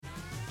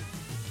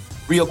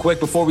Real quick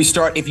before we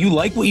start, if you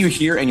like what you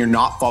hear and you're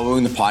not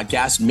following the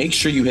podcast, make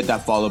sure you hit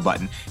that follow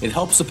button. It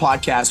helps the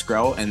podcast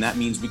grow, and that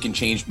means we can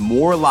change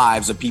more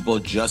lives of people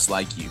just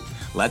like you.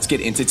 Let's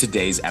get into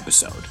today's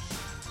episode.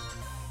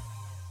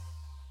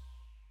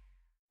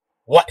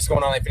 What is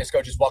going on, Life Fitness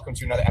Coaches? Welcome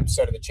to another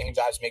episode of the Change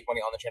Lives Make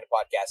Money on the Trainer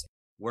podcast.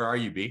 Where are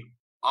you, B?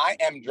 I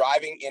am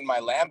driving in my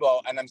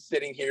Lambo, and I'm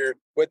sitting here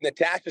with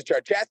Natasha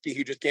Charchesky,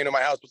 who just came to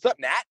my house. What's up,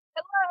 Nat?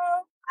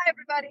 Hello. Hi,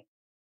 everybody.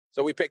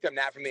 So we picked up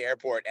Nat from the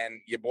airport, and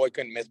your boy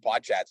couldn't miss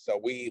pod chats. So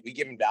we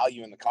give him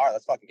value in the car.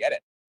 Let's fucking get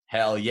it.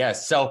 Hell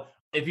yes. So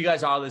if you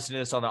guys are listening to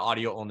this on the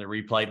audio only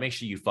replay, make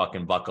sure you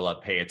fucking buckle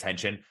up, pay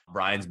attention.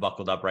 Brian's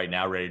buckled up right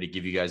now, ready to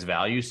give you guys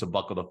value. So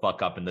buckle the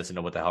fuck up and listen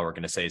to what the hell we're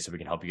going to say so we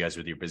can help you guys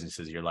with your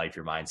businesses, your life,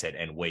 your mindset,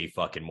 and way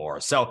fucking more.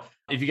 So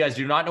if you guys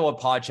do not know what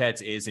pod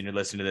chats is and you're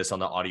listening to this on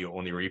the audio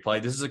only replay,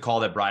 this is a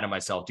call that Brian and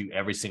myself do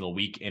every single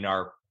week in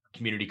our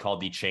community called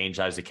the Change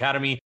Lives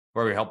Academy,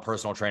 where we help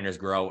personal trainers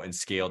grow and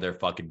scale their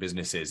fucking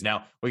businesses.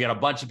 Now, we got a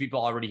bunch of people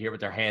already here with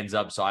their hands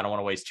up, so I don't want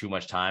to waste too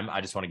much time. I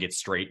just want to get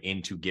straight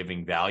into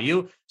giving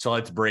value. So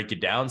let's break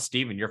it down.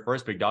 Steven, you're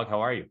first, big dog.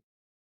 How are you?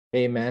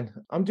 Hey, man.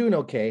 I'm doing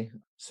okay.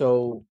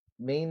 So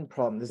main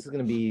problem, this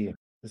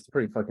is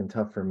pretty fucking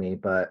tough for me,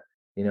 but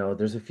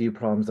there's a few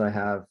problems I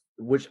have,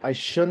 which I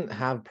shouldn't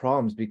have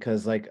problems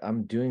because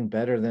I'm doing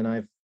better than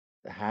I've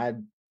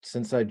had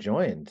since I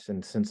joined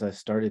and since I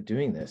started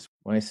doing this.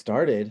 When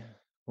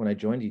I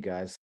joined you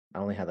guys, I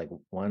only had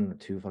one or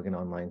two fucking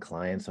online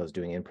clients. I was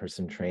doing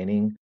in-person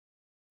training.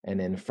 And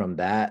then from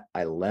that,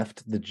 I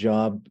left the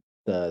job,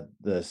 the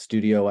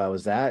studio I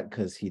was at,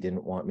 because he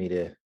didn't want me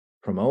to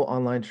promote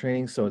online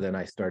training. So then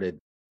I started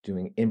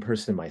doing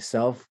in-person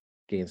myself,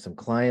 gained some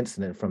clients.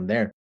 And then from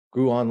there,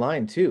 grew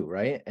online too,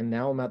 right? And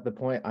now I'm at the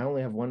point, I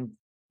only have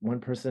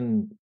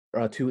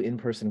two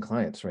in-person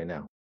clients right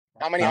now.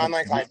 How many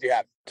online clients do you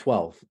have?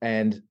 12.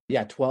 And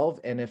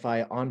 12. And if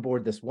I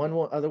onboard this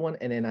other one,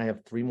 and then I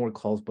have 3 more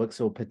calls booked,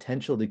 so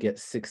potential to get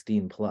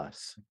 16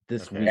 plus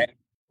this week.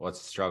 What's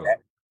the struggle?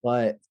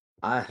 But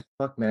I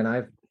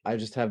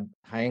just have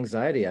high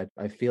anxiety.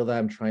 I feel that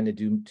I'm trying to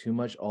do too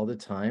much all the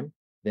time.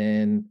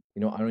 Then, I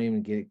don't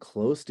even get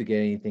close to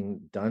getting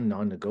anything done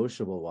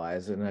non-negotiable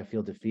wise. And I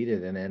feel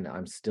defeated. And then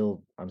I'm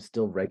still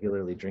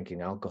regularly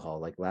drinking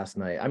alcohol. Like last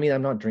night,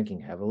 I'm not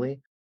drinking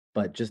heavily,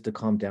 but just to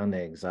calm down the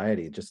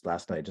anxiety, just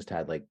last night, I just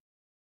had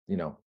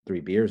 3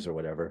 beers or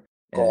whatever.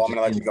 Cool. I'm going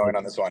to let you go in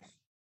on this one.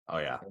 Oh,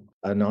 yeah.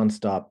 A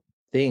nonstop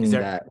thing. Is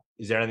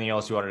there anything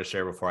else you wanted to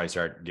share before I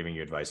start giving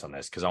you advice on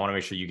this? Because I want to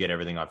make sure you get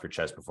everything off your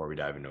chest before we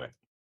dive into it.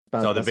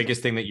 So the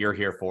biggest thing that you're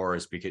here for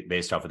is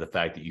based off of the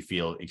fact that you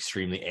feel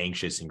extremely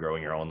anxious in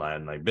growing your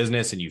online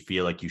business and you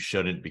feel like you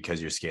shouldn't because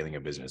you're scaling a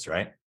business,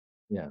 right?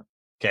 Yeah.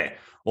 Okay.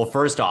 Well,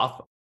 first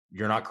off,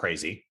 you're not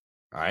crazy.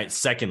 All right.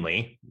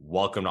 Secondly,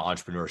 welcome to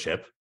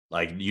entrepreneurship.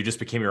 You just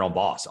became your own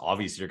boss.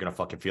 Obviously, you're going to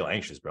fucking feel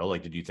anxious, bro.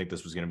 Did you think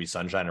this was going to be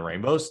sunshine and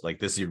rainbows?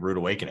 This is your rude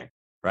awakening,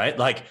 right?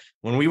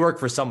 When we work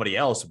for somebody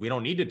else, we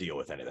don't need to deal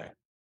with anything.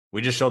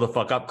 We just show the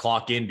fuck up,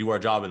 clock in, do our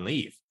job and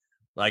leave.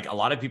 A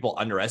lot of people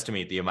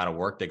underestimate the amount of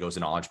work that goes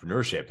into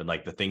entrepreneurship and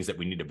the things that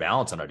we need to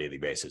balance on a daily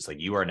basis.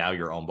 You are now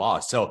your own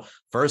boss. So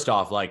first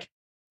off,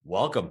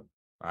 welcome.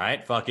 All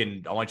right.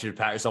 Fucking, I want you to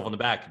pat yourself on the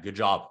back. Good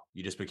job.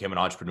 You just became an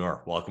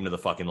entrepreneur. Welcome to the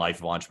fucking life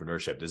of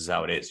entrepreneurship. This is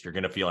how it is. You're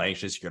going to feel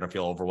anxious. You're going to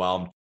feel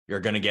overwhelmed. You're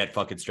going to get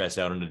fucking stressed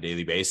out on a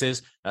daily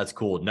basis. That's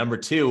cool. Number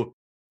 2,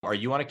 are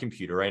you on a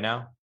computer right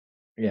now?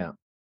 Yeah.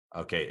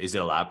 Okay. Is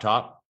it a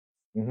laptop?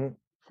 Mm-hmm.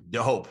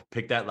 Dope.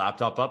 Pick that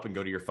laptop up and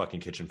go to your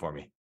fucking kitchen for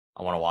me.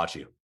 I want to watch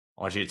you.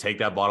 I want you to take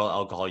that bottle of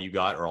alcohol you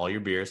got or all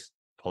your beers,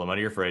 pull them out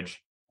of your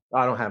fridge.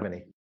 I don't have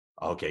any.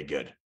 Okay,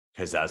 good.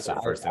 Because that's the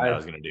first thing I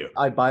was going to do.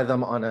 I buy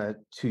them on a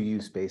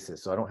 2-use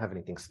basis, so I don't have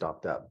anything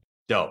stocked up.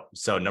 Dope.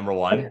 So number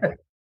 1,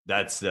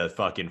 that's the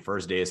fucking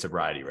first day of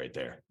sobriety right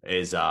there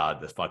is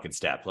the fucking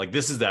step.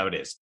 This is how it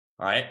is.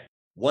 All right.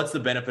 What's the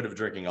benefit of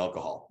drinking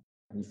alcohol?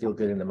 You feel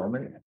good in the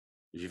moment.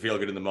 You feel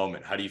good in the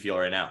moment. How do you feel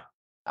right now?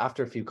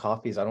 After a few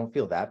coffees, I don't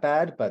feel that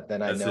bad, but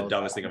then that's the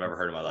dumbest thing I've ever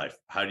heard in my life.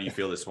 How do you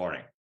feel this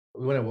morning?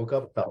 When I woke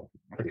up, it felt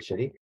pretty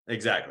shitty.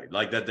 Exactly.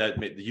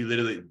 That you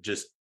literally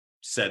just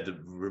said the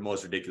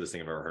most ridiculous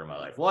thing I've ever heard in my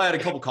life. Well, I had a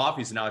couple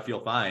coffees and now I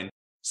feel fine.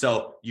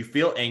 So you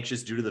feel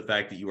anxious due to the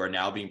fact that you are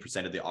now being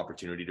presented the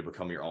opportunity to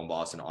become your own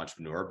boss and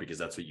entrepreneur because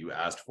that's what you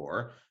asked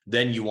for.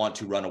 Then you want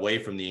to run away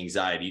from the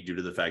anxiety due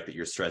to the fact that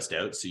you're stressed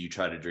out. So you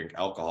try to drink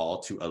alcohol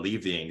to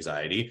alleviate the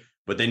anxiety.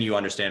 But then you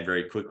understand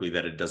very quickly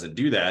that it doesn't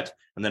do that.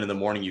 And then in the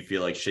morning, you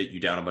feel like shit, you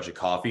down a bunch of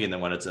coffee. And then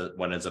when it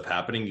ends up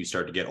happening, you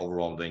start to get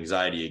overwhelmed with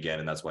anxiety again.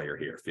 And that's why you're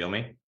here. Feel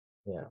me?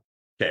 Yeah.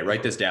 Okay,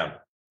 write this down.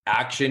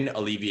 Action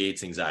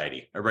alleviates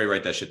anxiety. Everybody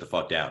write that shit the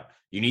fuck down.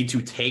 You need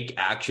to take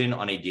action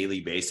on a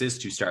daily basis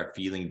to start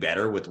feeling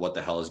better with what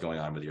the hell is going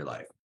on with your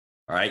life.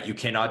 All right. You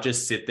cannot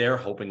just sit there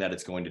hoping that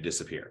it's going to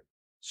disappear.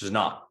 It's just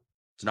not.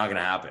 It's not going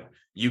to happen.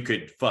 You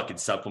could fucking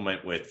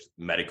supplement with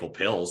medical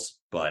pills,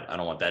 but I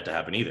don't want that to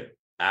happen either.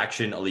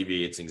 Action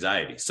alleviates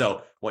anxiety.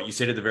 So what you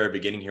said at the very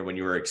beginning here, when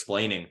you were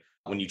explaining,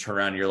 when you turn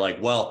around and you're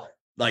like, well,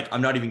 like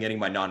I'm not even getting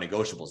my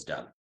non-negotiables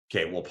done.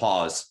 Okay, well,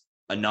 pause.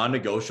 A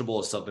non-negotiable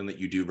is something that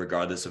you do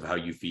regardless of how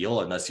you feel,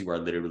 unless you are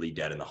literally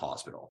dead in the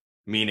hospital.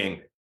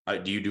 Meaning,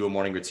 do you do a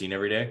morning routine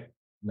every day?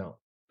 No.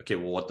 Okay,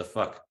 well, what the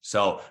fuck?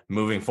 So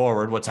moving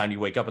forward, what time do you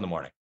wake up in the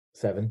morning?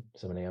 7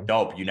 a.m.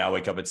 Dope. You now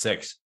wake up at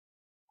 6.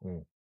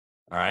 Mm.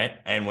 All right.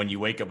 And when you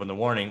wake up in the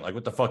morning, like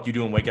what the fuck you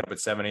doing waking up at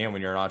 7 a.m.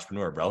 when you're an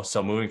entrepreneur, bro?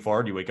 So moving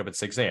forward, you wake up at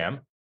 6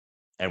 a.m.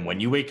 And when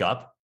you wake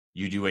up,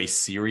 you do a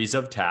series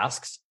of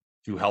tasks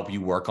to help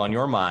you work on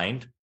your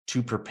mind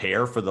to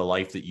prepare for the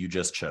life that you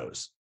just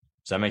chose.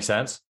 Does that make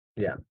sense?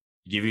 Yeah.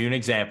 Give you an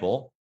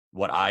example.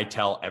 What I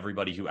tell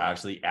everybody who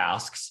actually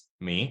asks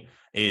me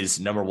is,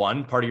 number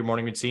one, part of your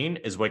morning routine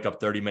is wake up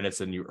 30 minutes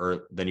than you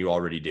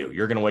already do.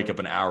 You're going to wake up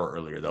an hour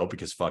earlier though,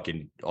 because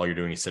fucking all you're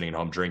doing is sitting at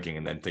home drinking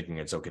and then thinking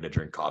it's okay to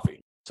drink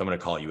coffee. So I'm going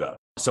to call you out.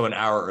 So an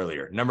hour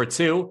earlier. Number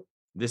two,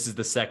 this is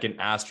the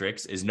second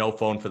asterisk, is no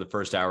phone for the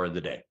first hour of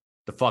the day.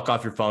 The fuck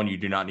off your phone. You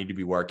do not need to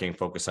be working.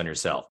 Focus on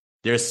yourself.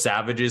 There's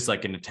savages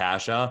like a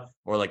Natasha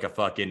or like a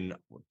fucking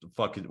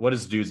what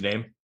is the dude's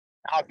name?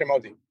 Alex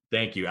Hormozi.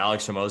 Thank you.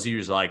 Alex Hormozi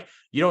was like,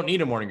 you don't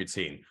need a morning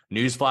routine.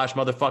 Newsflash,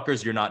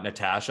 motherfuckers, you're not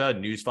Natasha.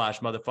 Newsflash,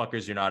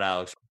 motherfuckers, you're not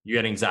Alex. You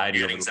get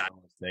anxiety over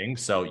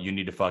things. So you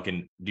need to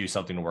fucking do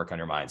something to work on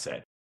your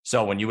mindset.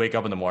 So when you wake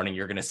up in the morning,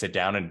 you're going to sit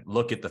down and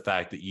look at the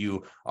fact that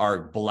you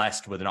are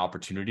blessed with an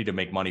opportunity to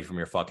make money from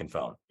your fucking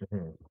phone.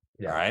 Mm-hmm.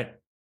 Yeah. All right.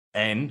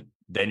 And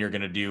then you're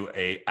going to do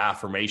a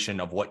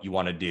affirmation of what you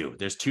want to do.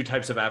 There's two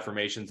types of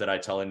affirmations that I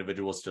tell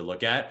individuals to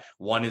look at.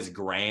 One is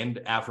grand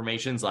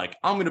affirmations, like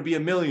I'm going to be a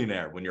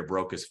millionaire, when you're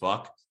broke as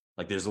fuck.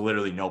 Like there's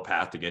literally no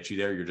path to get you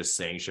there. You're just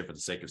saying shit for the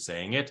sake of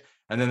saying it.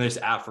 And then there's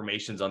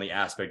affirmations on the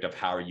aspect of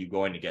how are you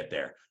going to get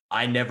there?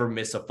 I never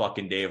miss a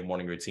fucking day of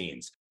morning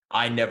routines.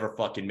 I never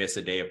fucking miss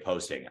a day of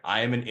posting.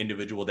 I am an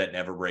individual that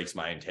never breaks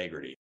my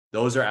integrity.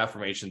 Those are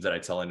affirmations that I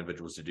tell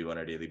individuals to do on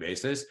a daily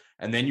basis.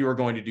 And then you are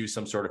going to do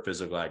some sort of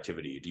physical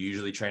activity. Do you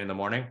usually train in the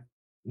morning?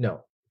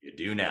 No. You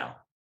do now.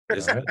 This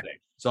is the thing.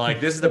 So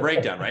like, this is the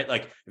breakdown, right?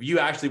 Like if you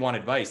actually want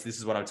advice, this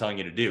is what I'm telling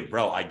you to do.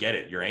 Bro, I get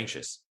it. You're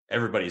anxious.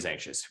 Everybody's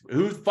anxious.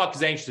 Who the fuck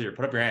is anxious here?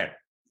 Put up your hand.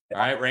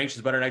 All right. We're anxious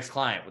about our next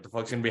client. What the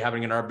fuck's going to be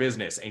happening in our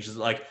business? Anxious.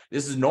 Like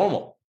this is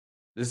normal.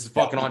 This is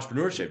fucking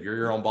entrepreneurship. You're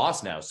your own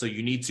boss now. So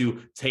you need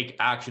to take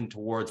action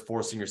towards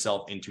forcing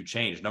yourself into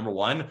change. Number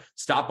one,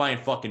 stop buying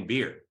fucking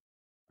beer.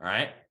 All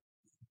right.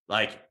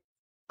 Like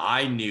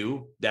I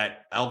knew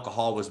that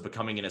alcohol was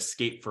becoming an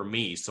escape for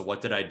me. So what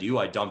did I do?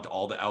 I dumped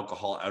all the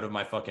alcohol out of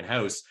my fucking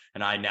house.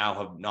 And I now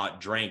have not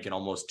drank in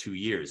almost 2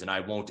 years. And I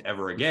won't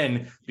ever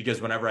again,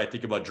 because whenever I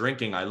think about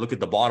drinking, I look at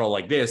the bottle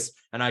like this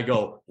and I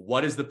go,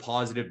 what is the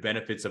positive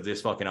benefits of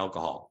this fucking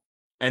alcohol?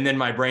 And then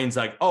my brain's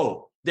like,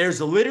 oh,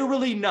 there's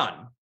literally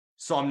none.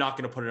 So I'm not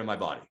going to put it in my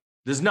body.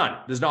 There's none.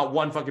 There's not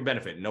one fucking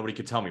benefit. Nobody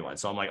could tell me one.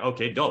 So I'm like,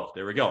 okay, dope.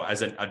 There we go.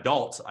 As an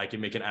adult, I can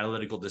make an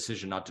analytical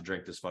decision not to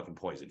drink this fucking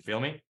poison.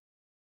 Feel me?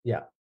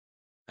 Yeah.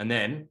 And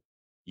then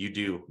you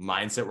do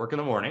mindset work in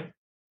the morning.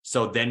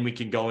 So then we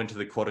can go into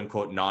the quote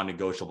unquote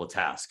non-negotiable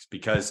tasks,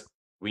 because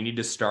we need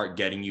to start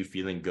getting you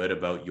feeling good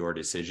about your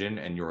decision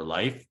and your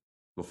life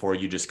before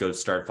you just go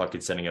start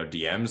fucking sending out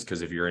DMs.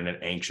 Because if you're in an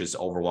anxious,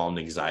 overwhelmed,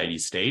 anxiety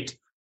state,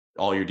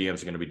 all your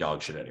DMs are going to be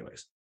dog shit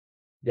anyways.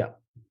 Yeah.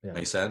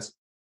 Makes sense?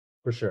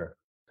 For sure.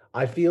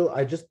 I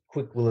just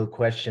quick little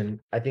question.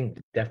 I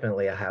think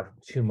definitely I have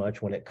too much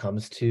when it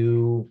comes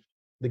to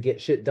the get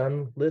shit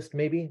done list.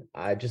 Maybe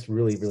I just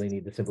really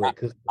need to simply,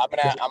 because I'm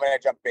gonna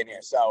jump in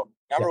here. So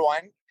number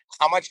one,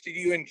 how much did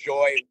you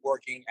enjoy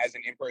working as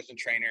an in-person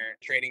trainer,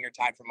 trading your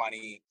time for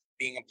money,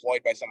 being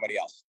employed by somebody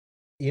else?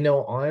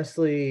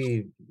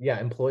 Honestly, yeah,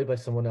 employed by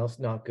someone else,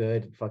 not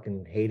good.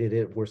 Fucking hated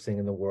it. Worst thing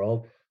in the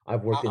world.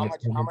 I've worked how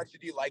much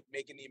did you like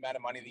making the amount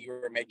of money that you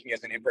were making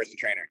as an in-person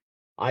trainer?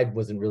 I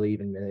wasn't really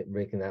even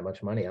making that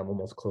much money. I'm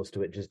almost close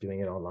to it just doing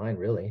it online,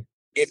 really.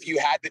 If you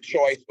had the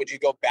choice, would you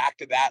go back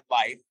to that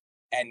life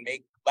and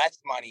make less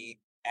money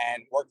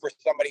and work for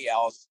somebody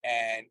else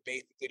and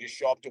basically just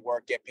show up to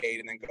work, get paid,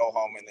 and then go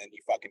home and then you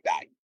fucking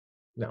die?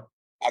 No.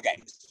 Okay,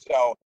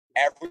 so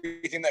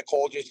everything that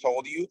Cole just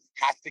told you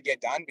has to get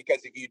done,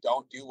 because if you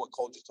don't do what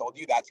Cole just told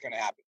you, that's going to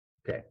happen.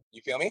 Okay.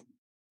 You feel me?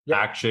 Yep.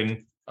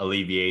 Action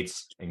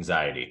alleviates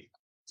anxiety.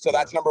 So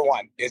that's number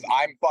one, is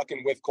I'm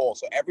fucking with Cole.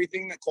 So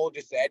everything that Cole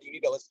just said, you need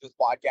to listen to this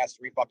podcast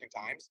 3 fucking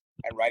times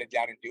and write it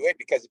down and do it.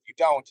 Because if you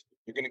don't,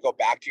 you're going to go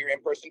back to your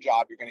in-person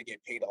job. You're going to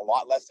get paid a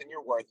lot less than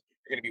you're worth.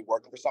 You're going to be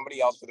working for somebody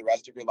else for the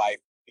rest of your life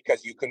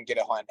because you couldn't get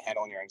a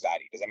handle on your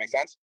anxiety. Does that make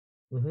sense?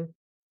 Mm-hmm.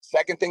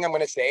 Second thing I'm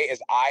going to say is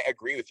I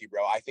agree with you,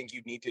 bro. I think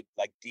you need to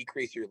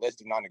decrease your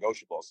list of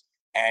non-negotiables.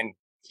 And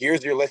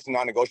here's your list of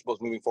non-negotiables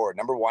moving forward.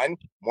 Number one,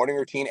 morning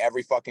routine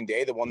every fucking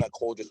day, the one that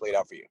Cole just laid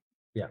out for you.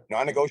 Yeah.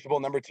 Non-negotiable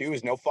number 2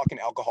 is no fucking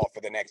alcohol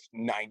for the next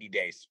 90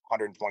 days,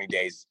 120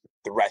 days,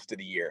 the rest of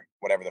the year,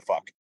 whatever the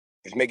fuck.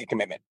 Just make a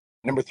commitment.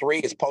 Number 3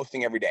 is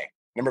posting every day.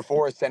 Number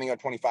 4 is sending out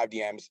 25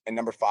 DMs. And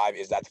number 5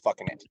 is that's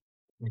fucking it.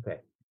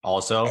 Okay.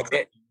 Also, That's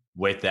it.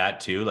 With that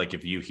too, like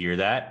if you hear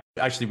that,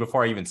 actually,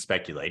 before I even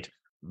speculate,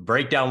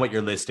 break down what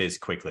your list is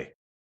quickly.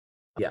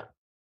 Yeah.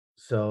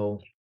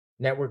 So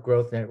network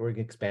growth, network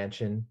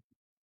expansion,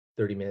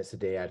 30 minutes a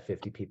day. I had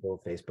 50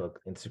 people, Facebook,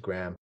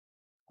 Instagram.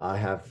 I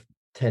have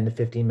 10 to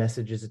 15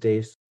 messages a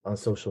day on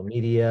social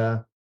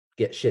media.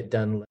 Get shit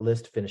done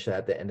list, finish that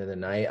at the end of the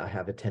night. I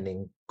have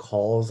attending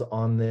calls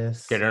on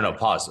this. Okay, no,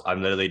 pause.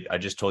 I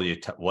just told you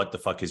what the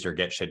fuck is your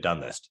get shit done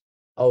list?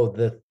 Oh,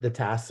 the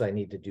tasks I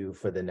need to do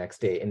for the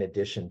next day in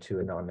addition to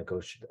a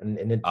non-negotiable.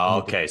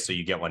 Okay, so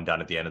you get one done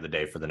at the end of the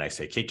day for the next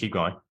day. Keep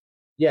going.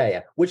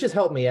 Yeah, which has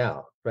helped me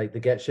out, right? The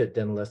get shit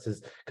done list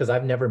is because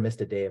I've never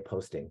missed a day of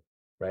posting,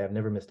 right? I've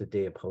never missed a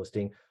day of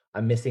posting.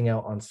 I'm missing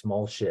out on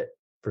small shit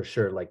for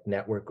sure, like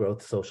network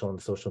growth, social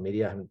and social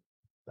media.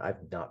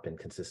 I've not been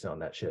consistent on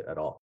that shit at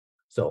all.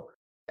 So,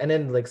 and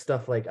then like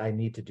stuff like I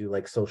need to do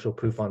like social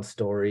proof on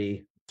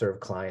story, serve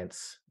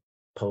clients,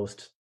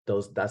 post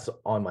those. That's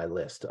on my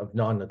list of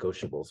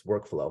non-negotiables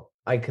workflow.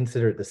 I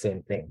consider it the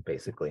same thing,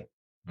 basically.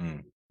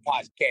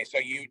 Pause. Okay, so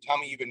you tell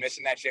me you've been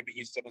missing that shit, but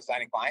you've still been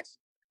signing clients?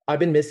 I've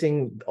been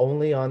missing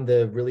only on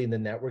the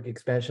network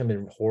expansion. I've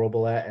been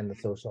horrible at, and the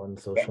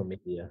social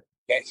media.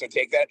 Okay, so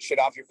take that shit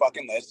off your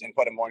fucking list and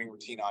put a morning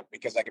routine on,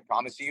 because I can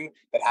promise you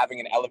that having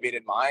an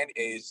elevated mind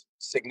is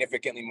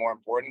significantly more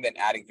important than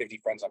adding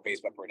 50 friends on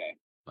Facebook per day.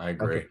 I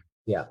agree. Okay.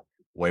 Yeah.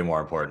 Way more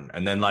important.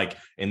 And then like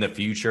in the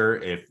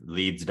future, if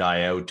leads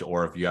die out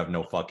or if you have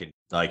no fucking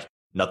like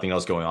nothing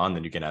else going on,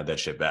 then you can add that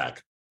shit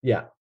back.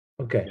 Yeah.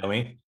 Okay. You know what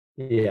I mean?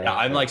 Yeah.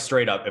 I'm like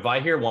straight up. If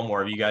I hear one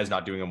more of you guys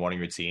not doing a morning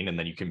routine and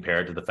then you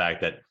compare it to the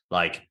fact that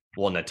like,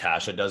 well,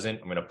 Natasha doesn't,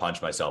 I'm going to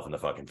punch myself in the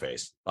fucking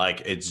face.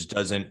 Like it just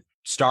doesn't.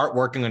 Start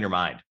working on your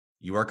mind.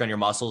 You work on your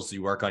muscles,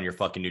 you work on your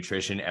fucking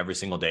nutrition every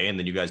single day. And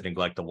then you guys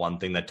neglect the one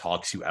thing that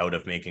talks you out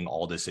of making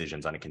all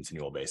decisions on a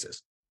continual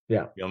basis.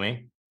 Yeah. You know what I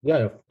mean? Yeah,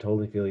 I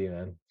totally feel you,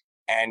 man.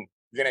 And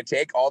you're going to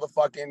take all the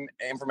fucking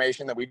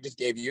information that we just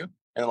gave you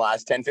in the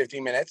last 10,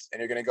 15 minutes, and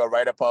you're going to go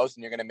write a post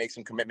and you're going to make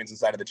some commitments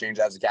inside of the Change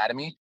Lives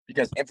Academy,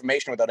 because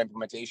information without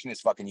implementation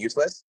is fucking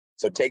useless.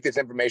 So take this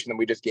information that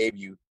we just gave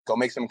you, go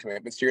make some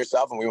commitments to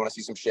yourself, and we want to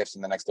see some shifts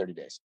in the next 30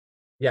 days.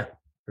 Yeah,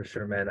 for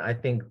sure, man. I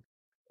think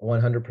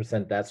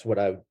 100% that's what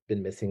I've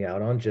been missing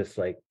out on. Just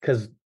like,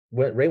 because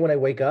right when I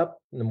wake up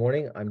in the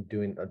morning, I'm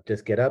doing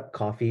just get up,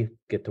 coffee,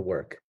 get to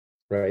work,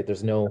 right?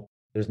 There's no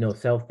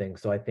self thing.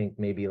 So I think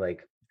maybe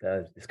like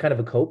it's kind of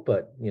a cope,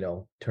 but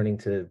turning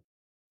to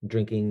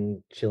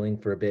drinking, chilling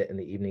for a bit in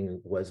the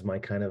evening was my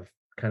kind of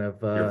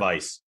your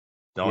vice.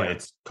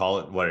 It's call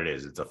it what it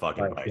is. It's a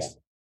fucking vice.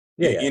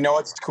 Yeah. You know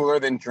what's cooler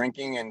than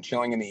drinking and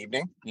chilling in the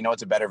evening? You know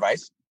what's a better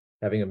vice?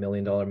 Having $1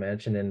 million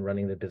mansion and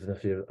running the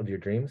business of your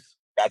dreams.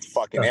 That's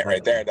fucking it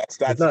right there. That's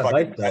fucking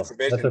vice, that's a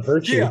vision. That's a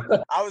virtue. Yeah,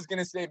 I was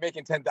gonna say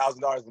making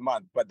 $10,000 a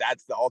month, but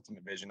that's the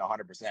ultimate vision,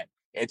 100%.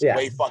 It's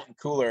way fucking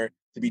cooler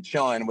to be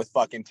chilling with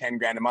fucking 10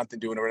 grand a month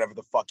and doing whatever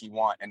the fuck you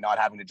want and not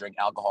having to drink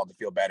alcohol to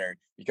feel better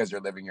because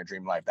you're living your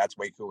dream life. That's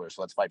way cooler.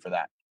 So let's fight for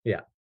that.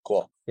 Yeah.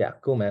 Cool. Yeah.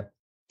 Cool, man.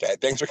 Okay.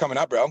 Thanks for coming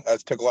up, bro. That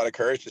took a lot of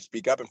courage to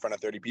speak up in front of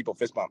 30 people.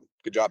 Fist bump.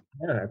 Good job.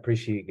 Yeah, I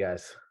appreciate you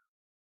guys.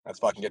 Let's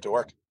fucking get to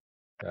work.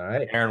 All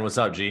right. Aaron, what's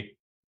up, G?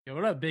 Yo,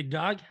 what up, big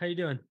dog? How you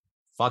doing?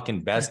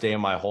 Fucking best day of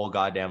my whole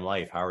goddamn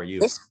life. How are you?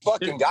 This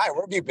fucking guy,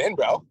 where have you been,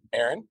 bro?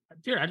 Aaron?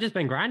 Dude, I've just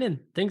been grinding.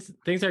 Things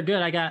are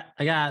good. I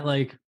got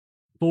like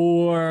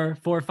 4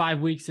 or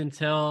 5 weeks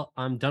until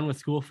I'm done with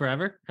school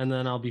forever, and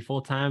then I'll be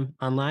full-time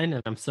online,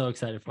 and I'm so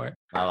excited for it.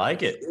 I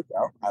like it.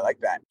 I like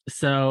that.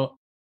 So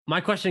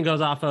my question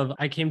goes off of,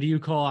 I came to you,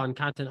 Cole, on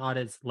content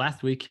audits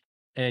last week,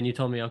 and you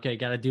told me, okay,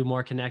 got to do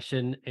more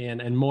connection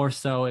and more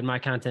so in my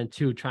content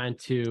too, trying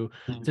to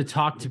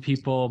talk to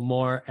people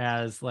more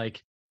as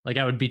like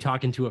I would be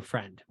talking to a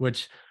friend,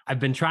 which I've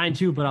been trying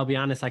to, but I'll be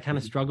honest, I kind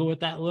of struggle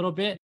with that a little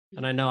bit.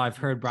 And I know I've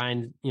heard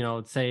Brian,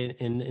 say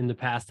in the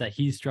past that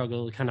he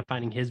struggled kind of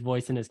finding his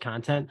voice in his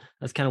content.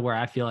 That's kind of where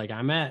I feel like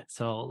I'm at.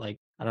 So like,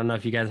 I don't know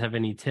if you guys have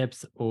any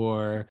tips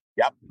or.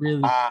 Yep.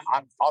 Really.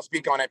 I'll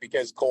speak on it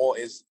because Cole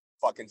is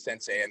fucking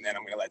Sensei, and then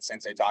I'm going to let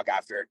Sensei talk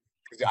after,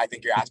 because I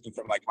think you're asking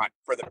from like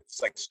for the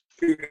like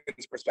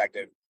student's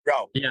perspective,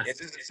 bro. Yeah.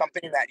 This is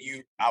something that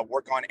you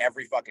work on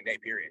every fucking day,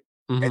 period.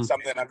 Mm-hmm. It's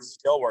something that I'm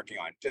still working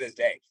on to this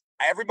day.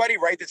 Everybody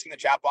write this in the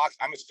chat box.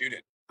 I'm a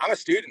student.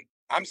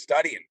 I'm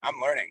studying.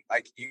 I'm learning.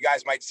 Like, you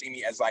guys might see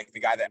me as like the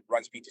guy that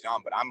runs PT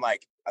Dom, but I'm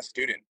like a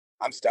student.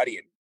 I'm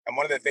studying. And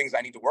one of the things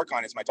I need to work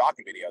on is my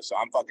talking videos. So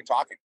I'm fucking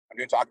talking. I'm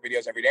doing talking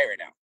videos every day right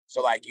now.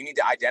 So like, you need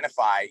to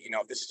identify,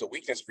 if this is a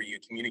weakness for you,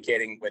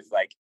 communicating with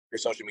like your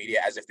social media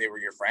as if they were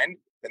your friend,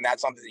 then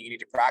that's something that you need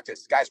to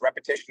practice. Guys,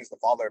 repetition is the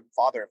father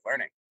of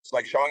learning. So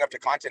like, showing up to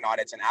content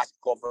audits and asking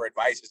Cole for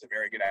advice is a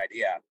very good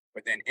idea,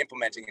 but then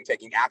implementing and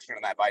taking action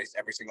on that advice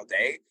every single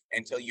day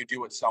until you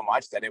do it so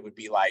much that it would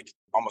be like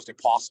almost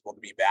impossible to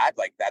be bad.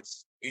 Like,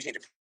 that's, you need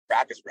to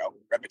practice, bro.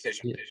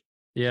 Repetition.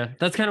 Yeah,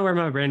 that's kind of where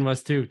my brain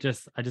was too.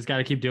 I just got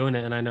to keep doing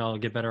it, and I know I'll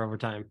get better over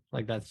time.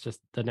 Like, that's just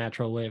the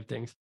natural way of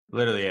things.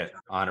 Literally it,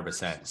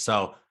 100%.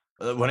 So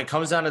when it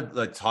comes down to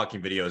like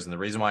talking videos, and the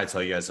reason why I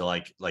tell you guys to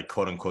like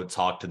quote unquote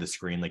talk to the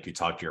screen like you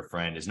talk to your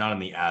friend is not in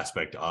the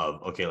aspect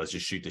of, okay, let's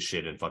just shoot the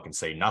shit and fucking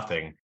say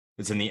nothing.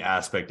 It's in the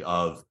aspect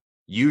of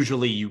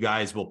usually you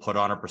guys will put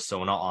on a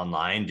persona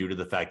online due to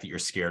the fact that you're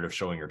scared of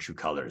showing your true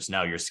colors.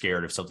 Now you're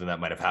scared of something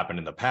that might have happened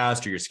in the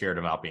past, or you're scared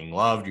of not being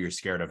loved, or you're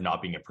scared of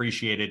not being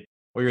appreciated,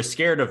 or you're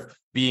scared of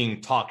being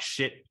talked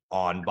shit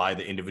on by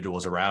the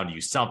individuals around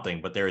you,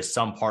 something. But there is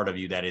some part of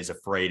you that is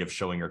afraid of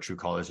showing your true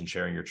colors and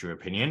sharing your true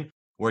opinion,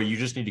 where you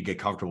just need to get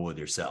comfortable with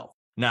yourself.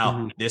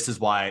 Now, this is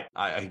why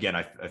I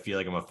feel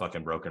like I'm a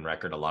fucking broken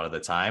record a lot of the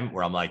time,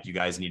 where I'm like, you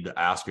guys need to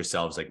ask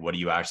yourselves, like, what do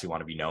you actually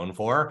want to be known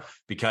for?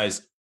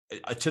 Because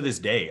to this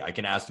day, I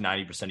can ask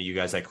 90% of you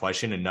guys that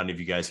question and none of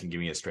you guys can give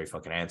me a straight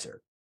fucking answer.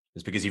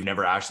 It's because you've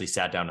never actually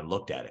sat down and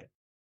looked at it.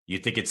 You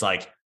think it's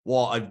like,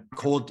 well,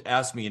 Cole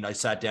asked me and I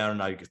sat down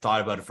and I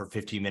thought about it for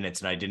 15 minutes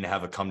and I didn't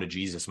have a come to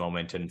Jesus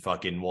moment and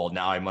fucking, well,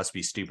 now I must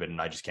be stupid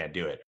and I just can't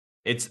do it.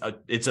 It's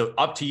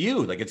up to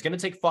you. Like, it's going to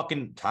take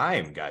fucking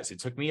time, guys. It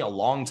took me a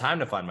long time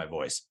to find my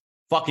voice.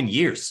 Fucking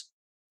years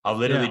of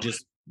literally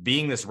just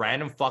being this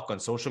random fuck on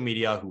social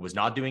media who was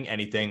not doing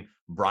anything.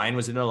 Brian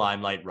was in the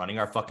limelight running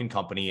our fucking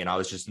company and I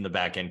was just in the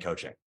back end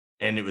coaching.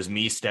 And it was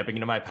me stepping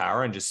into my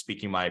power and just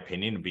speaking my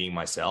opinion and being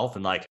myself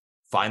and like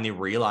finally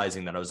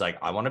realizing that I was like,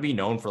 I want to be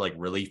known for like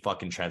really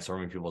fucking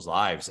transforming people's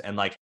lives and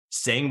like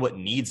saying what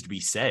needs to be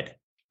said,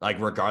 like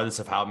regardless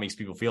of how it makes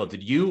people feel.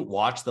 Did you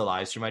watch the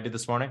live stream I did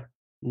this morning?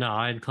 No,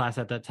 I had class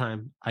at that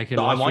time. I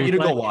want you to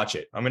go watch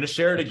it. I'm going to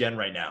share it again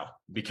right now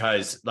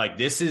because like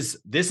this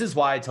is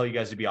why I tell you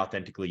guys to be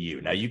authentically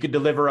you. Now you can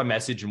deliver a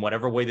message in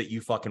whatever way that you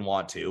fucking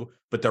want to,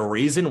 but the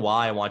reason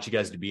why I want you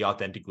guys to be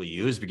authentically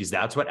you is because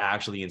that's what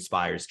actually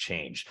inspires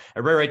change.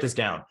 Everybody write this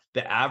down.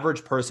 The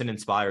average person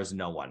inspires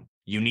no one.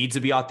 You need to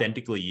be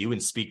authentically you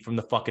and speak from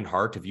the fucking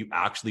heart if you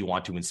actually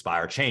want to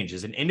inspire change.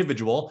 As an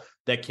individual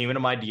that came into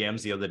my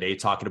DMs the other day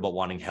talking about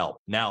wanting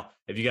help. Now,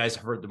 if you guys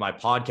heard my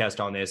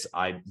podcast on this,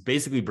 I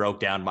basically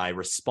broke down my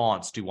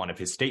response to one of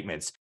his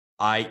statements,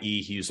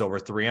 i.e. he was over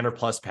 300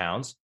 plus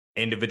pounds.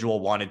 Individual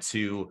wanted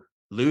to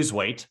lose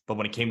weight, but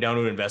when it came down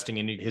to investing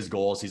in his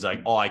goals, he's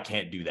like, oh, I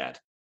can't do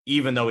that.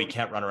 Even though he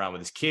can't run around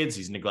with his kids,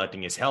 he's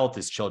neglecting his health.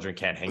 His children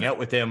can't hang out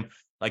with him.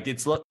 Like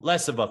it's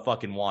less of a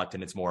fucking want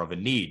and it's more of a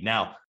need.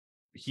 Now,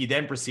 he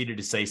then proceeded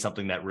to say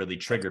something that really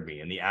triggered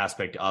me in the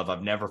aspect of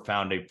I've never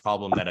found a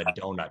problem that a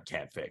donut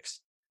can't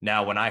fix.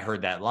 Now, when I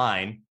heard that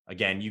line,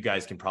 again, you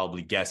guys can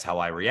probably guess how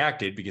I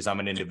reacted because I'm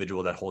an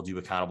individual that holds you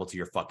accountable to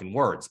your fucking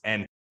words.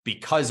 And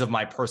because of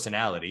my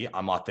personality,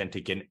 I'm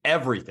authentic in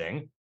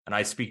everything. And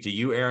I speak to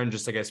you, Aaron,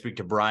 just like I speak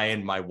to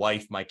Brian, my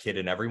wife, my kid,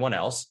 and everyone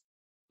else.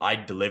 I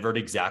delivered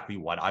exactly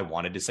what I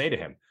wanted to say to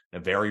him in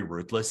a very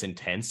ruthless,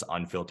 intense,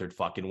 unfiltered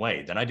fucking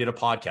way. Then I did a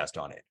podcast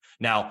on it.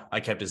 Now, I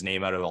kept his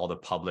name out of all the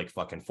public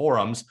fucking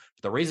forums.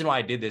 But the reason why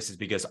I did this is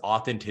because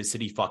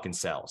authenticity fucking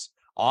sells.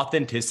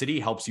 Authenticity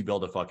helps you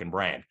build a fucking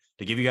brand.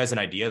 To give you guys an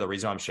idea, the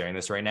reason I'm sharing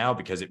this right now,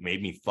 because it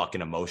made me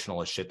fucking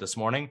emotional as shit this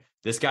morning.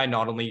 This guy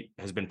not only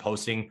has been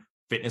posting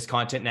fitness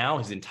content now,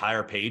 his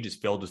entire page is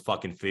filled with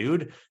fucking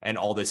food and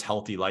all this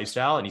healthy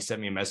lifestyle. And he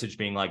sent me a message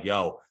being like,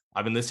 yo,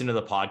 I've been listening to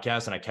the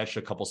podcast and I catch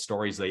a couple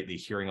stories lately,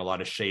 hearing a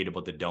lot of shade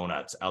about the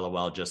donuts.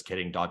 LOL, just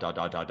kidding, ...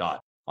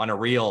 On a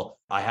real,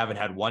 I haven't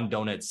had one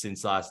donut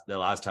since the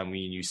last time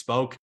me and you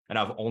spoke. And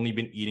I've only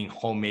been eating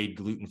homemade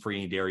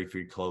gluten-free and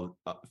dairy-free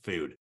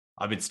food.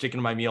 I've been sticking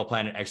to my meal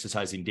plan and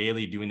exercising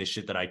daily, doing the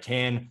shit that I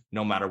can,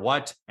 no matter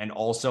what. And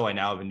also I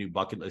now have a new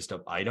bucket list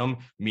of item,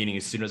 meaning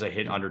as soon as I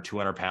hit under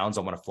 200 pounds,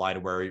 I want to fly to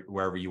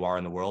wherever you are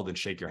in the world and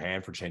shake your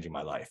hand for changing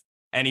my life.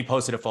 And he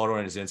posted a photo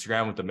on his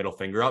Instagram with the middle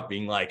finger up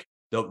being like,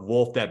 the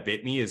wolf that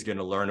bit me is going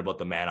to learn about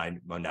the man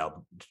I'm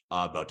now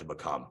about to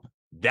become.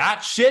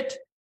 That shit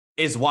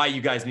is why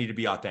you guys need to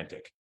be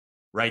authentic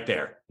right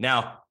there.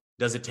 Now,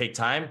 does it take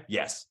time?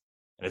 Yes.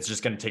 And it's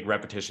just going to take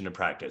repetition and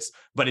practice,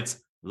 but it's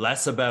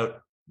less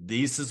about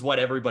this is what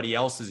everybody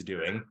else is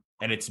doing.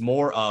 And it's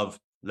more of,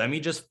 let me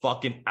just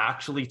fucking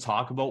actually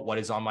talk about what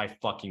is on my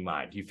fucking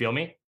mind. You feel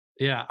me?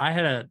 Yeah, I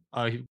had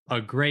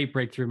a great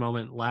breakthrough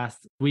moment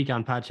last week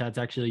on Pod Chats.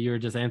 Actually, you were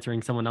just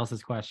answering someone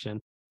else's question.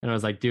 And I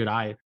was like, dude,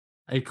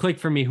 it clicked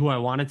for me who I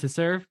wanted to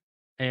serve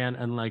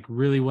and like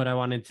really what I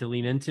wanted to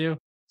lean into.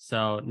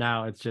 So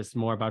now it's just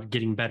more about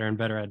getting better and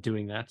better at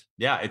doing that.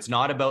 Yeah, it's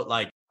not about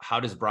like, how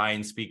does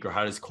Brian speak or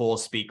how does Cole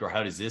speak or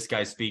how does this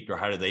guy speak or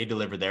how do they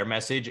deliver their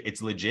message?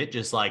 It's legit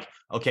just like,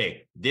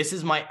 okay, this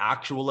is my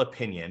actual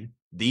opinion.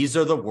 These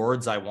are the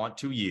words I want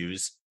to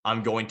use.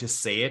 I'm going to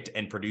say it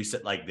and produce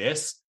it like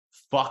this.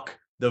 Fuck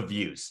the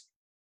views.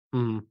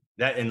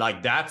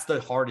 That's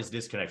the hardest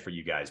disconnect for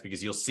you guys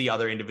because you'll see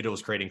other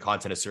individuals creating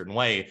content a certain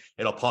way.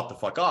 It'll pop the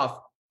fuck off.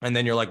 And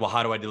then you're like, well,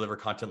 how do I deliver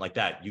content like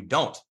that? You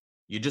don't.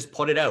 You just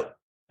put it out.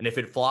 And if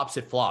it flops,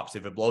 it flops.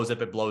 If it blows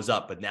up, it blows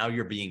up. But now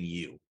you're being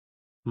you.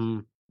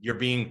 You're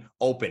being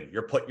open.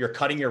 You're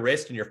cutting your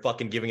wrist and you're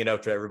fucking giving it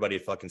out to everybody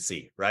to fucking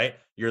see, right?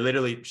 You're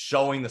literally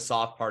showing the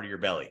soft part of your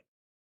belly.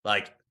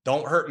 Like,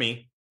 don't hurt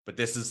me, but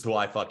this is who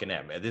I fucking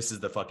am. This is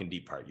the fucking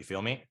deep part. You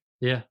feel me?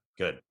 Yeah.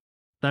 Good.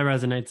 That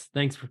resonates.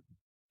 Thanks.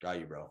 Got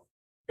you, bro.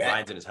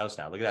 Brian's in his house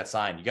now. Look at that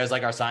sign. You guys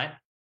like our sign?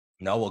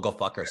 No, we'll go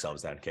fuck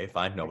ourselves then. Okay,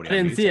 fine. Nobody.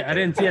 I didn't see it.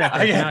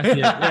 Yeah,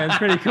 it's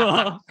pretty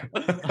cool.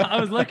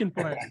 I was looking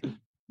for it.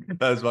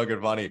 That's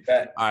fucking funny.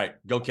 Bet. All right,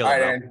 go kill All it,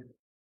 right, bro. Aaron.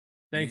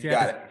 Thanks, You guys.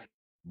 got it. I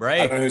Bray.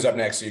 don't know who's up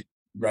next. You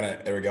run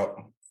it. There we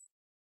go.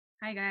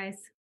 Hi, guys.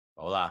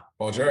 Hola.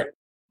 Bonjour.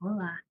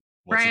 Hola.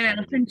 What's Brian, it I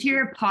gonna listened be? to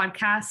your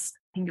podcast.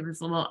 I think it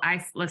was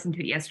I listened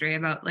to it yesterday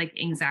about like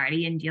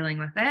anxiety and dealing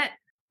with it.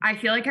 I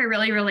feel like I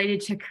really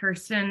related to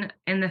Kirsten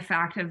in the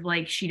fact of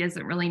like she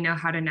doesn't really know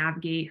how to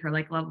navigate her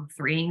like level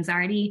 3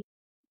 anxiety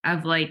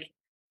of like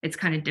it's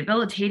kind of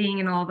debilitating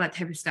and all that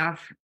type of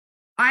stuff.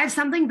 I have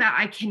something that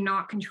I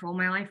cannot control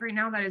my life right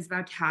now that is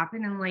about to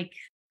happen in like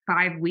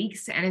 5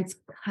 weeks and it's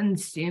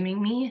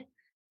consuming me.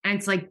 And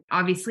it's like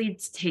obviously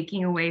it's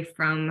taking away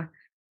from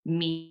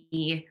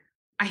me.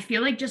 I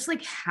feel like just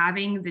like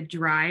having the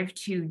drive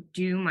to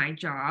do my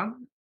job,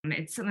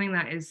 it's something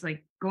that is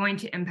like going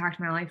to impact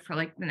my life for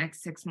like the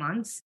next 6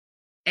 months.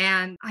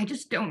 And I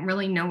just don't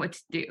really know what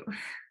to do.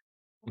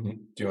 Do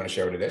you want to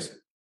share what it is?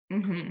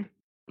 Mhm.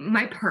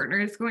 My partner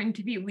is going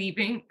to be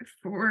leaving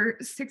for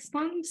 6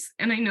 months.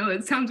 And I know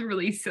it sounds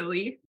really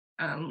silly,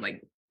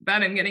 like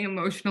that I'm getting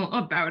emotional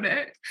about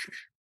it.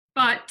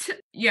 But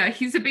yeah,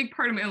 he's a big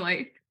part of my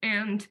life.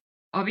 And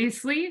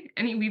obviously,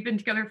 we've been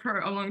together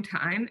for a long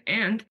time.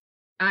 And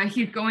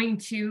he's going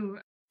to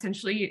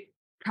essentially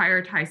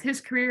prioritize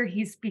his career.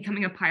 He's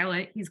becoming a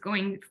pilot. He's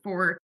going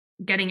for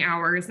getting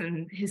hours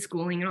and his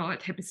schooling and all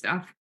that type of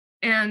stuff.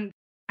 And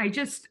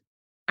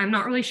I'm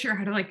not really sure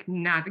how to like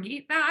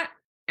navigate that.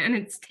 And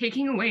it's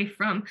taking away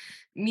from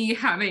me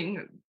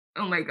having,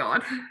 oh my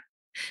God,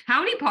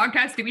 how many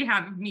podcasts do we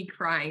have of me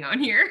crying on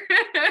here?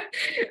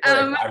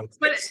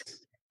 But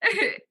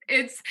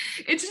it's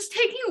just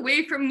taking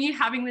away from me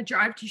having the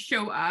drive to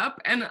show up.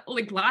 And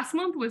like last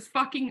month was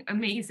fucking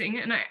amazing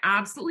and I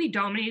absolutely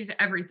dominated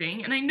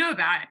everything and I know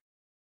that,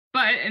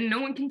 and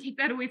no one can take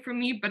that away from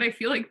me, but I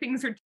feel like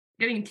things are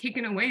getting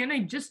taken away and I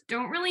just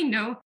don't really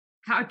know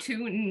how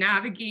to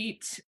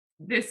navigate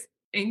this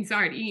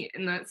anxiety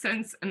in that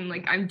sense. And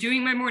like I'm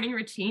doing my morning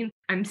routine,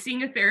 I'm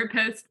seeing a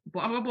therapist,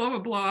 blah blah blah blah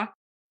blah,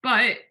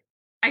 but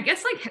I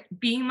guess like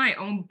being my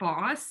own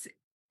boss,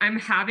 I'm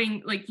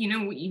having like,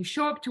 you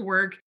show up to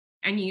work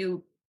and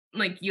you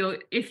like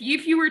if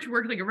you were to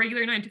work like a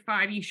regular 9 to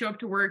 5, you show up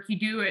to work, you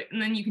do it,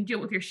 and then you can deal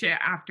with your shit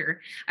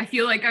after. I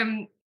feel like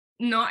I'm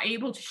not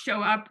able to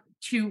show up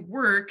to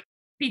work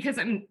because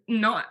I'm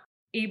not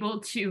able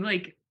to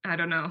like, I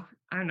don't know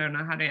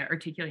how to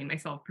articulate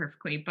myself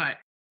perfectly, but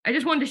I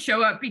just wanted to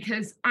show up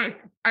because I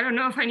don't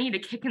know if I need a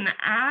kick in the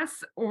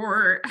ass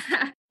or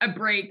a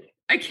break.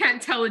 I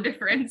can't tell the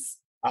difference.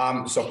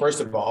 So first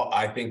of all,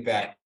 I think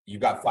that you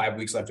got 5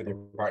 weeks left with your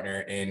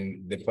partner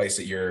in the place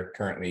that you're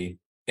currently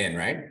in,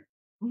 right?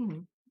 Mm-hmm.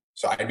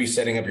 So I'd be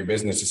setting up your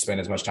business to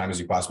spend as much time as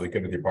you possibly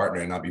could with your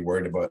partner and not be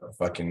worried about the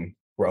fucking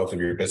growth of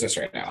your business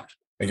right now.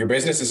 Like your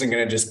business isn't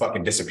going to just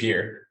fucking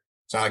disappear.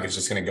 It's not like it's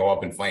just going to go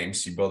up in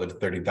flames. You build it to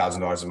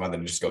 $30,000 a month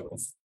and just go,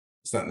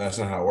 that's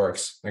not how it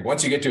works. Like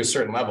once you get to a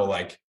certain level,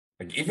 like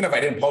even if I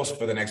didn't post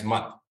for the next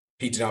month,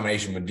 Pizza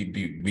Domination would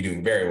be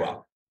doing very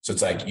well. So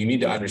it's like, you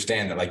need to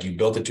understand that like you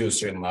built it to a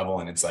certain level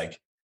and it's like,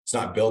 it's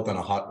not built on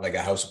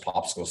a house of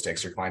popsicle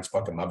sticks. Your clients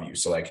fucking love you.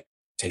 So like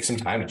take some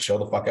time to chill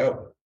the fuck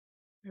out.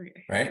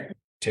 Okay. Right?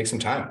 Take some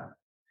time.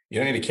 You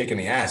don't need a kick in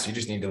the ass. You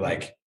just need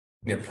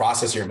to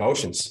process your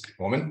emotions,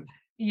 woman.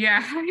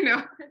 Yeah, I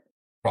know.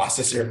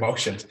 Process your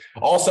emotions.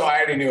 Also, I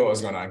already knew what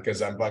was going on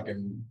because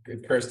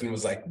Kirsten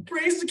was like,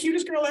 Bray's the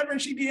cutest girl ever.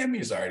 And she DM'd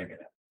me. So I already knew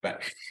that.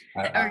 But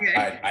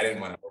I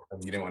didn't want to,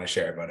 you didn't want to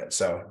share about it.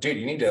 So dude,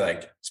 you need to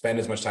like spend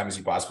as much time as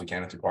you possibly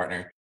can with your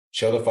partner.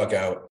 Chill the fuck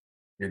out.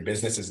 Your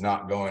business is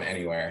not going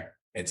anywhere.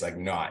 It's like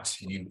not.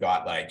 You've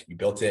got like, you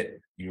built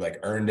it. You like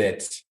earned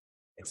it.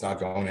 It's not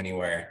going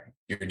anywhere.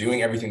 You're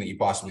doing everything that you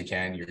possibly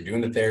can. You're doing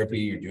the therapy.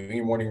 You're doing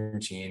your morning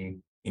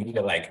routine. You need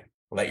to like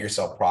let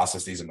yourself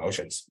process these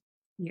emotions.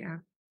 Yeah.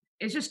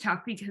 It's just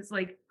tough because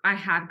like I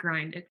have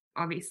grinded.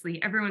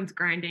 Obviously, everyone's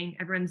grinding,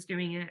 everyone's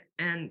doing it.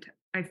 And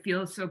I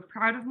feel so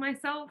proud of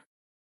myself,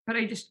 but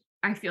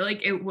I feel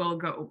like it will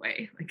go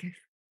away. Like, if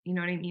you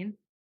know what I mean?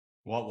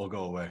 What will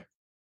go away?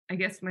 I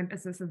guess my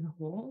business as a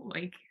whole,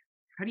 like,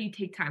 how do you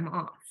take time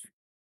off?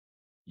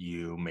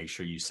 You make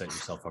sure you set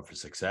yourself up for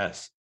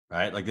success,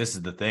 right? Like this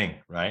is the thing,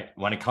 right?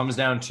 When it comes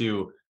down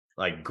to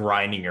like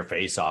grinding your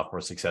face off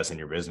for success in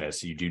your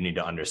business, you do need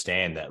to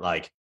understand that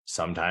like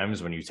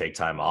sometimes when you take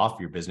time off,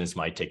 your business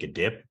might take a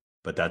dip,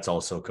 but that's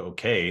also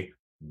okay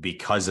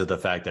because of the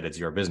fact that it's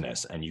your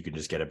business and you can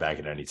just get it back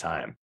at any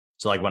time.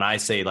 So like when I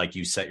say like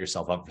you set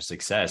yourself up for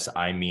success,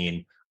 I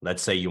mean,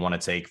 let's say you want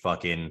to take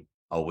fucking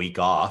a week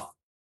off,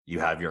 you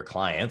have your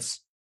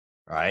clients,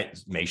 all right?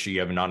 Make sure you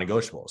have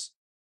non-negotiables.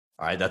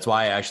 All right. That's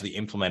why I actually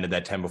implemented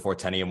that 10 before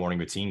 10 a.m. morning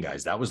routine,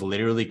 guys. That was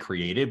literally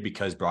created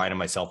because Brian and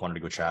myself wanted to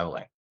go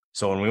traveling.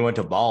 So when we went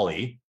to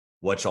Bali,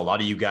 which a lot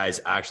of you guys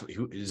actually,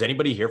 is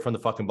anybody here from the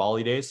fucking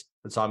Bali days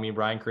that saw me and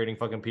Brian creating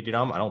fucking PT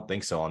Dom? I don't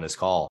think so on this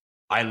call.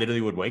 I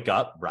literally would wake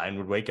up, Brian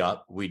would wake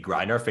up, we'd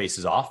grind our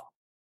faces off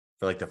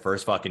for like the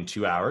first fucking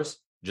 2 hours,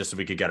 just so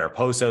we could get our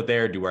posts out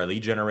there, do our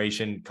lead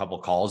generation, couple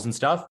calls and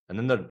stuff. And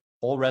then the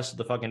whole rest of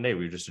the fucking day,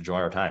 we would just enjoy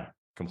our time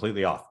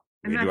completely off.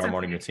 We do our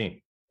morning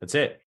routine. That's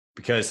it.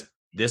 Because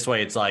This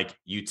way, it's like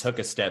you took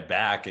a step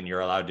back and you're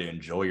allowed to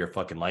enjoy your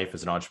fucking life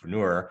as an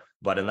entrepreneur.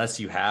 But unless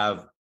you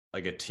have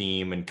like a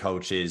team and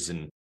coaches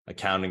and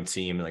accounting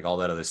team and like all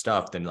that other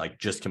stuff, then like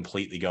just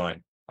completely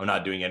going, I'm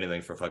not doing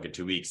anything for fucking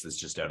 2 weeks. That's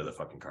just out of the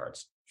fucking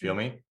cards. Feel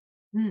me?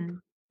 Mm.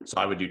 So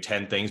I would do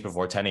 10 things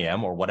before 10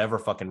 a.m. or whatever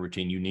fucking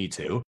routine you need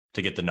to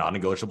get the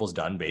non-negotiables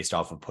done based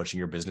off of pushing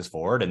your business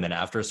forward. And then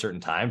after a certain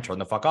time, turn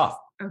the fuck off.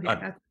 Okay, Done.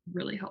 that's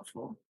really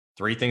helpful.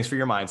 3 things for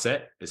your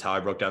mindset is how I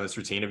broke down this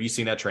routine. Have you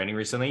seen that training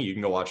recently? You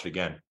can go watch it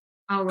again.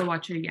 I'll go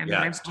watch it again.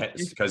 Yeah,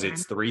 because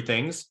it's 3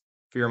 things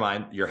for your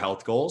mind, your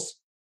health goals,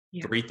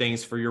 3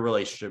 things for your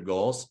relationship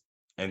goals,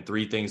 and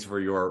 3 things for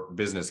your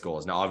business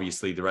goals. Now,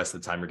 obviously, the rest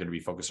of the time you're going to be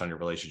focused on your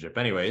relationship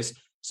anyways.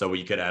 So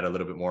you could add a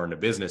little bit more into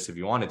business if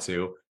you wanted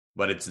to,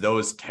 but it's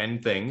those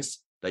 10 things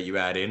that you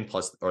add in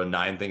plus, or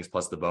 9 things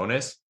plus the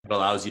bonus. It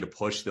allows you to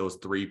push those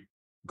 3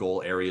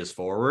 goal areas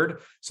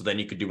forward. So then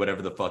you could do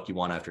whatever the fuck you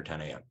want after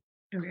 10 a.m.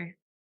 Okay.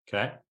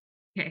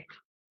 Okay.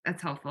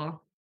 That's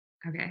helpful.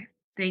 Okay.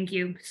 Thank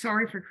you.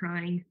 Sorry for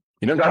crying.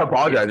 You don't gotta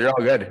apologize. You're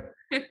all good.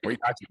 We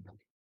got you.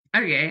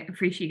 Okay.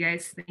 Appreciate you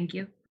guys. Thank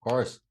you. Of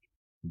course.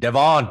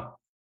 Devon.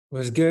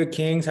 What's good,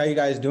 Kings? How you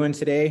guys doing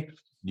today?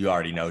 You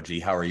already know,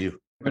 G. How are you?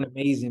 Doing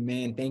amazing,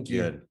 man. Thank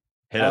you. Good.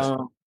 Hit us.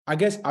 I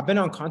guess I've been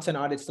on content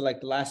audits for like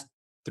the last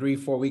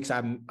 3-4 weeks.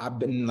 I've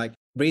been like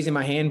raising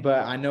my hand,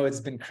 but I know it's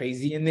been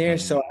crazy in there.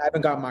 So I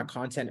haven't got my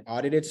content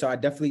audited. So I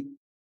definitely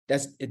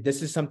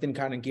this is something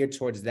kind of geared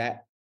towards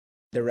that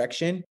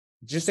direction.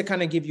 Just to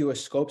kind of give you a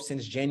scope,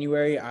 since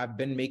January, I've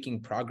been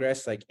making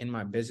progress like in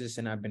my business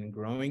and I've been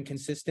growing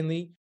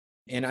consistently.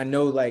 And I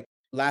know like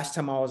last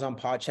time I was on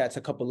Pod Chats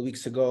a couple of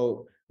weeks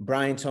ago,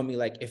 Brian told me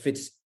like, if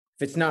it's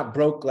not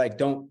broke, like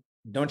don't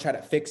try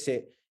to fix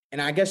it. And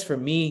I guess for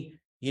me,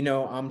 you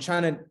know, I'm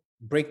trying to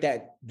break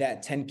that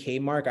 10K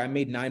mark. I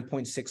made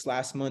 9.6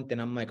 last month and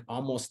I'm like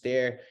almost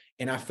there.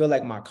 And I feel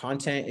like my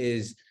content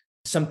is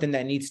something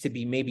that needs to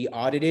be maybe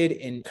audited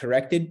and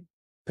corrected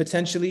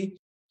potentially,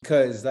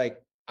 because like,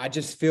 I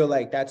just feel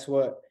like that's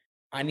what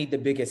I need the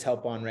biggest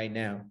help on right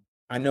now.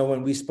 I know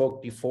when we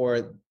spoke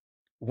before,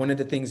 one of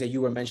the things that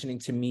you were mentioning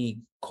to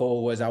me,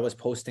 Cole, was I was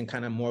posting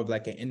kind of more of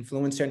like an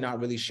influencer, not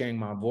really sharing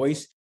my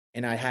voice.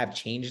 And I have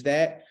changed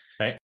that.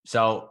 Okay.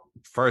 So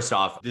first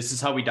off, this is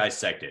how we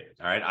dissect it.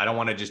 All right. I don't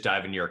want to just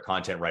dive into your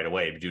content right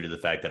away due to the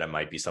fact that it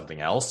might be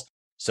something else.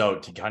 So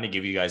to kind of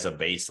give you guys a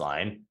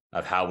baseline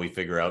of how we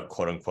figure out,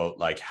 quote unquote,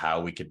 like how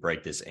we could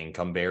break this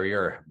income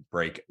barrier,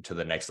 break to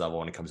the next level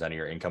when it comes down to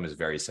your income is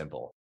very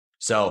simple.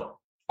 So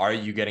are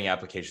you getting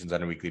applications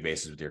on a weekly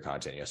basis with your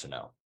content? Yes or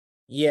no?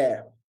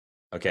 Yeah.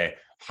 Okay.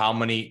 How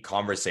many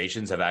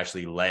conversations have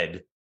actually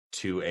led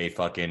to a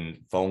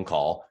fucking phone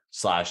call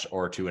 /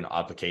 or to an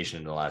application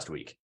in the last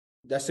week?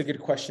 That's a good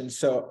question.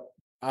 So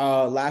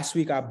last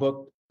week I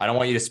booked. I don't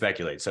want you to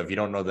speculate. So if you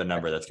don't know the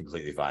number, that's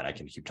completely fine. I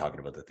can keep talking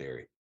about the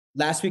theory.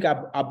 Last week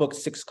I booked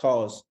 6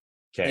 calls.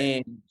 Okay.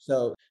 And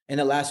so in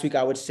the last week,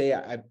 I would say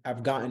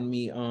I've gotten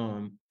me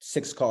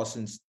 6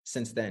 calls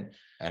since then.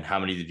 And how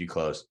many did you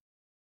close?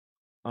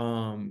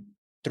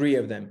 3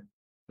 of them.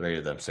 3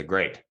 of them. So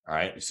great. All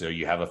right. So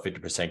you have a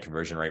 50%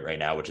 conversion rate right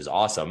now, which is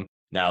awesome.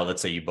 Now,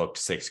 let's say you booked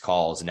 6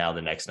 calls. Now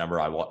the next number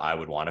I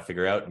would want to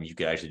figure out, and you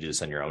could actually do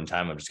this on your own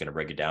time, I'm just going to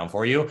break it down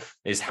for you,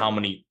 is how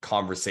many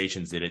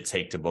conversations did it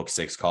take to book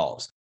 6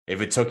 calls?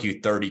 If it took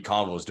you 30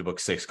 convos to book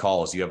 6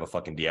 calls, you have a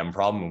fucking DM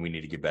problem, and we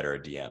need to get better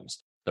at DMs.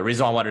 The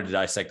reason I wanted to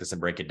dissect this and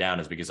break it down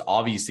is because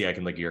obviously I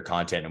can look at your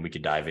content and we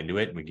could dive into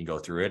it and we can go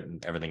through it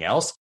and everything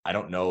else. I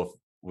don't know if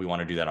we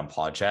want to do that on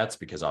Pod Chats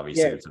because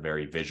obviously it's a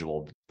very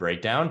visual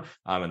breakdown.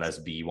 Unless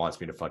B wants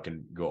me to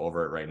fucking go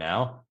over it right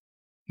now.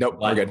 Nope,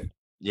 we're good.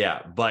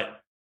 Yeah,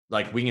 but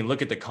like we can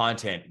look at the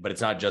content, but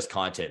it's not just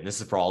content. And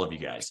this is for all of you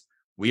guys.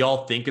 We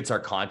all think it's our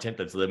content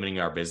that's limiting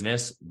our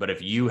business. But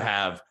if you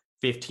have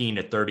 15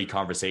 to 30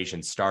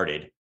 conversations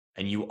started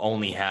and you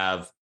only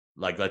have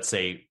like, let's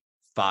say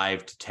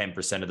 5 to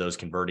 10% of those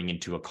converting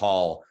into a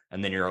call,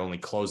 and then you're only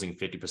closing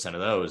 50% of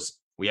those,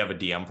 we have a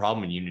DM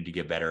problem and you need to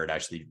get better at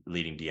actually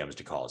leading DMs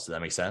to calls. Does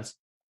that make sense?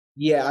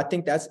 Yeah, I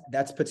think that's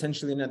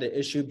potentially another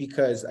issue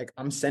because like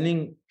I'm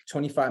sending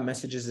 25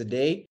 messages a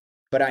day,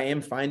 but I am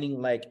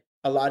finding like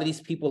a lot of these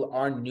people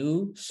are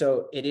new.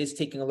 So it is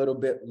taking a little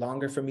bit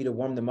longer for me to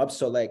warm them up.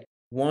 So like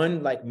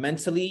one, like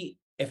mentally,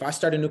 if I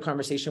start a new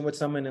conversation with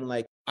someone and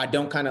like I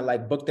don't kind of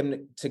like book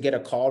them to get a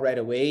call right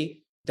away,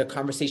 the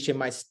conversation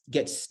might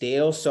get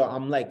stale. So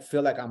I'm like,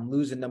 feel like I'm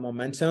losing the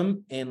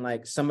momentum. And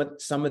like some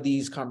of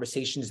these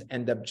conversations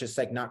end up just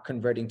like not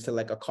converting to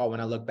like a call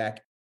when I look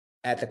back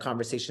at the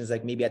conversations,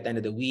 like maybe at the end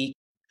of the week.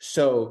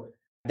 So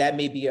that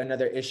may be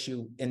another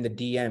issue in the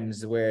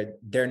DMs where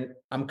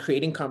I'm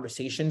creating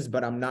conversations,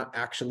 but I'm not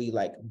actually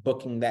like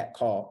booking that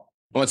call.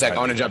 One sec, I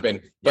want to jump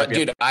in. But Yep.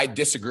 dude, I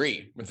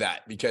disagree with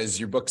that because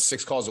you book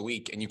 6 calls a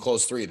week and you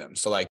close 3 of them.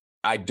 So like,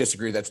 I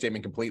disagree with that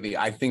statement completely.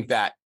 I think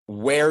that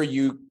where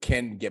you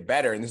can get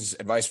better, and this is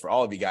advice for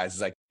all of you guys,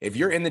 is like, if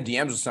you're in the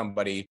DMs with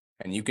somebody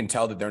and you can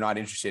tell that they're not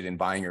interested in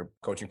buying your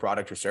coaching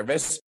product or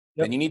service,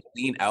 then you need to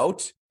lean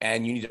out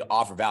and you need to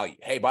offer value.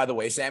 Hey, by the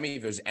way, Sammy,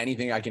 if there's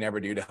anything I can ever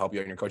do to help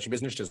you in your coaching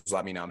business, just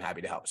let me know. I'm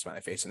happy to help.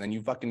 Smiley face. And then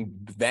you fucking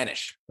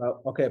vanish.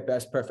 Okay,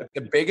 that's perfect.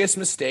 The biggest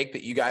mistake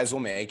that you guys will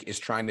make is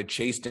trying to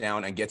chase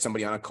down and get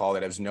somebody on a call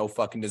that has no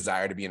fucking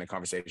desire to be in a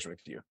conversation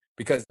with you.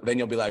 Because then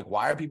you'll be like,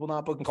 why are people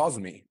not booking calls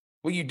with me?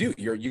 Well, you do.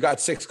 You got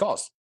 6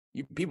 calls.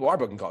 People are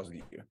booking calls with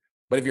you.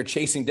 But if you're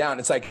chasing down,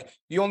 it's like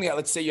you only,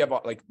 let's say you have,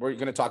 like, we're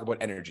going to talk about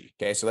energy.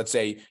 Okay. So let's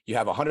say you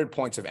have 100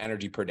 points of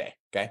energy per day.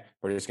 Okay.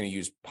 We're just going to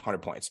use 100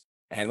 points.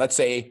 And let's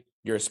say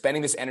you're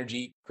spending this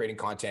energy, creating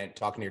content,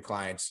 talking to your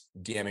clients,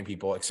 DMing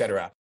people,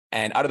 etc.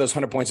 And out of those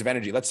 100 points of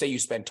energy, let's say you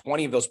spend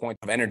 20 of those points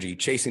of energy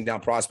chasing down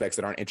prospects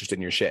that aren't interested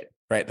in your shit,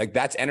 right? Like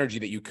that's energy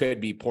that you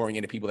could be pouring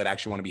into people that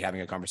actually want to be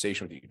having a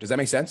conversation with you. Does that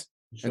make sense?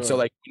 Sure. And so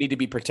like, we need to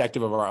be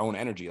protective of our own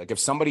energy. Like if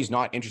somebody's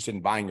not interested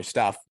in buying your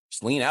stuff,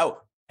 just lean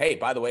out. Hey,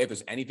 by the way, if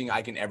there's anything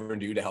I can ever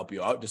do to help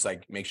you out, just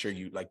like make sure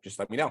you just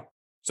let me know.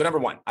 So number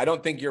one, I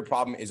don't think your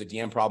problem is a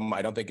DM problem.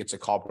 I don't think it's a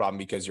call problem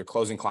because you're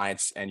closing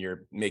clients and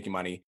you're making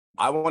money.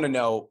 I want to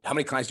know how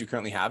many clients do you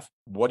currently have?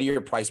 What are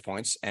your price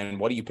points and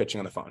what are you pitching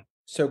on the phone?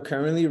 So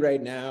currently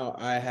right now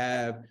I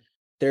have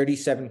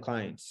 37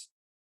 clients.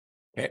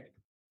 Okay.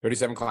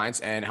 37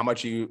 clients. And how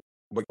much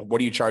what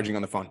are you charging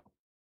on the phone?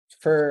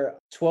 For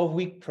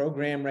 12-week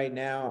program right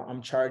now,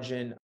 I'm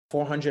charging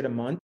 $400 a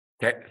month.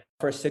 Okay.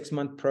 For a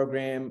 6-month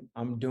program,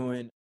 I'm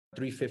doing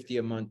 $350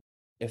 a month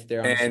if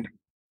they're on. And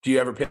do you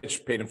ever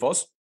pitch paid in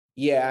fulls?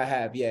 Yeah, I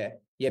have. Yeah.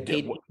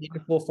 Paid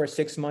in full for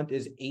 6 months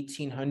is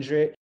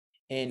 $1,800,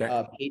 and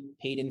okay.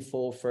 paid in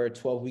full for a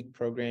 12-week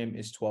program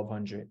is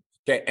 $1,200.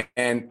 Okay.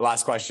 And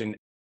last question: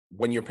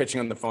 when you're pitching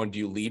on the phone, do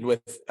you lead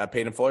with a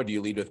paid in full or do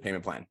you lead with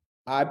payment plan?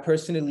 I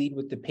personally lead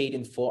with the paid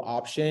in full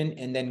option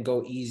and then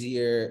go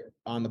easier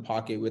on the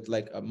pocket with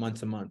like a month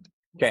to month.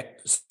 Okay.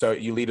 So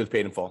you lead with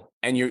paid in full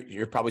and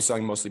you're probably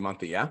selling mostly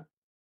monthly. Yeah.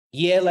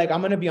 Yeah. Like I'm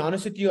going to be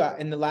honest with you.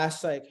 In the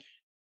last like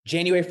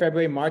January,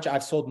 February, March,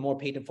 I've sold more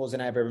paid in fulls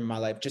than I've ever in my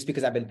life just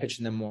because I've been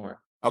pitching them more.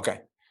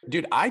 Okay.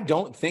 Dude, I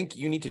don't think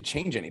you need to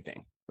change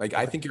anything. Like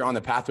I think you're on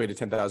the pathway to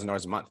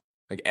 $10,000 a month.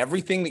 Like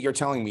everything that you're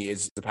telling me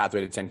is the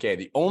pathway to 10K.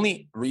 The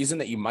only reason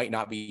that you might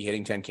not be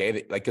hitting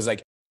 10K, cause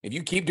like if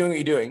you keep doing what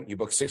you're doing, you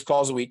book 6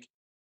 calls a week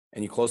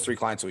and you close 3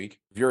 clients a week.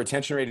 If your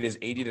retention rate is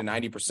 80 to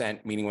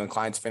 90%, meaning when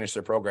clients finish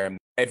their program,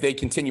 if they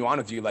continue on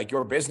with you, like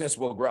your business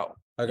will grow.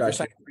 If you're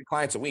signing 3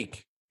 clients a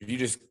week, if you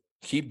just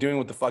keep doing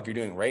what the fuck you're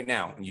doing right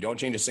now and you don't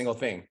change a single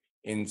thing,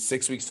 in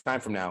 6 weeks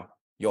time from now,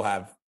 you'll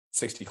have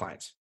 60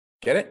 clients.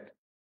 Get it?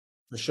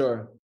 For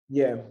sure.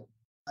 Yeah.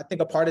 I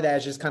think a part of that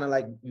is just kind of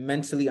like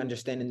mentally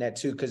understanding that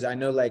too. Cause I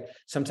know like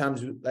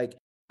sometimes like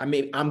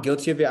I'm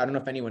guilty of it. I don't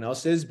know if anyone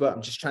else is, but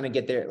I'm just trying to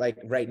get there like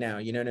right now.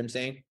 You know what I'm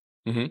saying?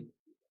 Mm-hmm.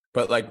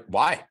 But like,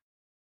 why?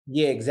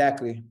 Yeah,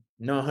 exactly.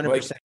 No,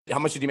 100%. Like, how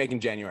much did you make in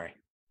January?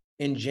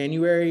 In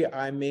January,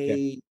 I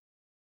made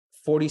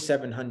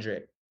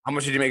 4,700. How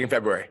much did you make in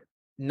February?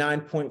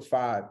 9.5.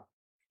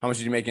 How much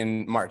did you make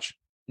in March?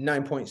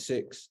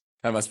 9.6.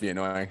 That must be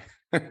annoying.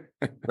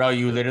 Bro,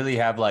 you literally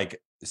have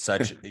like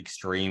such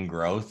extreme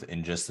growth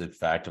in just the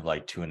fact of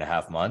like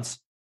 2.5 months,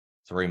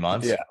 3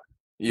 months. Yeah.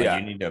 Yeah.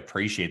 But you need to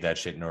appreciate that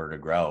shit in order to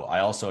grow. I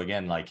also,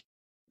 again, like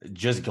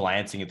just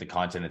glancing at the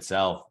content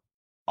itself,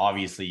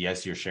 obviously,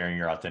 yes, you're sharing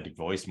your authentic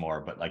voice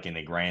more, but like in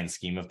the grand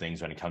scheme of things,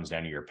 when it comes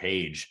down to your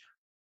page,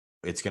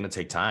 it's going to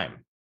take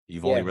time.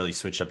 You've only really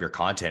switched up your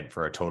content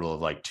for a total of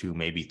like 2,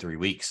 maybe 3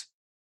 weeks,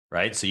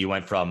 right? So you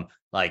went from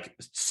like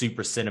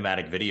super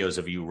cinematic videos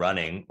of you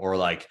running or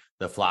like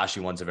the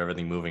flashy ones of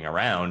everything moving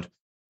around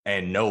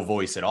and no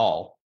voice at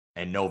all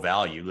and no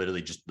value,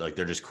 literally just like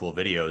they're just cool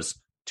videos,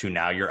 to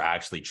now you're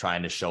actually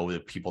trying to show the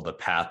people the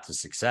path to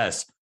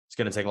success. It's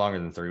going to take longer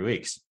than 3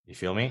 weeks. You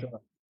feel me?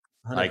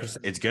 100%. Like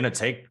it's going to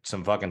take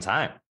some fucking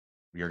time.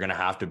 You're going to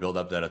have to build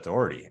up that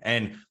authority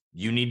and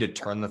you need to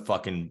turn the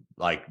fucking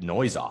like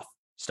noise off.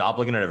 Stop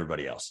looking at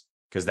everybody else.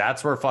 Cause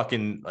that's where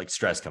fucking like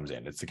stress comes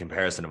in. It's the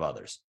comparison of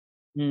others.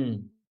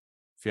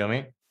 Feel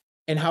me?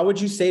 And how would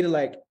you say to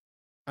like,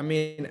 I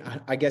mean,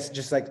 I guess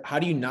just like, how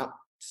do you not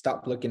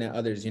stop looking at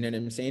others? You know what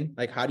I'm saying?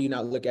 Like, how do you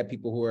not look at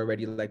people who are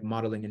already like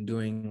modeling and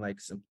doing like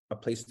a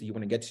place that you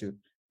want to get to?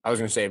 I was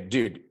going to say,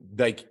 dude,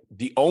 like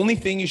the only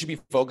thing you should be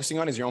focusing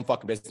on is your own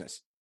fucking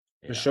business.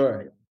 For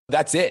sure.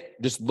 That's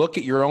it. Just look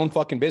at your own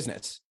fucking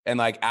business and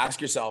like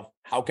ask yourself,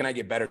 how can I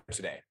get better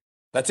today?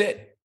 That's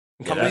it.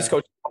 Come to these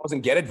coaching calls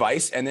and get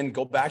advice and then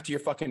go back to your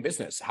fucking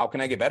business. How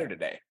can I get better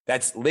today?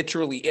 That's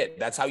literally it.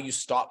 That's how you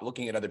stop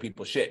looking at other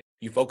people's shit.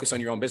 You focus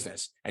on your own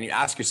business and you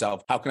ask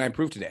yourself, how can I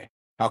improve today?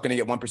 How can I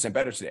get 1%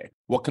 better today?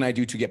 What can I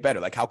do to get better?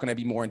 Like, how can I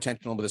be more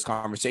intentional with this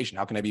conversation?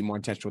 How can I be more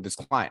intentional with this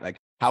client? Like,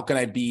 how can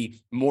I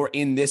be more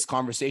in this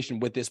conversation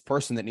with this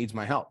person that needs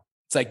my help?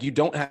 It's like, you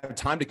don't have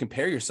time to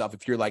compare yourself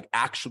if you're like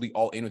actually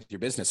all in with your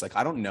business. Like,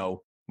 I don't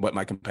know what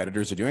my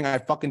competitors are doing. I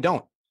fucking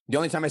don't. The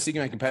only time I see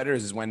my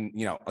competitors is when,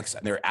 you know, like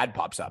their ad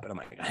pops up and I'm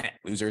like,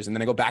 losers. And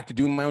then I go back to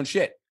doing my own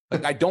shit.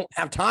 Like, I don't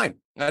have time.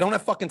 I don't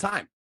have fucking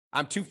time.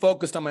 I'm too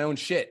focused on my own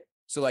shit.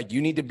 So like,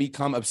 you need to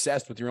become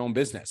obsessed with your own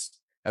business,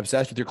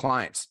 obsessed with your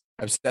clients,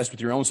 obsessed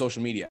with your own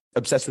social media,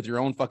 obsessed with your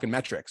own fucking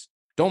metrics.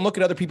 Don't look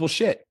at other people's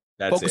shit.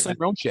 That's Focus on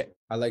your own shit.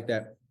 I like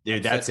that.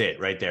 Dude, that's it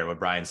right there. What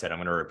Brian said, I'm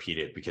going to repeat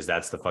it because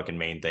that's the fucking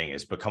main thing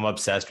is become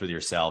obsessed with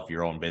yourself,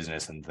 your own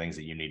business, and the things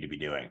that you need to be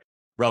doing.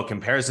 Bro,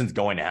 comparison's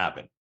going to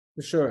happen.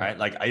 For sure. Right?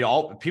 Like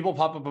people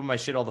pop up on my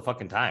shit all the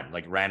fucking time,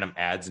 like random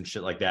ads and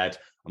shit like that.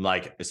 I'm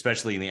like,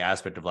 especially in the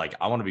aspect of like,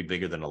 I want to be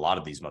bigger than a lot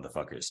of these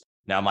motherfuckers.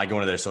 Now, am I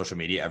going to their social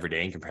media every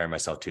day and comparing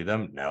myself to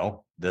them?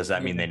 No. Does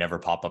that mean they never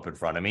pop up in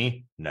front of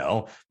me?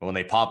 No. But when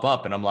they pop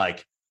up and I'm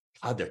like,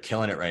 God, they're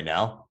killing it right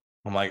now.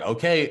 I'm like,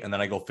 okay. And then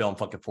I go film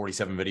fucking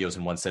 47 videos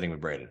in one sitting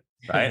with Braden.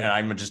 Right. And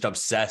I'm just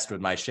obsessed with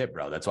my shit,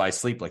 bro. That's why I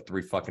sleep like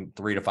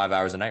 3 to 5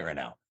 hours a night right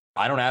now.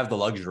 I don't have the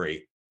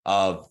luxury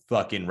of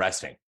fucking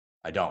resting.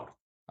 I don't.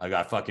 I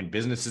got fucking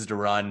businesses to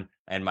run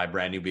and my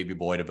brand new baby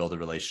boy to build a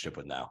relationship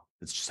with now.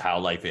 It's just how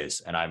life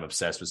is. And I'm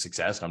obsessed with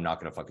success and I'm not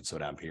going to fucking slow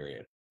down,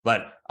 period.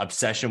 But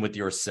obsession with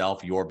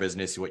yourself, your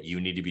business, what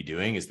you need to be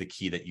doing is the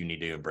key that you need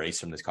to embrace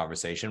from this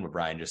conversation, what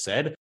Brian just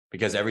said.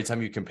 Because every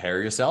time you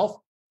compare yourself,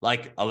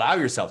 like allow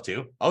yourself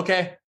to,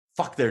 okay,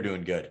 fuck, they're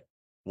doing good.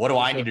 What do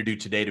I need to do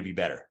today to be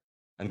better?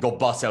 And go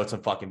bust out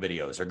some fucking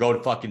videos or go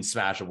to fucking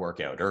smash a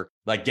workout or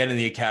like get in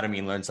the academy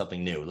and learn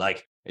something new.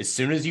 Like as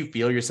soon as you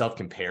feel yourself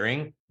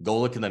comparing, go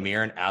look in the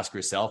mirror and ask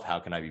yourself, how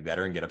can I be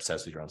better and get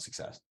obsessed with your own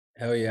success?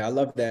 Hell yeah. I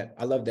love that.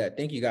 I love that.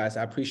 Thank you guys.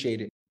 I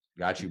appreciate it.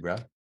 Got you, bro.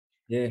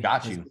 Yeah.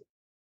 Got you.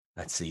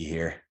 Let's see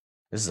here.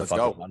 This is a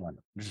fucking fun one.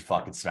 This is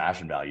fucking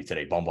smashing value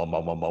today. Boom, boom,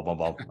 boom, boom, boom, boom,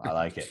 boom. I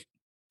like it.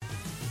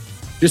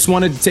 Just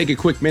wanted to take a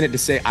quick minute to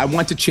say, I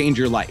want to change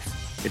your life.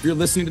 If you're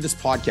listening to this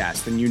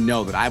podcast, then you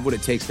know that I have what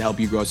it takes to help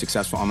you grow a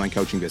successful online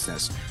coaching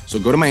business. So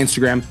go to my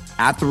Instagram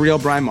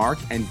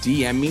 @TheRealBrianMark and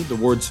DM me the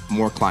words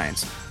more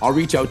clients. I'll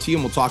reach out to you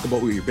and we'll talk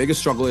about what your biggest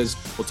struggle is.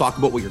 We'll talk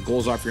about what your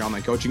goals are for your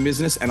online coaching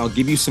business, and I'll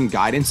give you some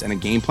guidance and a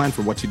game plan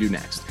for what to do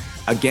next.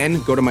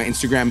 Again, go to my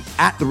Instagram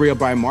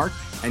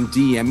 @TheRealBrianMark and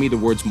DM me the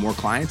words more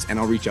clients, and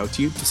I'll reach out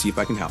to you to see if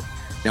I can help.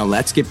 Now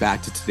let's get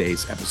back to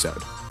today's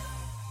episode.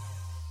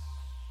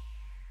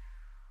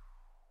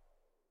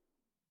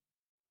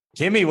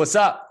 Kimmy, what's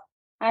up?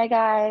 Hi,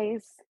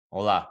 guys.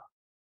 Hola.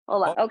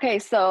 Hola. Okay,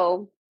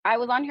 so I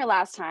was on here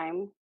last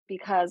time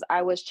because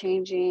I was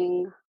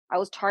targeting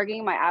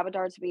my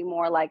avatar to be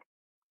more like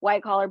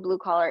white collar, blue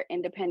collar,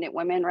 independent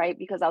women, right?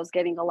 Because I was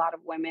getting a lot of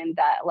women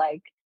that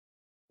like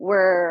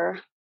were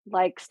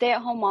like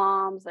stay-at-home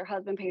moms, their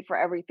husband paid for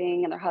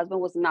everything, and their husband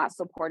was not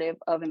supportive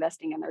of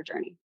investing in their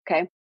journey.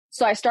 Okay.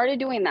 So I started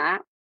doing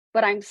that.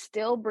 But I'm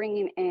still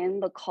bringing in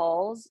the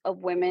calls of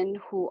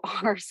women who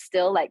are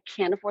still like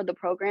can't afford the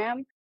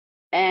program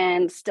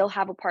and still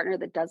have a partner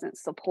that doesn't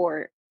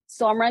support.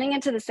 So I'm running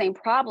into the same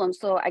problem.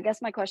 So I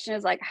guess my question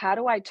is like, how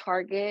do I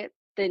target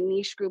the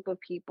niche group of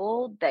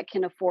people that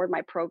can afford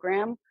my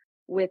program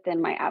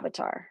within my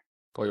avatar?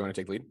 Cole, you want to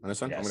take lead on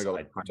this one? Yes, I'm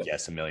going to go.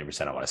 Yes,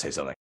 1,000,000%. I want to say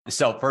something.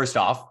 So first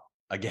off,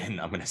 again,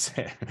 I'm going to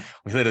say,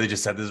 we literally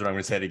just said this, but I'm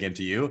going to say it again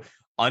to you.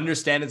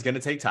 Understand it's going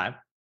to take time.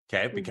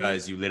 Okay,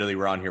 because you literally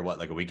were on here, what,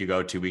 like a week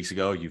ago, 2 weeks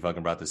ago, you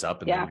fucking brought this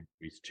up and then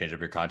we changed up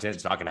your content.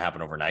 It's not going to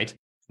happen overnight.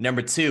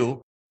 Number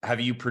two,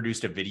 have you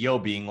produced a video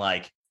being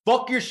like,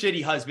 fuck your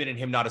shitty husband and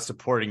him not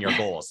supporting your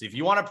goals? If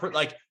you want to,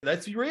 like,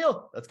 let's be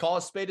real. Let's call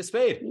a spade a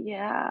spade.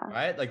 Yeah.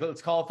 Right? Like,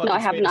 let's call a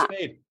fucking spade a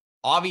spade.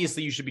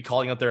 Obviously, you should be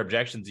calling out their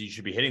objections. You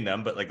should be hitting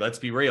them. But like, let's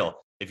be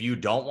real. If you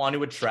don't want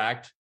to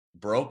attract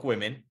broke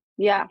women,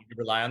 you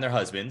rely on their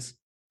husbands,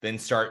 then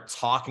start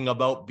talking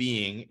about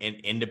being an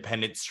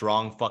independent,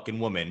 strong fucking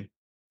woman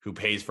who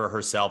pays for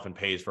herself and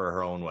pays for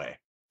her own way.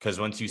 Because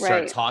once you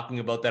start talking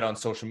about that on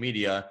social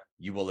media,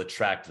 you will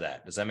attract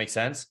that. Does that make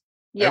sense?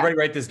 Yeah. Everybody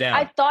write this down.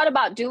 I thought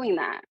about doing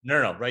that.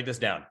 No. Write this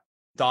down.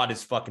 Thought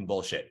is fucking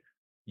bullshit.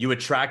 You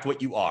attract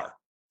what you are.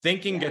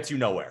 Thinking gets you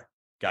nowhere.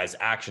 Guys,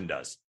 action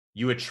does.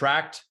 You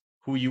attract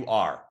who you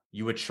are.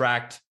 You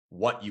attract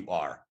what you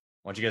are. I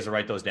want you guys to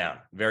write those down.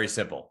 Very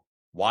simple.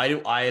 Why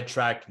do I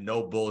attract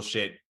no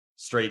bullshit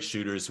straight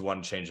shooters who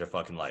want to change their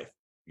fucking life?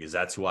 Because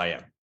that's who I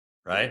am,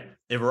 right?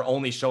 If we're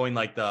only showing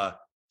like the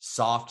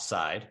soft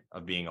side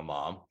of being a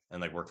mom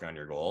and like working on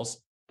your goals,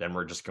 then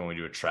we're just going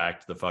to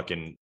attract the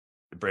fucking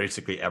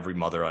basically every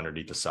mother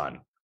underneath the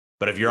sun.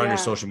 But if you're on your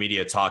social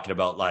media talking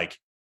about like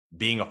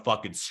being a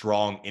fucking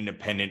strong,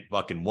 independent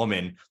fucking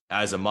woman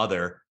as a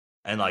mother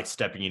and like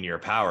stepping into your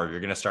power, you're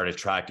going to start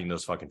attracting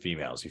those fucking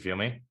females. You feel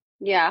me?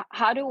 Yeah.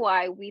 How do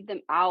I weed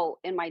them out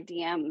in my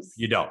DMs?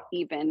 You don't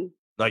even.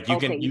 Like you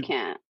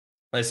can't.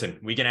 Listen,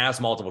 we can ask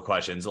multiple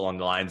questions along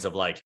the lines of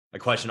like a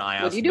question I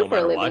ask what do you do no for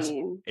matter a what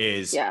living?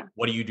 Is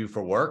what do you do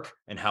for work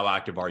and how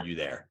active are you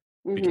there?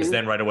 Because Mm-hmm.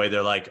 then right away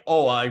they're like,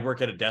 oh, I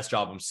work at a desk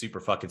job. I'm super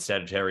fucking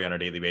sedentary on a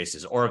daily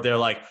basis. Or if they're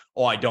like,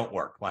 oh, I don't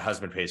work. My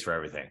husband pays for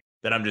everything.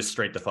 Then I'm just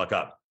straight the fuck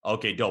up.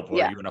 Okay, dope.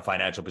 Well, are you in a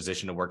financial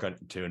position to work on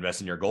to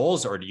invest in your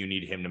goals, or do you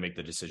need him to make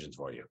the decisions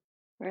for you?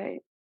 Right.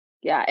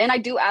 Yeah. And I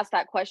do ask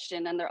that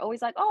question and they're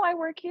always like, oh, I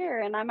work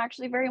here and I'm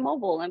actually very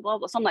mobile and blah,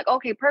 blah. So I'm like,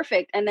 okay,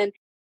 perfect. And then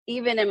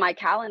even in my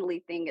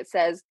Calendly thing, it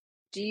says,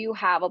 do you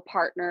have a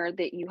partner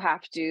that you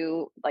have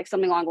to, like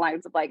something along the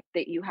lines of like,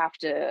 that you have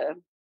to,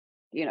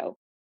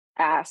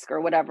 ask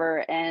or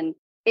whatever. And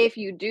if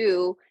you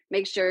do,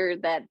 make sure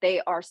that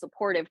they are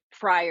supportive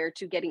prior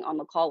to getting on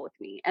the call with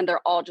me. And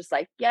they're all just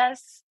like,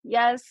 yes,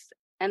 yes.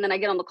 And then I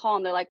get on the call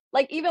and they're like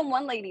even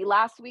one lady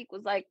last week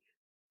was like,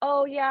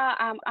 oh yeah,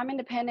 I'm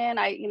independent.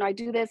 I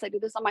do this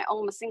on my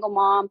own. I'm a single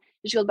mom.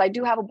 And she goes, but I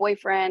do have a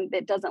boyfriend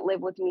that doesn't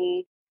live with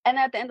me. And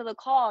at the end of the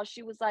call,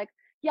 she was like,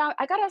 yeah,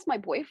 I gotta ask my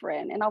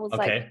boyfriend. And I was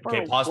like,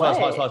 okay,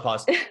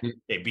 pause.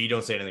 Okay, B,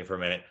 don't say anything for a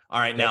minute. All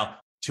right, now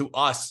to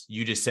us,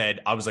 you just said,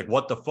 I was like,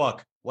 what the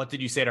fuck? What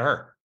did you say to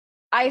her?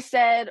 I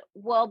said,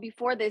 well,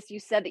 before this, you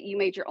said that you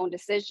made your own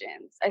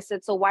decisions. I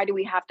said, so why do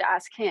we have to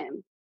ask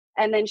him?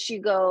 And then she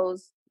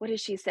goes, what did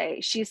she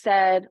say? She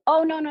said,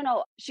 oh,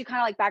 no. She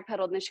kind of like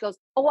backpedaled. And then she goes,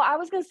 oh, well, I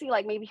was going to see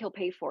like maybe he'll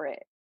pay for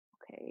it.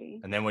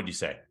 Okay. And then what'd you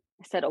say?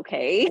 I said,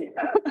 okay.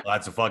 Well,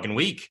 that's a fucking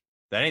week.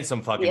 That ain't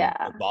some fucking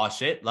boss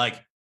shit.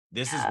 Like,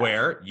 this is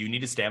where you need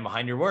to stand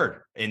behind your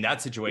word. In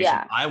that situation,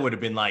 I would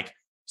have been like,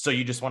 so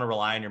you just want to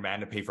rely on your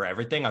man to pay for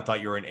everything? I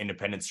thought you were an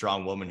independent,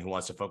 strong woman who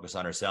wants to focus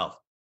on herself.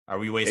 Are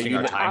we wasting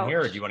our time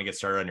here, or do you want to get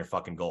started on your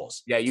fucking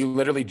goals? Yeah, you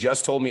literally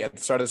just told me at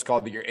the start of this call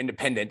that you're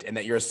independent and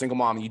that you're a single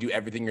mom and you do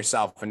everything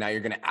yourself. And now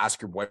you're going to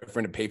ask your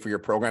boyfriend to pay for your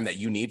program that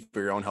you need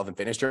for your own health and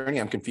fitness journey.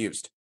 I'm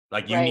confused.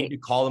 Like, you need to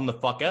call them the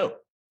fuck out,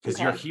 because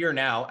you're here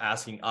now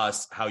asking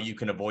us how you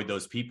can avoid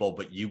those people,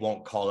 but you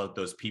won't call out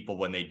those people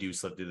when they do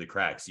slip through the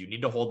cracks. You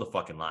need to hold the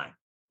fucking line.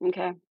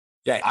 Okay.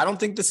 Yeah, I don't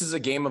think this is a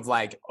game of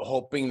like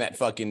hoping that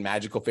fucking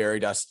magical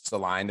fairy dust's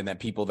aligned and that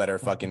people that are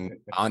fucking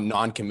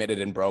non-committed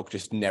and broke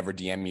just never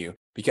DM you.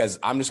 Because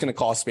I'm just going to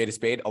call a spade a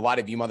spade. A lot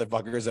of you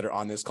motherfuckers that are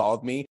on this call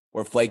with me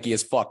were flaky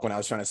as fuck when I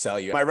was trying to sell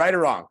you. Am I right or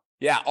wrong?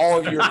 Yeah, all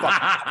of you are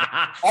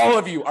fucking all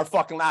of you are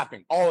fucking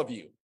laughing. All of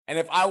you. And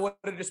if I would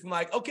have just been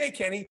like, okay,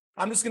 Kenny,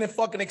 I'm just going to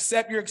fucking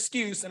accept your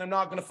excuse and I'm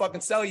not going to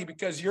fucking sell you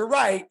because you're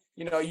right.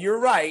 You're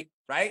right?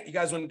 You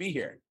guys wouldn't be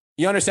here.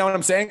 You understand what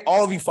I'm saying?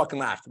 All of you fucking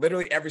laughed.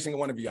 Literally every single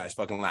one of you guys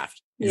fucking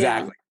laughed.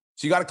 Exactly.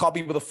 So you got to call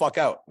people the fuck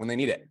out when they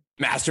need it.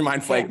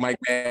 Mastermind Flake, Mike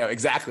Mayo.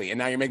 Exactly. And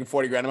now you're making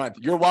 40 grand a month.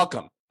 You're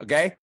welcome.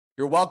 Okay.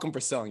 You're welcome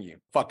for selling you.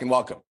 Fucking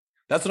welcome.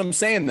 That's what I'm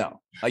saying though.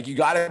 Like, you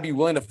got to be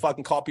willing to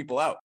fucking call people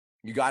out.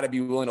 You got to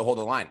be willing to hold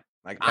the line.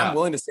 Like, I'm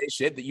willing to say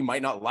shit that you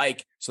might not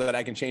like so that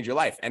I can change your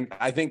life. And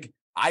I think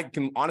I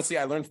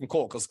learned from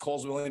Cole, because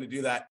Cole's willing to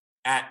do that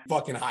at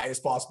fucking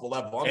highest possible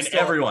level.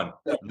 Everyone,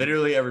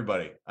 literally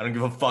everybody. I don't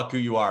give a fuck who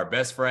you are.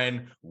 Best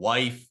friend,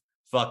 wife,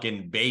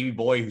 fucking baby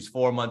boy who's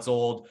 4 months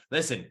old.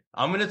 Listen,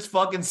 I'm going to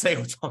fucking say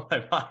what's on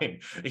my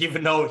mind,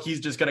 even though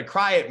he's just going to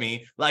cry at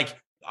me. Like,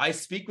 I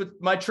speak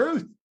with my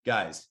truth,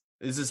 guys.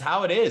 This is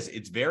how it is.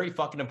 It's very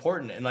fucking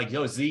important. And like,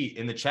 yo, Z,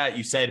 in the chat,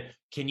 you said,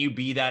 can you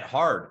be that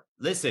hard?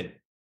 Listen,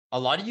 a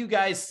lot of you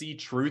guys see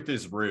truth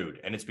as rude,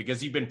 and it's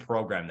because you've been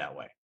programmed that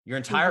way. Your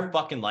entire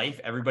fucking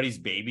life, everybody's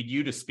babied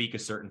you to speak a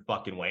certain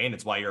fucking way, and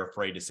it's why you're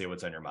afraid to say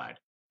what's on your mind.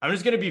 I'm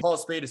just going to be called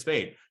spade a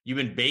spade. You've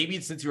been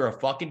babied since you were a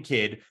fucking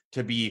kid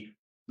to be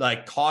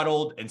like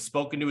coddled and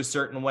spoken to a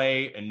certain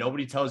way, and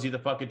nobody tells you the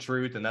fucking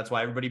truth, and that's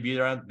why everybody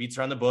beats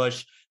around the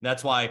bush. And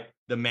that's why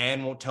the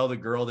man won't tell the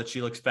girl that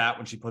she looks fat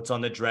when she puts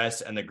on the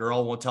dress, and the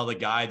girl won't tell the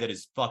guy that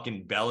his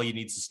fucking belly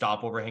needs to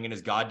stop overhanging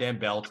his goddamn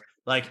belt.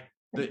 Like,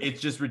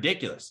 it's just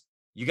ridiculous.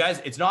 You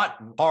guys, it's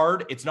not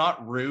hard. It's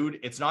not rude.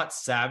 It's not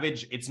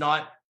savage. It's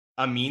not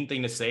a mean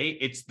thing to say.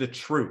 It's the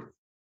truth.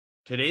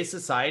 Today's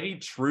society,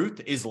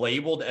 truth is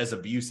labeled as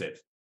abusive,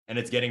 and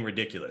it's getting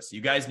ridiculous. You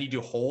guys need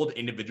to hold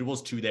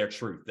individuals to their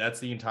truth. That's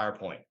the entire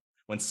point.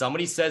 When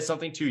somebody says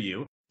something to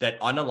you that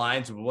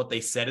unaligns with what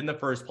they said in the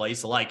first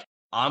place, like,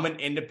 I'm an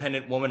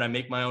independent woman, I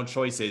make my own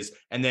choices,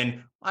 and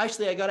then,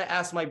 actually, I got to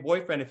ask my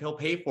boyfriend if he'll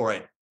pay for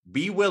it.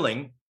 Be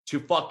willing to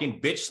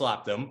fucking bitch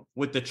slap them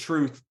with the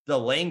truth, the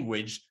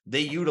language they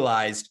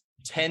utilized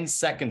 10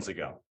 seconds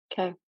ago.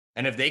 Okay.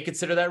 And if they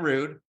consider that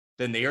rude,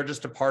 then they are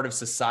just a part of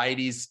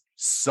society's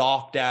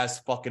soft ass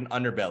fucking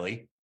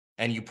underbelly.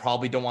 And you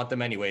probably don't want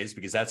them anyways,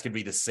 because that's going to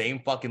be the same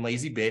fucking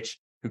lazy bitch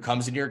who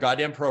comes into your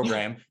goddamn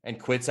program and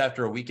quits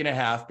after a week and a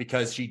half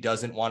because she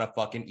doesn't want to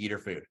fucking eat her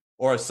food.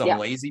 Or some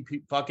lazy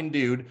fucking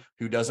dude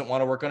who doesn't want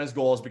to work on his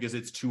goals because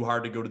it's too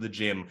hard to go to the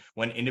gym,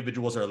 when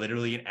individuals are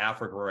literally in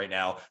Africa right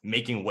now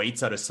making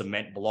weights out of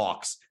cement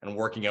blocks and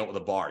working out with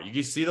a bar.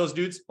 You see those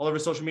dudes all over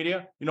social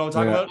media? You know what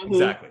I'm talking about?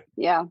 Exactly.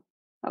 Yeah.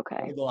 Okay.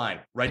 Hold the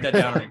line. Write that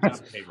down on your piece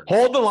of paper.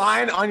 Hold the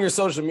line on your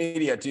social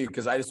media too,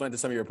 because I just went to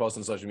some of your posts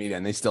on social media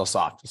and they still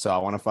soft. So I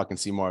want to fucking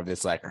see more of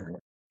this. Like,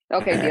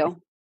 okay,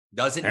 deal.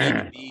 Doesn't need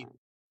to be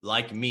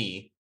like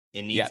me.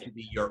 It needs to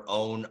be your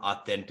own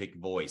authentic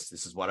voice.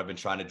 This is what I've been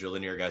trying to drill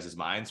into your guys'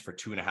 minds for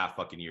 2.5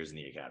 fucking years in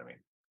the academy.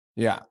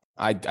 Yeah,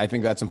 I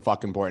think that's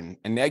fucking important.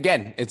 And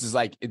again, it's just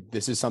like,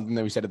 this is something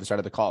that we said at the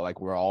start of the call.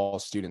 Like, we're all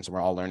students and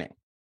we're all learning,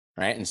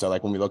 right? And so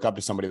like, when we look up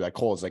to somebody like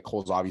Cole, it's like,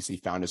 Cole's obviously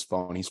found his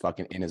phone. He's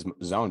fucking in his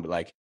zone. But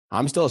like,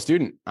 I'm still a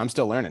student. I'm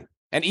still learning.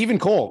 And even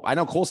Cole, I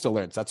know Cole still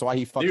learns. That's why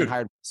he fucking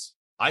hired us.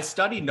 I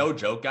study, no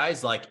joke,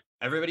 guys. Like,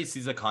 everybody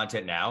sees the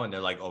content now and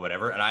they're like, oh,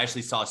 whatever. And I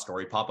actually saw a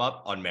story pop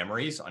up on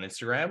Memories on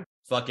Instagram.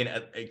 Fucking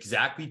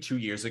exactly 2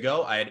 years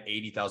ago, I had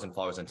 80,000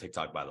 followers on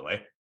TikTok, by the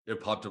way.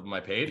 It popped up on my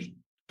page.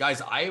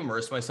 Guys, I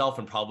immerse myself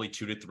in probably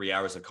 2 to 3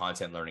 hours of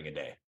content learning a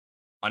day.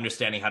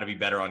 Understanding how to be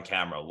better on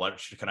camera.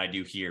 What can I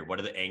do here? What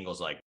are the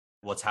angles like?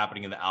 What's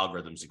happening in the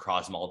algorithms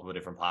across multiple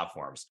different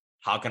platforms?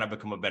 How can I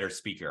become a better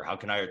speaker? How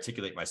can I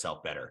articulate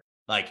myself better?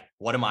 Like,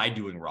 what am I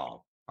doing wrong?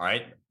 All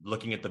right.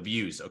 Looking at the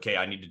views. Okay.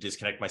 I need to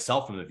disconnect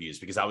myself from the views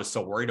because I was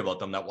so worried about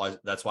them.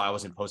 That's why I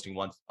wasn't posting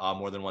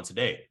more than once a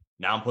day.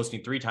 Now I'm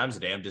posting 3 times a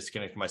day. I'm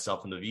disconnecting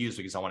myself from the views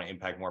because I want to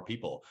impact more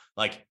people.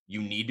 Like,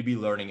 you need to be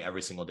learning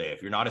every single day.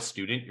 If you're not a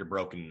student, you're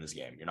broken in this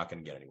game. You're not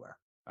going to get anywhere.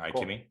 All right,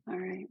 cool. Kimmy? All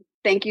right.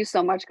 Thank you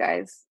so much,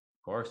 guys.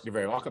 Of course. You're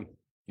very welcome.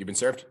 You've been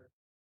served.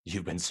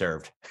 You've been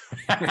served.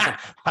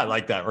 I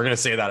like that. We're going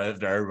to say that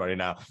after everybody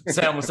now.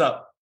 Sam, what's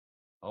up?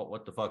 Oh,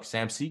 what the fuck?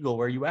 Sam Siegel,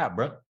 where you at,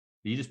 bro?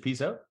 Did you just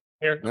peace out?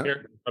 Here.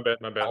 My bad.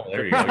 Oh,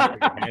 there you go. Get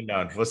your hand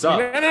down. What's up?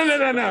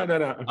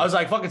 No. I was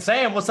like, fucking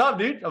Sam, what's up,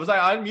 dude? I was like,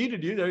 I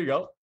unmuted you. There you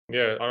go.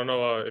 Yeah, I don't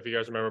know if you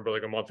guys remember, but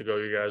like a month ago,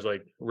 you guys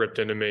like ripped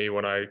into me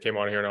when I came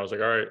on here, and I was like,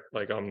 all right,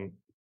 like I'm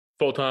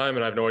full time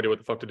and I have no idea what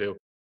the fuck to do.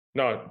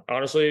 No,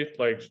 honestly,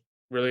 like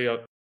really,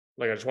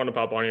 like I just wanted to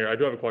pop on here. I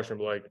do have a question,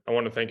 but like I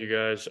want to thank you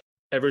guys.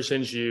 Ever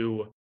since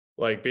you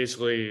like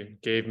basically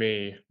gave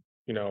me,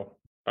 you know,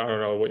 I don't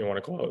know what you want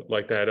to call it,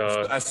 like that.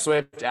 A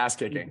swift ass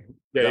kicking.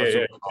 Yeah,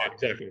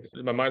 exactly.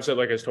 My mindset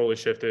like has totally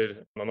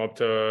shifted. I'm up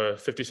to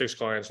 56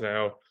 clients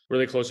now,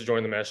 really close to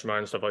joining the mastermind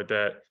and stuff like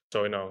that.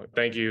 So, you know,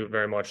 thank you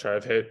very much.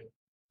 I've hit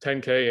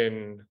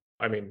 10K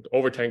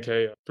over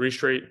 10K, 3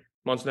 straight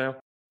months now.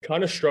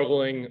 Kind of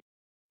struggling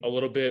a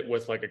little bit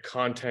with like a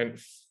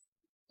content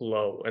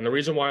flow. And the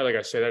reason why like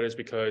I say that is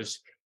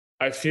because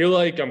I feel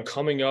like I'm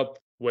coming up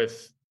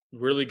with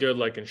really good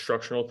like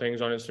instructional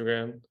things on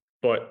Instagram,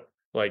 but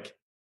like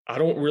I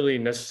don't really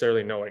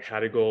necessarily know like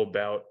how to go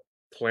about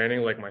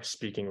planning like my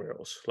speaking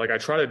reels. Like I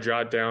try to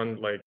jot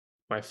down like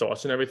my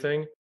thoughts and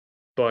everything,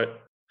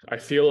 but I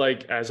feel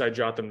like as I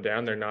jot them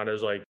down, they're not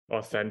as like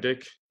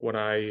authentic when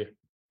I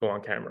go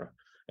on camera.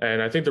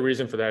 And I think the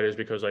reason for that is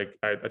because like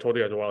I told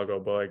you guys a while ago,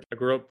 but like I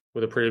grew up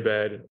with a pretty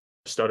bad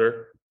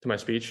stutter to my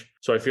speech.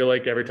 So I feel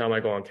like every time I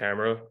go on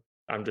camera,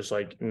 I'm just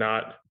like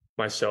not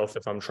myself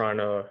if I'm trying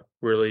to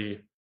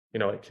really, you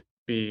know, like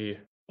be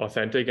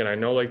authentic. And I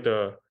know like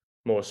the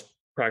most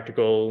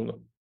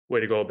practical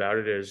way to go about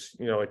it is,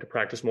 you know, like to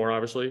practice more,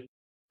 obviously.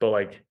 But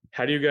like,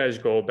 how do you guys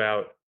go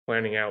about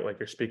planning out like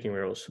your speaking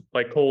reels?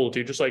 Like Cole, do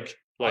you just like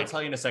I'll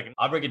tell you in a second.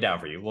 I'll break it down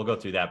for you. We'll go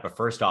through that. But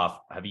first off,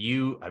 have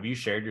you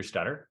shared your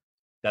stutter?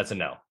 That's a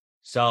no.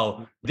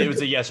 So it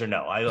was a yes or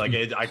no.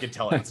 I could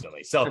tell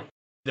instantly. So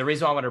the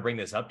reason I want to bring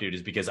this up, dude,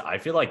 is because I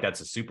feel like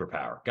that's a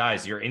superpower.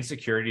 Guys, your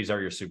insecurities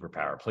are your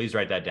superpower. Please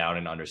write that down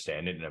and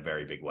understand it in a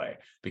very big way,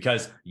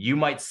 because you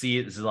might see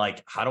it as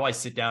like, how do I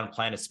sit down and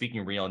plan a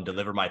speaking reel and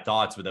deliver my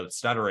thoughts without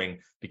stuttering?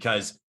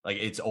 Because like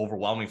it's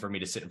overwhelming for me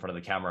to sit in front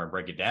of the camera and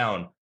break it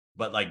down.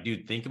 But like,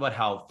 dude, think about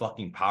how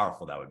fucking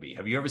powerful that would be.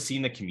 Have you ever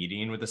seen the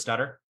comedian with a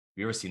stutter? Have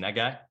you ever seen that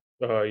guy?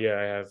 Yeah,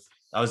 I have.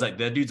 I was like,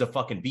 that dude's a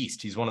fucking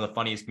beast. He's one of the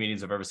funniest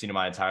comedians I've ever seen in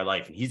my entire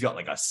life. And he's got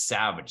like a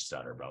savage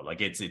stutter, bro.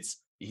 Like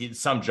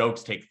some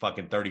jokes take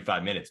fucking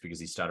 35 minutes because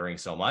he's stuttering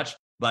so much,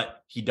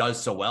 but he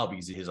does so well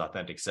because of his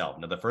authentic self.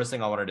 Now, the first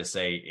thing I wanted to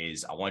say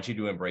is I want you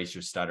to embrace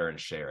your stutter and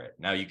share it.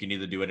 Now, you can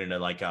either do it in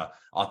a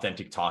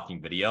authentic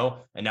talking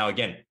video. And now,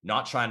 again,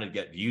 not trying to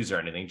get views or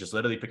anything, just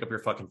literally pick up your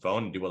fucking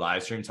phone and do a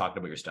live stream talking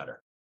about your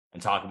stutter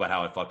and talk about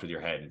how it fucked with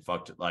your head and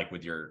fucked like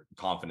with your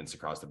confidence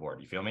across the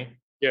board. You feel me?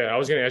 Yeah, I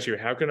was going to ask you,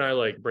 how can I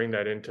like bring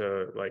that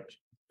into like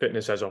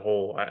fitness as a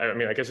whole? I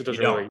mean, I guess it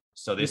doesn't really.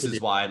 So this is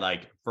why,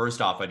 like,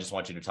 first off, I just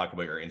want you to talk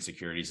about your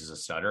insecurities as a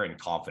stutter and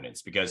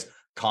confidence, because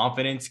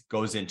confidence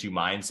goes into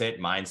mindset.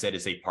 Mindset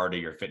is a part of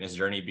your fitness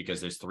journey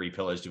because there's 3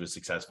 pillars to a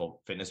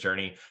successful fitness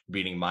journey,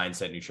 being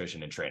mindset,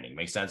 nutrition, and training.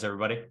 Make sense,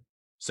 everybody?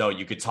 So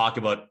you could talk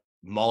about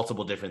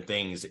multiple different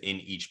things in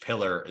each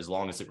pillar as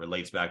long as it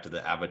relates back to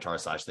the avatar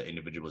 / the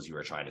individuals you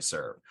are trying to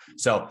serve.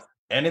 So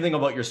anything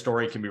about your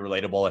story can be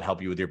relatable and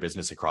help you with your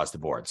business across the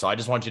board. So I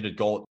just want you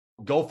to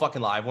go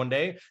fucking live one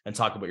day and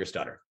talk about your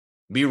stutter.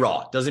 Be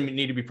raw. Doesn't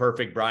need to be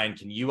perfect. Brian,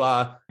 can you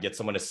get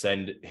someone to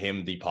send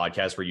him the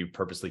podcast where you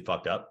purposely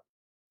fucked up?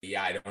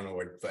 Yeah, I don't know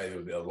what it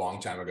would be a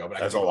long time ago, but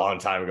that's a long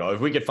time ago.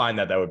 If we could find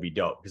that would be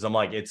dope. Because I'm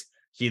like,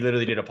 he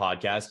literally did a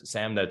podcast,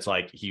 Sam, that's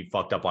like he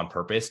fucked up on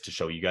purpose to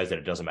show you guys that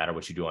it doesn't matter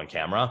what you do on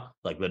camera.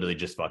 Like literally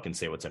just fucking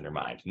say what's in your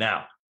mind.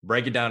 Now,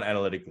 break it down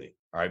analytically.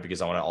 All right.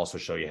 Because I want to also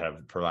show you how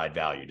to provide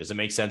value. Does it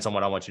make sense on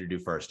what I want you to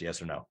do first?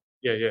 Yes or no?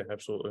 Yeah,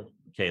 absolutely.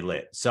 Okay,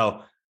 lit.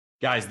 So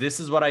guys,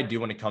 this is what I do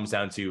when it comes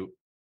down to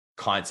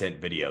content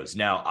videos.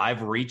 Now,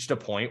 I've reached a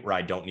point where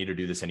I don't need to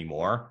do this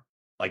anymore.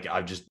 Like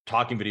I'm just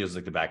talking videos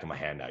like the back of my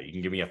hand now. You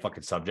can give me a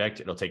fucking subject.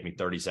 It'll take me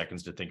 30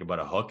 seconds to think about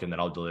a hook, and then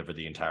I'll deliver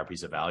the entire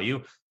piece of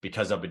value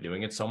because I've been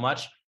doing it so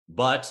much.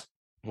 But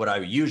what I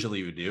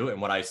usually would do,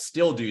 and what I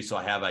still do, so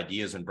I have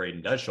ideas when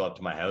Braden does show up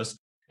to my house,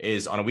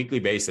 is on a weekly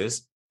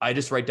basis, I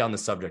just write down the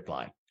subject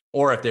line.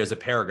 Or if there's a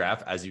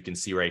paragraph, as you can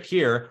see right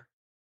here,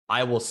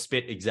 I will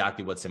spit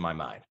exactly what's in my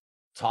mind.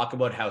 Talk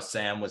about how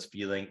Sam was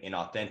feeling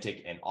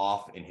inauthentic and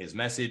off in his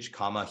message,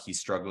 he's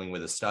struggling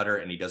with a stutter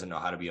and he doesn't know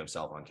how to be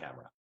himself on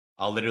camera.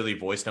 I'll literally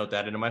voice note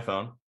that into my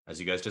phone, as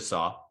you guys just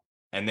saw.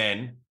 And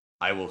then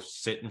I will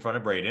sit in front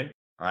of Braden.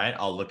 All right.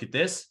 I'll look at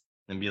this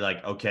and be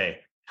like, okay,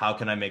 how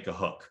can I make a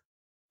hook?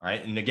 All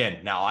right. And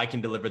again, now I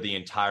can deliver the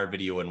entire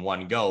video in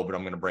one go, but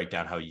I'm going to break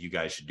down how you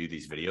guys should do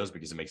these videos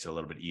because it makes it a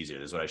little bit easier.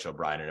 This is what I show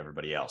Brian and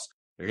everybody else.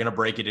 You're going to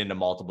break it into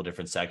multiple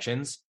different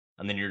sections,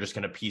 and then you're just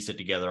going to piece it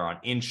together on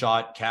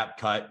InShot,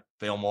 CapCut,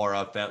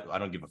 Filmora. I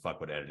don't give a fuck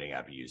what editing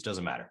app you use.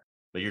 Doesn't matter.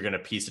 But you're going to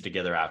piece it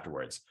together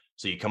afterwards.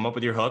 So you come up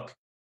with your hook,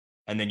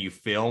 and then you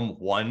film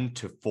 1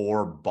 to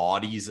 4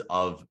 bodies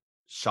of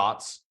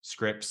shots,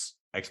 scripts,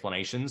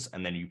 explanations,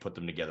 and then you put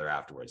them together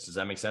afterwards. Does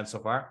that make sense so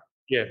far?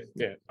 Yeah.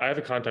 I have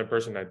a content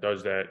person that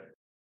does that,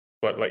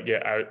 but like,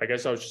 I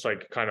guess I was just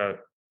like kind of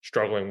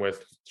struggling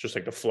with just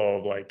like the flow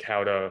of like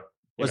how to.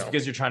 Well, it's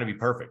because you're trying to be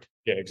perfect.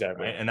 Yeah,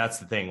 exactly. Right? And that's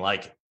the thing.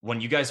 Like when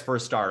you guys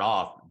first start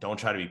off, don't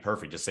try to be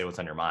perfect. Just say what's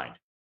on your mind.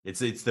 It's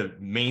the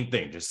main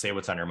thing. Just say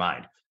what's on your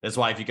mind. That's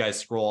why if you guys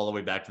scroll all the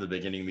way back to the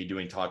beginning of me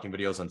doing talking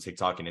videos on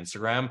TikTok and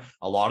Instagram,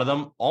 a lot of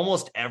them,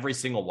 almost every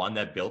single one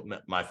that built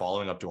my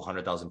following up to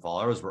 100,000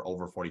 followers were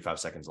over 45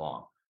 seconds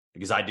long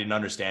because I didn't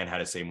understand how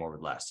to say more with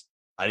less.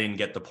 I didn't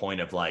get the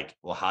point of like,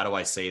 well, how do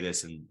I say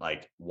this in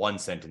like 1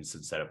 sentence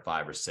instead of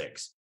 5 or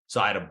 6? So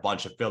I had a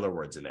bunch of filler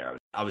words in there.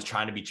 I was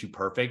trying to be too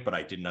perfect, but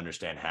I didn't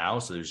understand how.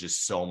 So there's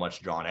just so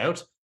much drawn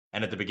out.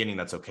 And at the beginning,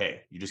 that's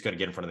okay. You just got to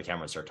get in front of the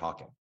camera and start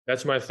talking.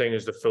 That's my thing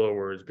is the filler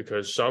words,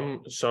 because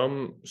some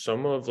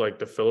of like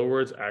the filler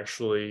words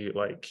actually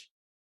like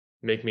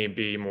make me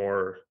be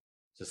more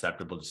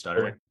susceptible to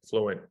stuttering,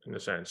 fluent in a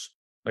sense.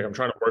 Like I'm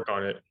trying to work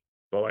on it,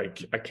 but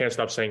like I can't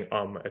stop saying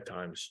at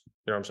times.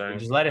 You know what I'm saying?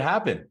 Just let it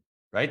happen.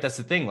 Right. That's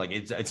the thing. Like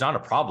it's not a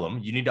problem.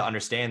 You need to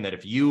understand that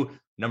if you,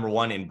 number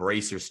one,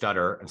 embrace your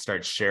stutter and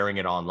start sharing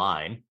it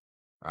online.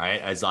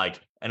 Right. As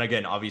like, and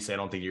again, obviously, I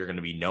don't think you're going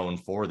to be known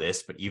for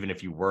this, but even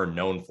if you were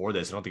known for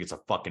this, I don't think it's a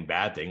fucking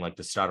bad thing. Like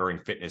the stuttering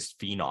fitness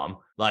phenom,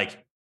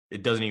 like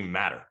it doesn't even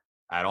matter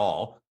at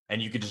all.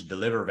 And you could just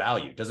deliver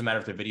value. It doesn't matter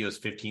if the video is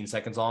 15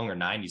 seconds long or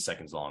 90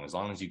 seconds long. As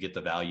long as you get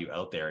the value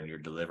out there and you're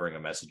delivering a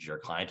message to your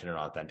client in an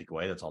authentic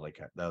way, that's all they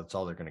care. That's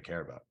all they're going to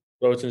care about.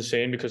 Bro, it's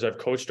insane because I've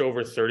coached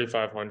over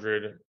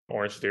 3,500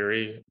 Orange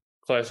Theory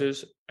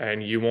classes,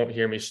 and you won't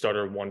hear me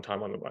stutter one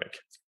time on the mic.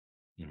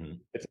 Mm-hmm.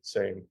 It's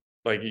insane.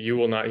 Like you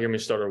will not hear me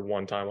stutter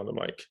one time on the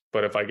mic.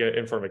 But if I get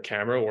in front of a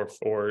camera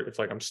or if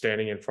like I'm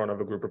standing in front of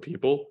a group of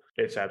people,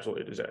 it's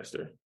absolutely a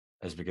disaster.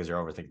 That's because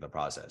you're overthinking the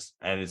process,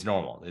 and it's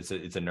normal. It's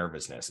a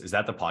nervousness. Is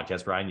that the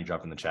podcast, Brian? You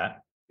dropped in the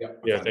chat. Yeah.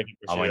 Thank you.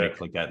 I'm going to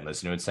click that and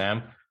listen to it,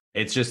 Sam.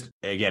 It's just,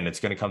 again,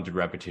 it's going to come through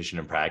repetition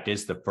and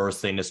practice. The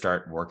first thing to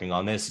start working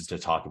on this is to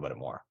talk about it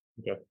more.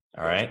 Okay.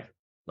 All right.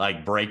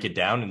 Like break it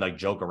down and like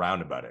joke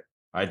around about it.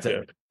 All right.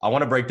 So I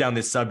want to break down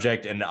this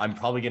subject, and I'm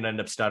probably going to end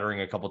up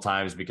stuttering a couple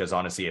times because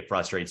honestly, it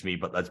frustrates me,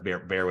 but let's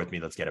bear with me.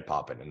 Let's get it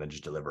popping and then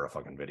just deliver a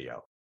fucking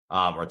video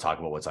or talk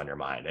about what's on your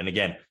mind. And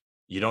again,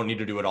 you don't need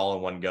to do it all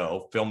in one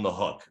go. Film the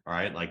hook. All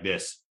right. Like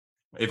this.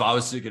 If I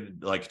was to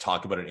like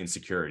talk about an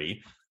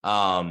insecurity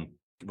when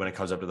it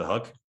comes up to the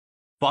hook,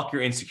 fuck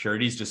your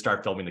insecurities, just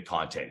start filming the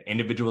content.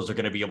 Individuals are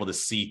going to be able to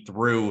see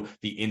through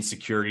the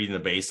insecurity in the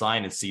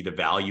baseline and see the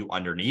value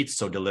underneath.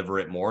 So deliver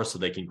it more so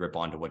they can grip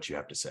onto what you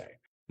have to say.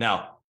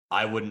 Now,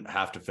 I wouldn't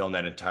have to film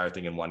that entire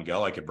thing in one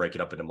go. I could break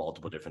it up into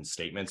multiple different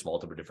statements,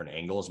 multiple different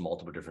angles,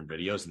 multiple different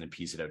videos, and then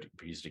piece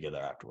it together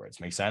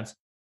afterwards. Make sense?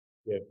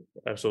 Yeah,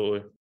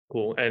 absolutely.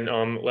 Cool. And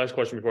last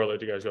question before I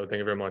let you guys go. Thank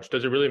you very much.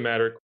 Does it really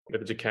matter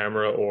if it's a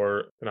camera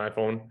or an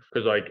iPhone?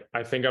 Because like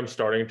I think I'm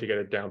starting to get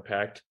it down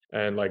packed,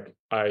 and like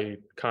I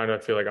kind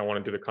of feel like I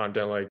want to do the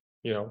content like,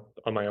 you know,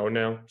 on my own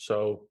now.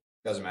 So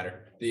doesn't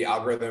matter. The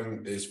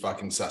algorithm is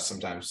fucking sus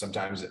sometimes.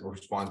 Sometimes it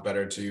responds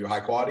better to high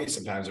quality.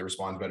 Sometimes it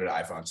responds better to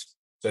iPhones.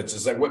 So it's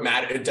just like what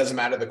matter. It doesn't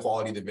matter the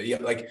quality of the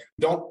video. Like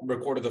don't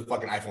record with the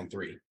fucking iPhone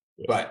 3.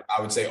 Yeah. But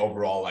I would say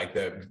overall, like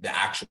the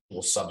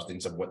actual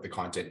substance of what the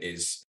content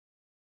is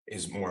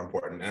more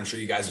important. And I'm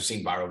sure you guys have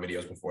seen viral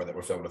videos before that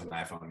were filmed with an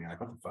iPhone. And you're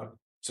like, what the fuck?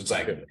 So it's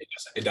like,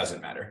 it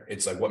doesn't matter.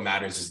 It's like, what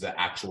matters is the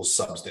actual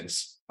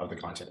substance of the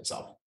content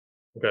itself.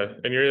 Okay.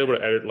 And you're able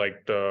to edit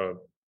like the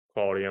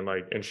quality and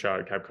like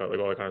InShot, CapCut, like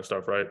all that kind of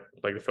stuff, right?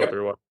 Like the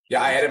filter. Yep.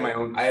 Yeah. I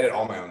edit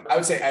all my own. I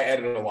would say I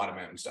edit a lot of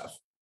my own stuff.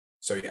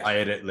 So yeah. I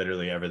edit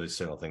literally every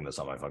single thing that's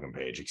on my fucking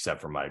page, except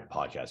for my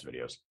podcast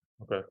videos.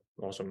 Okay.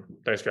 Awesome.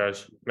 Thanks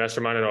guys.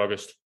 Mastermind in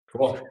August.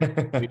 Cool.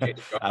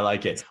 I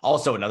like it.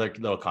 Also, another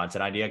little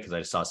content idea, because I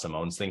just saw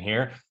Simone's thing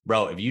here.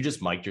 Bro, if you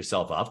just mic'd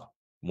yourself up,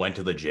 went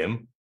to the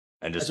gym,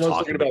 and just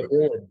talk about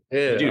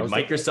yeah, dude,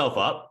 mic yourself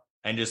up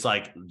and just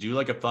like do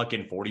like a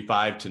fucking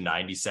 45 to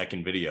 90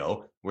 second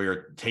video where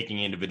you're taking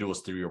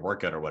individuals through your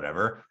workout or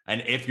whatever.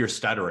 And if you're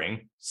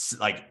stuttering,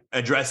 like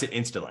address it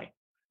instantly.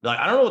 Like,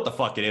 I don't know what the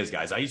fuck it is,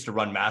 guys. I used to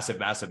run massive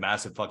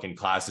fucking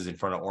classes in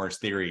front of Orange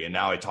Theory, and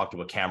now I talk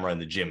to a camera in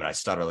the gym and I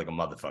stutter like a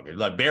motherfucker.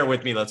 Like, bear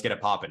with me, let's get it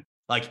popping.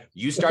 Like,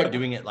 you start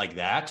doing it like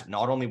that,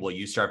 not only will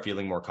you start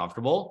feeling more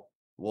comfortable,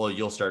 well,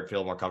 you'll start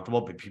feeling more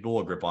comfortable, but people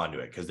will grip onto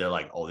it because they're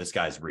like, oh, this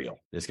guy's real.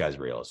 This guy's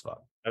real as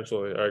fuck.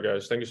 Absolutely. All right,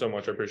 guys. Thank you so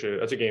much. I appreciate it.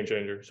 That's a game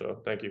changer.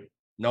 So thank you.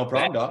 No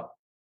problem, dog.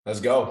 Let's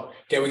go.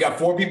 Okay, we got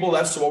 4 people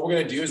left. So what we're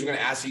going to do is we're going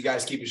to ask you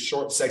guys keep it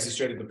short, sexy,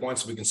 straight to the point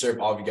so we can serve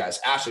all of you guys.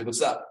 Ashley,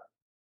 what's up?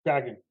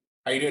 Cracking.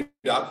 How you doing,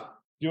 Doc?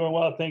 Doing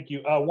well, thank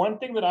you. One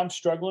thing that I'm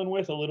struggling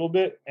with a little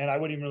bit, and I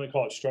wouldn't even really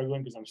call it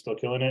struggling because I'm still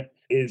killing it,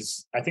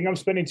 is I think I'm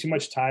spending too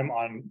much time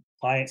on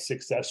client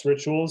success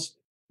rituals.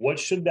 What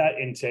should that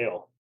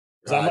entail?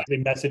 Because I'm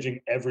actually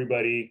messaging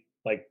everybody,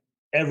 like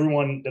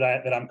everyone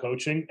that I'm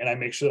coaching, and I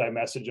make sure that I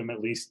message them at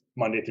least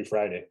Monday through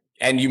Friday.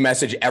 And you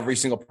message every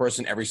single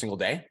person every single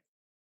day?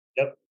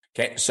 Yep.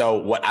 Okay, so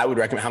what I would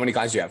recommend, how many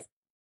clients do you have?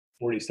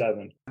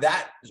 47.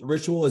 That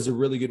ritual is a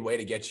really good way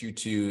to get you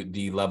to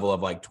the level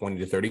of like 20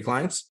 to 30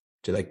 clients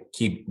to like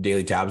keep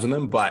daily tabs on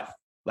them. But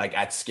like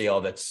at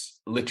scale, that's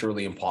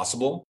literally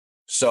impossible.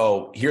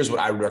 So here's what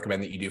I would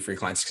recommend that you do for your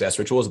client success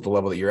rituals at the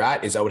level that you're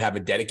at is I would have a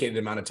dedicated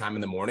amount of time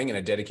in the morning and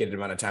a dedicated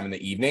amount of time in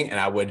the evening. And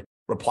I would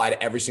reply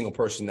to every single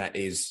person that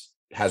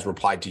has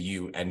replied to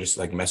you and just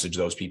like message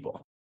those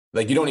people.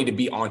 Like you don't need to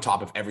be on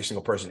top of every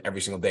single person every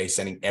single day,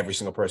 sending every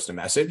single person a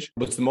message.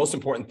 But the most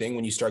important thing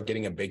when you start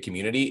getting a big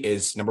community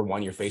is number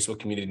one, your Facebook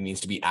community needs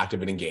to be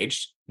active and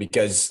engaged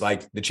because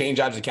like the Change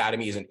Lives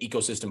Academy is an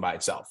ecosystem by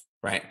itself,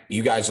 right?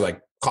 You guys are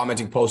like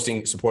commenting,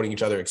 posting, supporting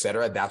each other, et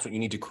cetera. That's what you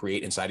need to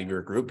create inside of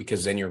your group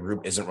because then your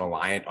group isn't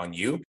reliant on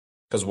you.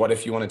 Because what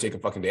if you want to take a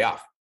fucking day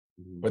off?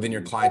 But then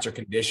your clients are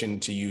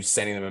conditioned to you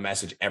sending them a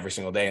message every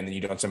single day and then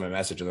you don't send them a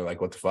message and they're like,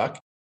 what the fuck?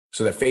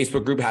 So the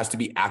Facebook group has to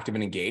be active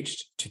and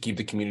engaged to keep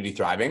the community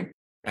thriving.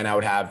 And I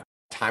would have a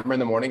timer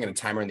in the morning and a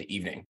timer in the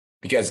evening.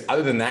 Because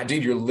other than that,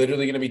 dude, you're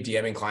literally going to be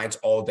DMing clients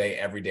all day,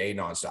 every day,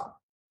 nonstop.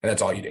 And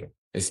that's all you do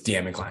is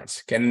DMing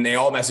clients. And they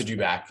all message you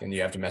back and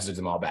you have to message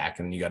them all back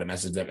and you got to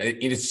message them.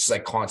 It is just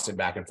like constant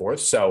back and forth.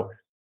 So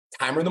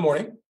timer in the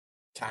morning,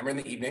 timer in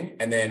the evening.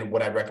 And then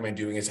what I'd recommend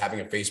doing is having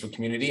a Facebook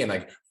community and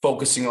like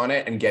focusing on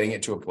it and getting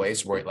it to a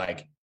place where it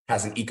like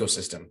has an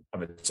ecosystem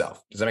of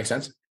itself. Does that make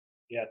sense?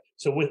 Yeah.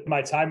 So with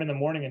my time in the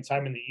morning and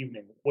time in the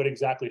evening, what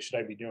exactly should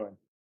I be doing?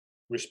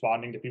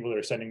 Responding to people that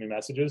are sending me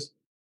messages?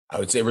 I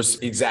would say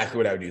exactly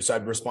what I would do. So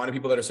I'd respond to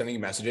people that are sending you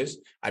messages.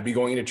 I'd be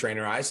going into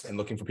Trainerize and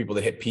looking for people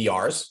that hit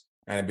PRs.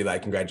 And I'd be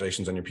like,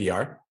 congratulations on your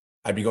PR.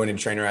 I'd be going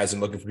into Trainerize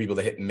and looking for people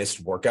that hit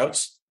missed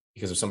workouts.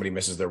 Because if somebody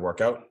misses their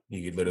workout,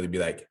 you could literally be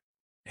like,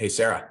 hey,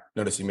 Sarah,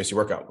 notice you missed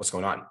your workout. What's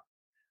going on?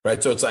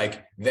 Right. So it's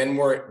like, then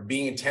we're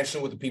being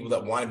intentional with the people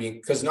that want to be,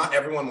 because not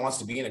everyone wants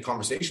to be in a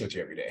conversation with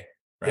you every day.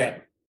 Right. Yeah.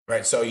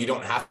 Right. So you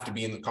don't have to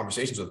be in the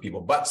conversations with people,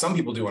 but some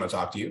people do want to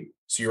talk to you.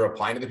 So you're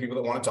applying to the people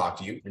that want to talk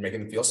to you. You're making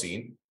them feel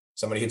seen.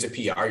 Somebody hits a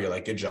PR, you're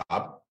like, good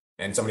job.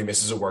 And somebody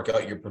misses a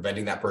workout, you're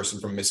preventing that person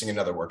from missing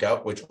another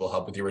workout, which will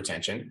help with your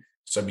retention.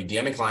 So it'd be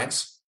DMing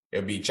clients. It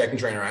would be checking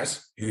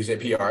Trainerize, who's hit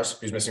PRs,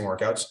 who's missing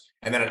workouts.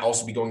 And then I'd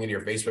also be going into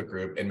your Facebook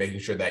group and making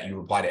sure that you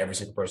reply to every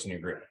single person in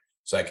your group.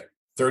 It's like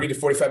 30 to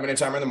 45 minute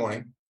timer in the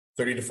morning,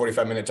 30 to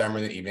 45 minute timer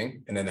in the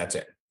evening. And then that's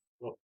it.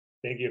 Cool.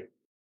 Thank you.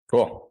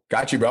 Cool.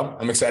 Got you, bro.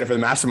 I'm excited for the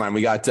mastermind.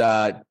 We got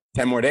 10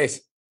 more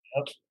days.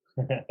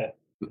 Yep.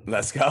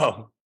 Let's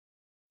go.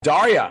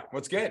 Daria,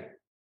 what's good?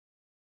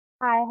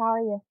 Hi, how are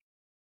you?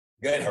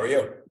 Good. How are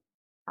you?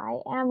 I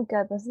am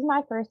good. This is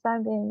my first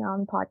time being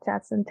on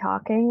podcasts and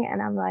talking,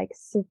 and I'm like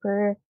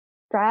super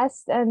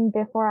stressed. And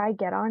before I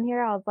get on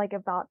here, I was like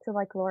about to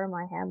like lower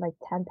my hand like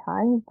 10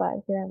 times,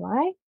 but here am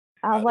I.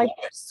 I have like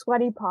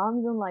sweaty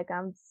palms and like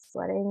I'm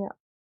sweating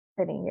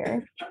sitting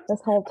here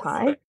this whole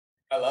time.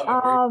 I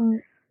love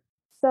it.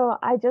 So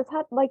I just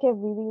had like a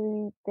really,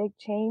 really big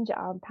change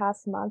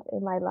past month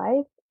in my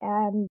life,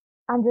 and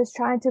I'm just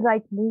trying to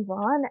like move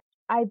on.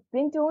 I've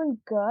been doing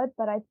good,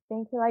 but I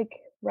think like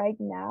right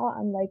now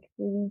I'm like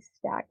really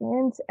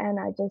stagnant and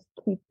I just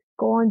keep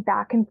going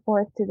back and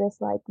forth to this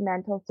like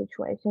mental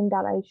situation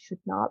that I should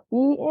not be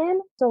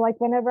in. So like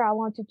whenever I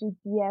want to do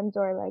DMs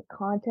or like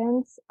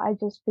contents, I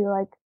just feel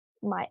like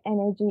my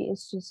energy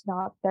is just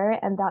not there,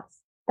 and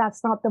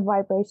that's not the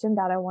vibration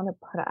that I want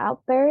to put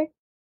out there.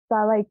 So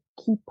I like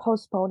keep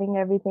postponing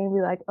everything,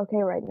 be like, okay,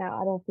 right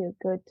now I don't feel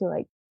good to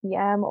like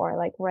DM, or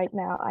like right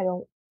now I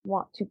don't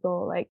want to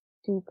go like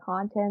do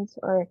contents,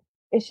 or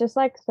it's just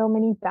like so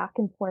many back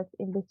and forth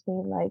in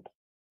between, like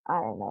I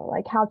don't know,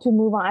 like how to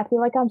move on. I feel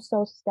like I'm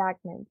so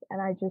stagnant,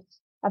 and I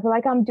feel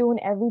like I'm doing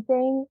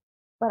everything,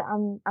 but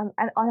I'm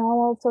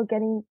also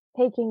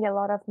taking a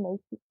lot of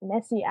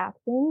messy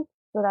actions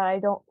so that I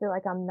don't feel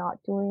like I'm not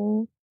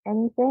doing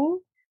anything.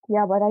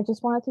 Yeah, but I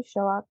just wanted to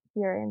show up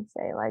here and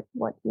say like,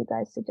 what do you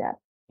guys suggest?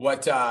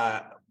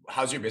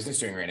 How's your business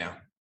doing right now?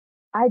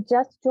 I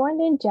just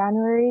joined in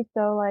January,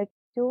 so like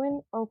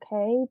doing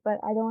okay, but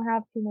I don't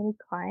have too many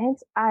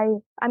clients.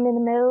 I'm in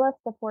the middle of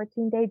the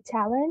 14-day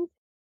challenge.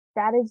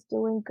 That is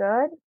doing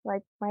good.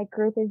 Like my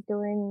group is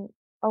doing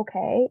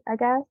okay, I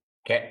guess.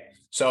 Okay.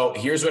 So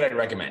here's what I'd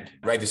recommend.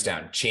 Write this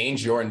down.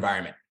 Change your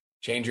environment.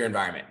 Change your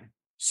environment.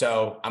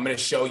 So I'm going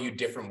to show you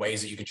different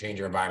ways that you can change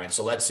your environment.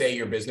 So let's say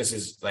your business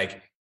is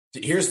like,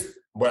 here's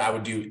what I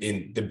would do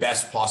in the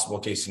best possible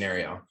case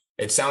scenario.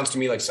 It sounds to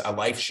me like a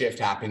life shift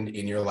happened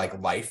in your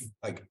like life,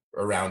 like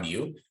around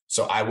you.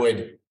 So I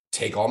would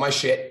take all my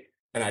shit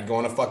and I'd go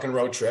on a fucking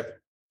road trip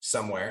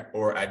somewhere,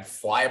 or I'd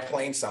fly a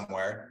plane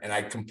somewhere, and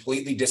I'd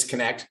completely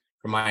disconnect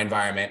from my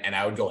environment, and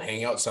I would go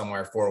hang out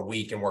somewhere for a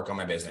week and work on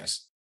my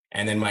business.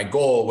 And then my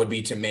goal would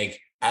be to make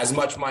as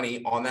much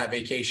money on that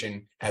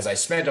vacation as I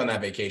spent on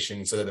that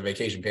vacation, so that the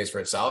vacation pays for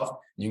itself.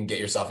 You can get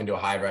yourself into a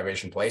high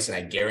vibration place, and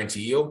I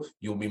guarantee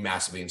you'll be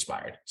massively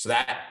inspired. So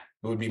that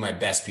would be my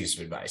best piece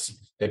of advice.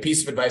 The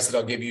piece of advice that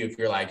I'll give you, if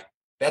you're like,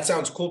 that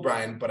sounds cool,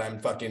 Brian, but I'm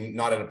fucking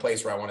not at a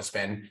place where I want to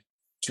spend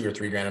 $2 or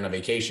 $3 grand on a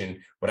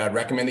vacation. What I'd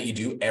recommend that you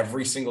do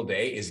every single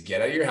day is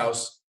get out of your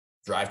house,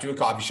 drive to a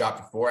coffee shop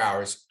for 4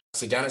 hours,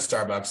 sit down at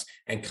Starbucks,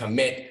 and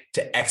commit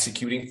to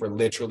executing for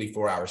literally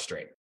 4 hours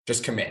straight.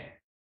 Just commit.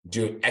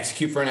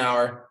 Execute for an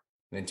hour,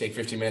 and then take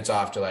 15 minutes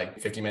off to like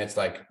 50 minutes,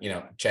 like,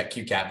 check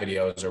QCat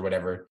videos or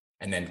whatever,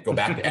 and then go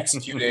back to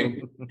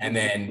executing. And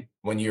then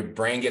when your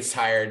brain gets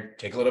tired,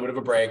 take a little bit of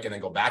a break and then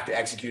go back to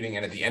executing.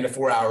 And at the end of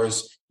 4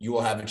 hours, you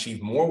will have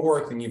achieved more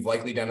work than you've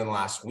likely done in the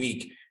last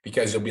week,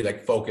 because you'll be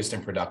like focused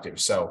and productive.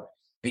 So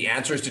the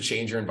answer is to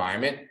change your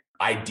environment.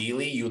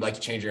 Ideally, you would like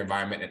to change your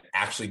environment and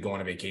actually go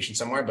on a vacation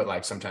somewhere, but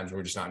like sometimes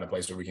we're just not in a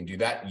place where we can do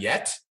that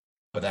yet.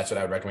 But that's what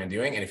I would recommend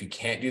doing. And if you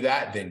can't do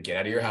that, then get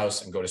out of your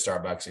house and go to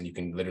Starbucks, and you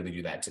can literally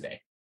do that today.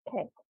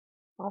 Okay.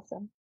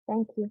 Awesome.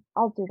 Thank you.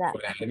 I'll do that.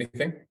 Would add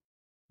anything?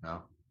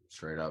 No,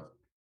 straight up.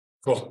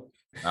 Cool.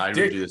 I would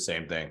do the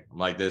same thing. I'm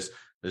like this.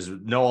 There's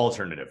no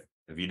alternative.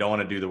 If you don't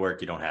want to do the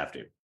work, you don't have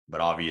to. But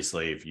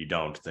obviously, if you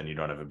don't, then you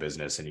don't have a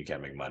business and you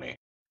can't make money.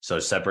 So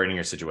separating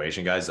your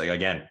situation, guys, like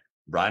again,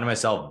 Brian and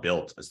myself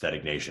built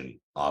Aesthetic Nation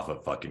off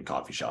of fucking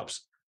coffee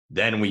shops.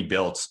 Then we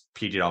built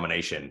PT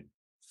Domination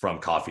from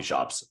coffee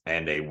shops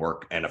and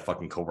a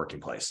fucking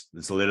co-working place.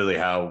 It's literally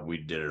how we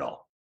did it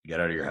all. Get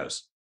out of your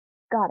house.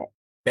 Got it.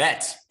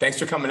 Bet. Thanks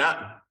for coming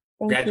up.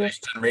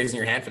 Congratulations on raising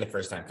your hand for the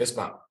first time. Fist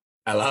bump.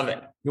 I love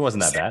it. It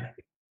wasn't that bad.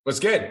 What's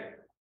good?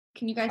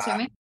 Can you guys hear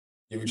me?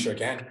 You sure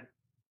can.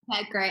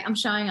 Okay, great. I'm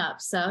showing up.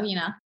 So,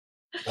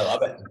 I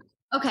love it.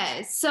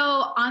 Okay.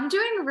 So I'm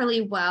doing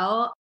really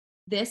well.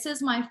 This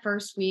is my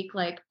first week,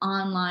 like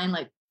online,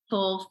 like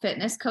full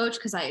fitness coach.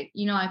 Cause I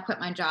quit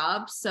my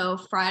job. So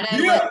Friday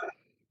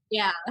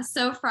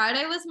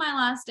was my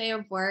last day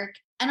of work.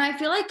 And I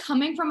feel like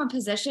coming from a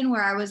position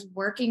where I was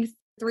working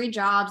 3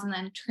 jobs and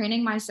then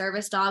training my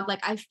service dog, like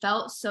I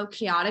felt so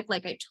chaotic,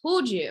 like I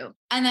told you.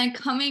 And then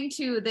coming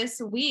to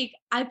this week,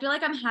 I feel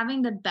like I'm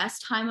having the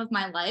best time of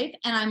my life,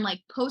 and I'm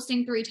like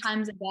posting 3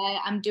 times a day.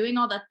 I'm doing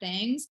all the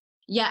things,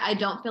 yet I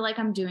don't feel like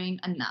I'm doing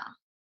enough.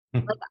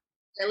 Like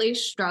I'm really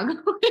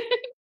struggling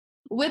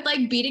with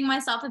like beating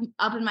myself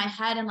up in my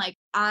head. And like,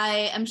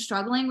 I am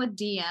struggling with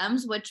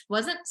DMs, which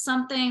wasn't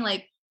something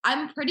like,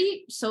 I'm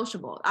pretty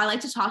sociable. I like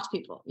to talk to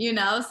people,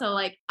 So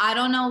like, I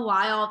don't know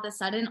why all of a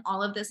sudden,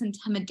 all of this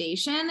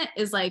intimidation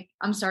is like,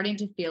 I'm starting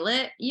to feel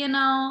it,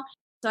 So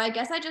I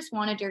guess I just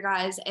wanted your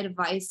guys'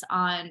 advice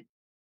on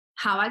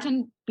how I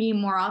can be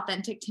more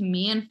authentic to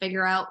me and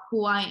figure out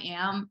who I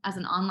am as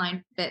an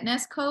online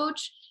fitness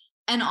coach.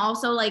 And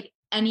also like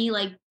any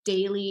like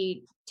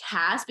daily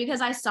task,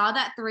 because I saw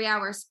that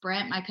 3-hour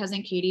sprint, my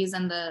cousin Katie's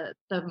in the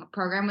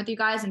program with you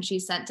guys, and she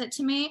sent it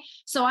to me.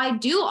 So I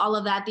do all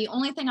of that. The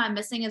only thing I'm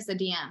missing is the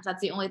DMs.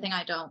 That's the only thing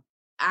I don't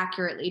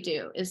accurately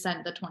do, is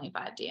send the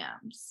 25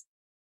 DMs.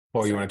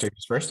 Paul, you want to take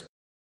this first?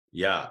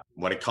 Yeah.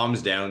 When it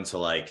comes down to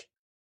like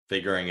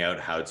figuring out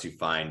how to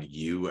find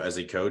you as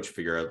a coach,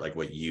 figure out like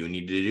what you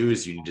need to do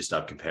is you need to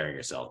stop comparing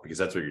yourself, because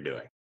that's what you're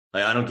doing.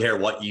 Like, I don't care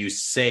what you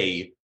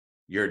say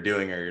you're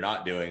doing or you're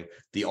not doing.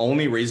 The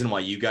only reason why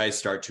you guys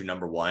start to,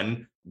 number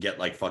one, get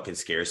like fucking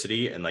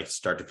scarcity and like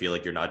start to feel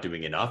like you're not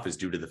doing enough is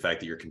due to the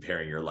fact that you're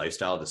comparing your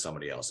lifestyle to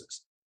somebody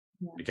else's.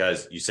 Yeah.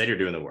 Because you said you're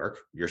doing the work,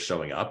 you're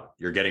showing up,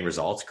 you're getting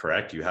results,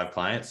 correct? You have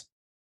clients.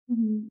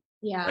 Mm-hmm.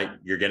 Yeah. Right?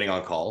 You're getting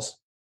on calls.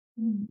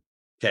 Mm-hmm.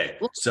 Okay.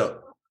 Well,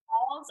 so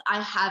calls,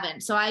 I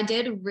haven't. So I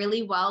did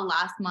really well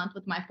last month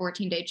with my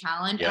 14-day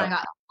challenge, and I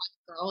got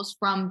girls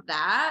from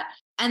that.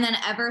 And then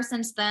ever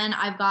since then,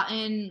 I've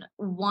gotten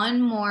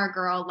 1 more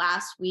girl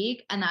last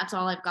week, and that's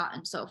all I've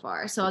gotten so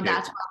far. So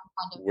that's what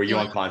I'm kind of Were you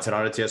on content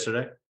audits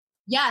yesterday?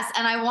 Yes.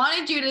 And I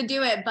wanted you to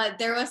do it, but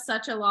there was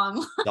such a long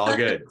one. It's all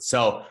good.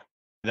 So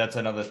that's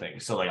another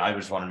thing. So like, I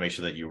just want to make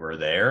sure that you were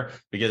there,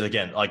 because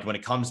again, like when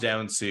it comes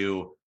down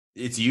to,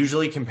 it's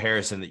usually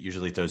comparison that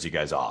usually throws you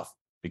guys off,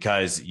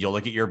 because you'll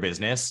look at your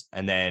business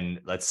and then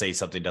let's say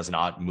something does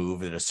not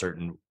move at a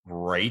certain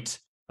rate,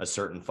 a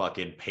certain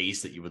fucking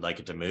pace that you would like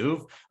it to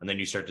move. And then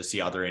you start to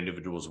see other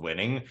individuals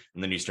winning.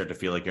 And then you start to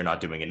feel like you're not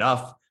doing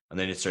enough. And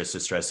then it starts to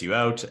stress you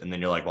out. And then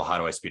you're like, well, how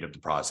do I speed up the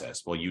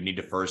process? Well, you need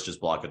to first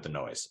just block out the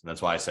noise. And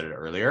that's why I said it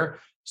earlier.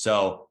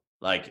 So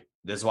like,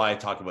 this is why I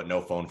talk about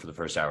no phone for the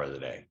first hour of the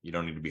day. You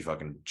don't need to be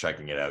fucking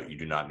checking it out. You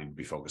do not need to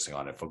be focusing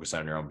on it. Focus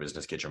on your own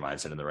business, get your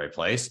mindset in the right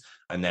place.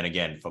 And then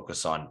again,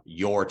 focus on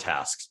your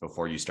tasks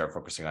before you start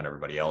focusing on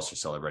everybody else or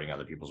celebrating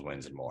other people's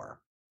wins and more.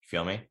 You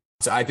feel me?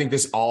 So I think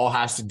this all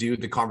has to do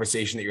with the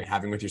conversation that you're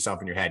having with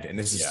yourself in your head. And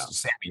this is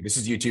Sammy. This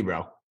is you too,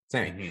 bro.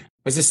 Sammy. Mm-hmm.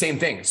 It's the same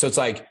thing. So it's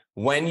like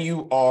when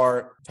you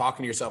are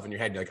talking to yourself in your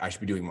head, you're like, I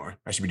should be doing more.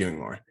 I should be doing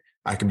more.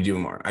 I could be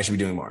doing more. I should be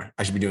doing more.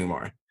 I should be doing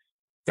more.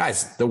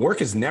 Guys, the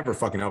work is never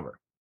fucking over,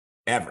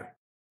 ever.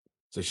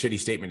 It's a shitty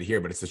statement to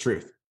hear, but it's the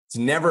truth. It's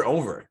never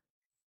over.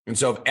 And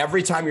so if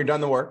every time you're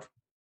done the work,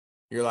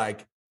 you're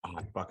like, oh,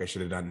 fuck, I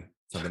should have done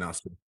something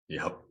else.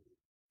 Yep.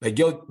 Like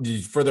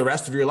for the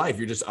rest of your life,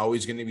 you're just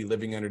always going to be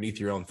living underneath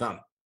your own thumb.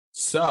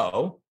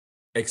 So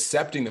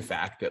accepting the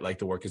fact that like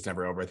the work is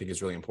never over, I think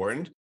is really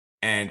important.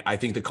 And I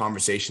think the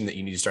conversation that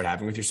you need to start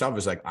having with yourself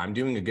is like, I'm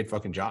doing a good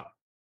fucking job.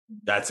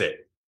 That's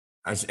it.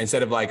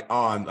 Instead of like,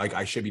 oh, I'm like,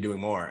 I should be doing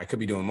more. I could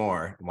be doing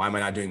more. Why am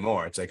I not doing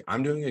more? It's like,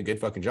 I'm doing a good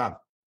fucking job.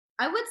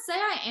 I would say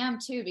I am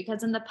too,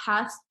 because in the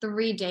past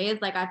 3 days,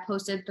 like I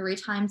posted 3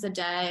 times a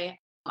day.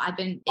 I've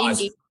been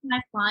engaging my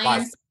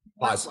clients.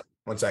 Pause.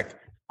 1 sec.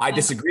 I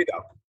disagree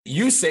though.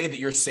 You say that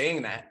you're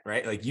saying that,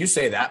 right? Like you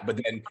say that,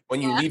 but then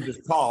when you leave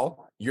this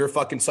call, your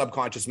fucking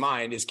subconscious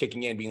mind is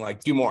kicking in, being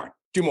like, do more,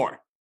 do more,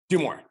 do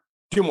more,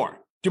 do more,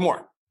 do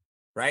more.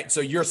 Right? So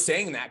you're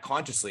saying that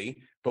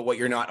consciously, but what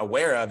you're not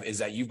aware of is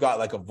that you've got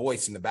like a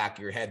voice in the back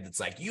of your head that's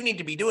like, you need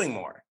to be doing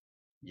more.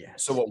 Yeah.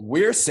 So what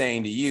we're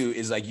saying to you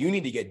is like, you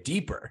need to get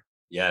deeper.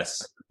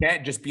 Yes. You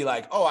can't just be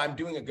like, oh, I'm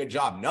doing a good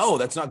job. No,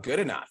 that's not good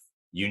enough.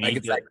 You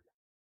need like,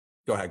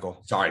 go ahead,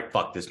 Cole. Sorry,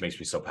 fuck, this makes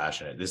me so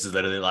passionate. This is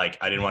literally like,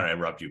 I didn't want to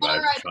interrupt you, but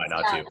I try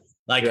not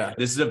to.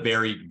 This is a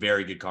very,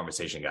 very good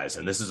conversation, guys.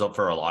 And this is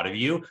for a lot of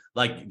you.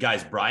 Like,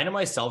 guys, Brian and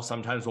myself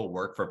sometimes will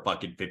work for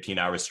fucking 15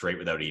 hours straight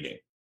without eating.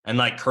 And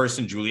like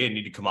Kirsten and Julia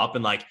need to come up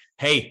and like,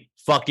 hey,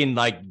 fucking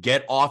like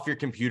get off your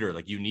computer.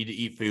 Like you need to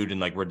eat food and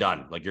like we're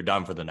done. Like you're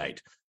done for the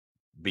night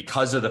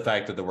because of the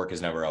fact that the work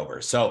is never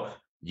over. So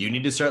you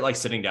need to start like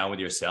sitting down with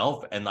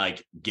yourself and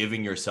like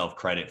giving yourself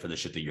credit for the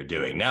shit that you're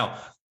doing. Now,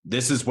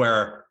 this is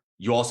where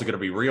you also got to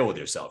be real with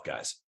yourself,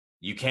 guys.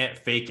 You can't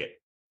fake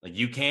it. Like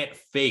you can't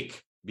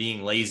fake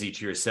being lazy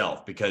to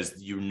yourself because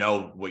you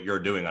know what you're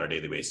doing on a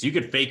daily basis. You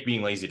could fake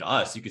being lazy to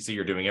us. You could say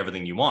you're doing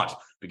everything you want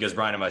because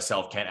Brian and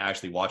myself can't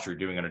actually watch what you're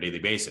doing on a daily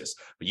basis,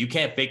 but you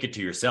can't fake it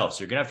to yourself. So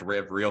you're going to have to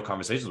have real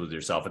conversations with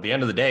yourself. At the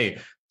end of the day,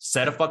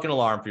 set a fucking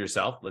alarm for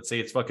yourself. Let's say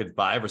it's fucking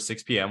 5 or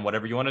 6 p.m.,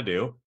 whatever you want to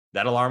do.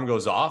 That alarm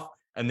goes off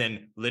and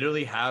then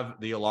literally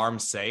have the alarm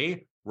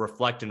say,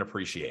 reflect and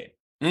appreciate.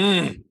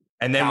 And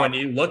then when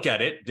you look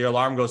at it, the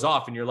alarm goes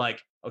off and you're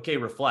like, okay,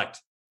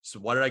 reflect. So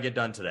what did I get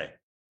done today?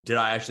 Did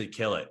I actually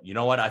kill it? You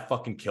know what? I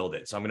fucking killed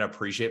it. So I'm going to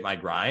appreciate my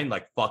grind.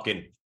 Like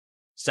fucking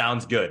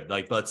sounds good.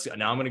 Like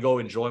now I'm going to go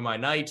enjoy my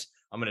night.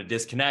 I'm going to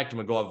disconnect. I'm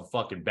going to go have a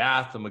fucking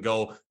bath. I'm going to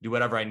go do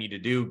whatever I need to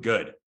do.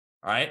 Good.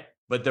 All right.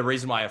 But the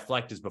reason why I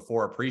reflect is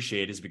before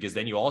appreciate is because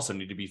then you also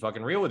need to be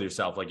fucking real with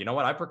yourself. Like, you know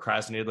what? I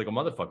procrastinated like a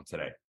motherfucker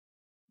today.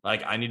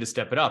 Like I need to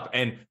step it up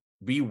and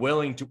be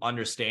willing to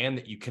understand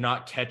that you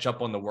cannot catch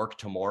up on the work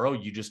tomorrow.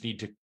 You just need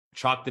to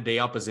chalk the day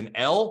up as an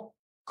L.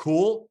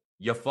 Cool.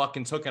 You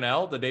fucking took an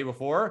L the day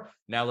before.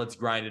 Now let's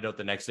grind it out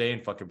the next day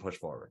and fucking push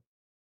forward.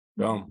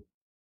 Boom.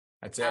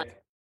 That's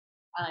it.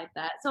 I like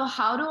that. So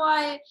how do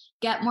I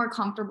get more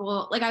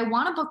comfortable? Like I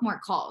want to book more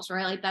calls,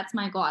 right? Like that's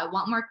my goal. I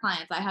want more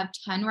clients. I have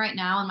 10 right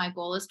now and my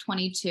goal is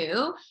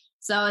 22.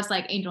 So it's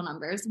like angel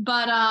numbers.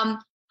 But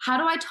how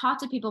do I talk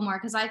to people more?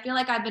 Because I feel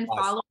like I've been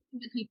following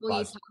the people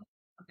you talk.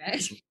 Okay.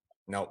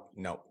 No.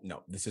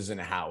 This isn't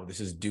a how. This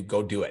is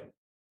go do it.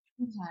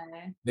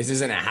 Okay. This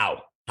isn't a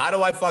how. How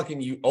do I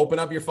fucking you open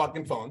up your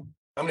fucking phone?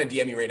 I'm gonna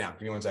DM you right now.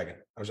 Give me 1 second.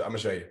 I'm gonna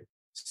show you.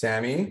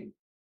 Sammy.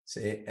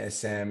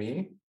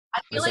 Sammy. I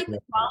feel like the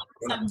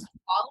followers I'm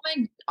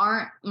following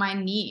aren't my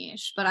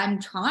niche, but I'm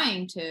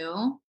trying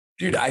to.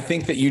 Dude, I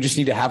think that you just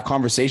need to have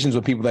conversations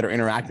with people that are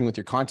interacting with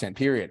your content,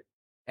 period.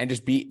 And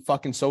just be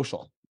fucking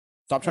social.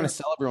 Stop trying to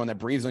sell everyone that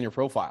breathes on your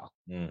profile.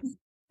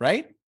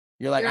 Right?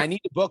 You're like, I need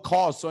to book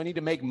calls, so I need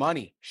to make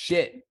money.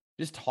 Shit.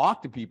 Just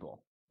talk to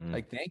people.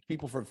 Like, thank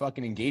people for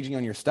fucking engaging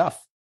on your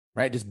stuff.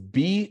 Right? Just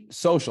be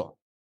social.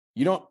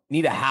 You don't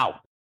need a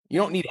how. You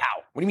don't need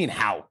how. What do you mean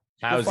how?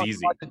 How is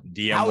easy?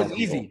 DM how is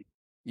easy?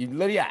 You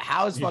literally,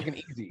 how is fucking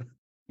easy?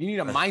 You need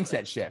a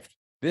mindset shift.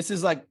 This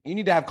is like, you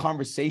need to have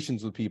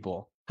conversations with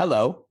people.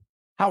 Hello,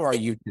 how are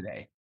you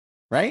today?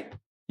 Right?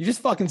 You just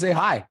fucking say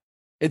hi.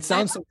 It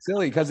sounds so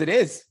silly because it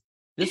is.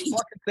 Just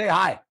fucking say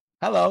hi.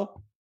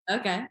 Hello.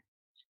 Okay.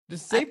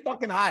 Just say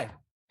fucking hi.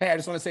 Hey, I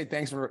just want to say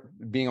thanks for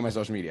being on my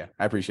social media.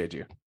 I appreciate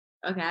you.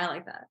 Okay, I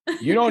like that.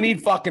 You don't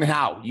need fucking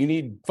how. You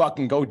need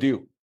fucking go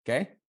do.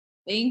 Okay?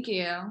 Thank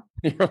you.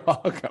 You're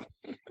welcome.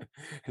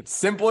 It's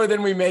simpler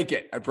than we make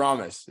it. I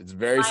promise. It's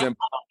very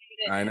simple.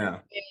 I know.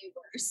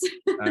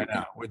 I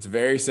know. It's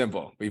very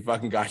simple. We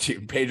fucking got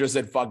you. Pedro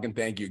said fucking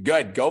thank you.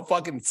 Good. Go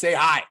fucking say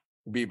hi,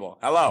 people.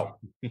 Hello.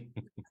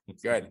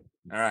 Good.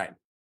 All right.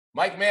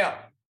 Mike Mail.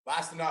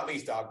 Last but not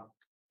least, dog.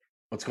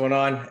 What's going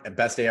on?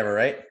 Best day ever,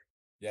 right?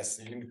 Yes,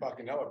 you can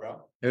fucking know it,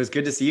 bro. It was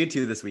good to see you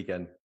two this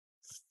weekend.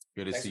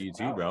 Good to see you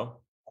too, bro.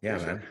 Yeah,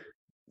 man.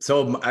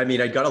 So, I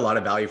mean, I got a lot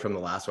of value from the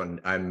last one.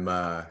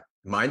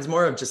 Mine's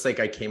more of just like,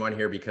 I came on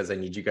here because I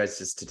need you guys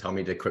just to tell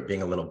me to quit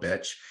being a little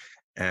bitch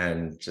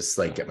and just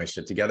like get my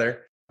shit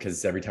together.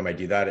 Because every time I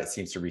do that, it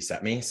seems to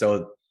reset me.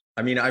 So,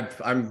 I mean,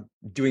 I'm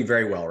doing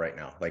very well right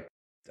now. Like,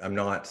 I'm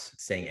not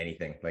saying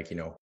anything like,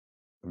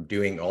 I'm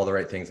doing all the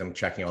right things. I'm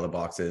checking all the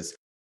boxes.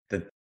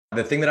 The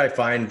The thing that I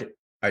find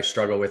I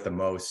struggle with the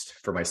most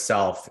for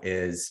myself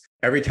is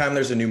every time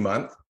there's a new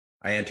month,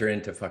 I enter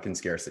into fucking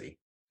scarcity.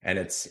 And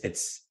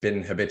it's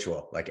been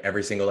habitual. Like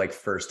every single like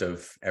first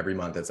of every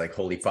month, it's like,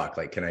 holy fuck,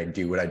 like can I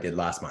do what I did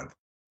last month?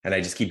 And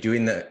I just keep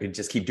doing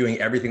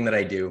everything that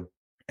I do,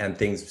 and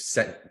things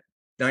set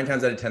 9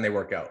 times out of 10 they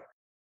work out.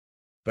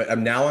 But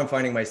now I'm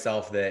finding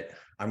myself that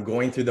I'm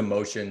going through the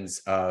motions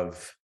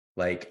of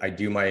like I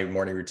do my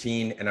morning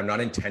routine and I'm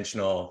not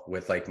intentional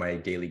with like my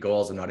daily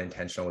goals. I'm not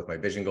intentional with my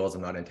vision goals.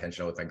 I'm not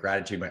intentional with my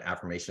gratitude, my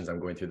affirmations. I'm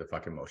going through the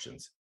fucking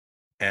motions.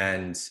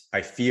 And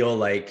I feel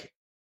like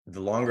the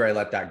longer I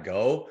let that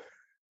go,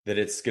 that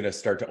it's going to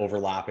start to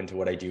overlap into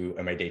what I do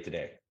in my day to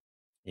day.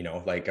 You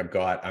know, like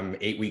I'm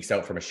 8 weeks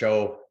out from a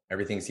show.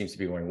 Everything seems to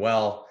be going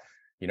well,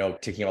 you know,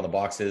 ticking all the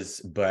boxes,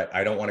 but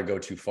I don't want to go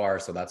too far.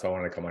 So that's why I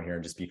want to come on here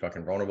and just be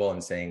fucking vulnerable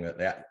and saying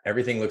that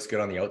everything looks good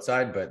on the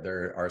outside, but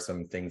there are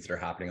some things that are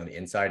happening on the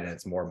inside and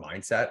it's more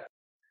mindset.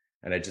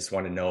 And I just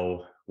want to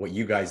know what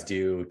you guys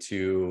do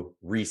to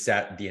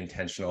reset the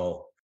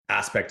intentional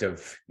aspect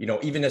of, you know,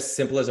 even as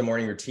simple as a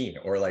morning routine,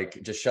 or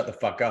like just shut the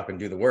fuck up and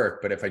do the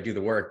work. But if I do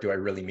the work, do I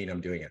really mean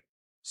I'm doing it?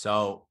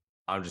 So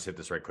I'll just hit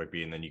this right quick,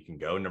 B, and then you can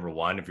go. Number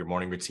one, if your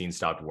morning routine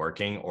stopped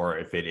working, or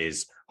if it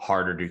is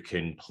harder to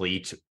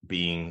complete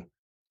being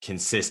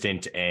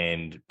consistent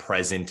and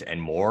present and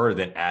more,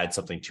 then add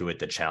something to it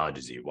that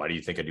challenges you. Why do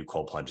you think I do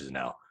cold plunges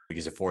now?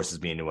 Because it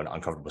forces me into an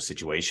uncomfortable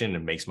situation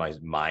and makes my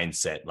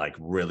mindset like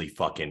really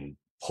fucking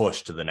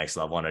push to the next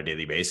level on a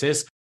daily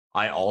basis.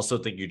 I also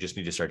think you just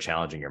need to start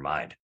challenging your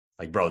mind.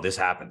 Like, bro, this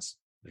happens.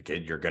 Okay,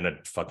 you're going to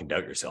fucking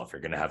doubt yourself.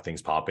 You're going to have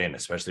things pop in,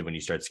 especially when you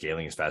start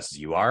scaling as fast as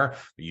you are.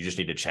 You just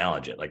need to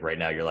challenge it. Like right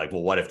now, you're like,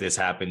 well, what if this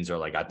happens? Or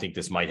like, I think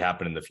this might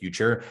happen in the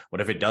future.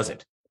 What if it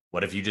doesn't?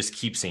 What if you just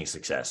keep seeing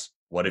success?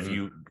 What if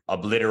you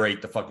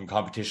obliterate the fucking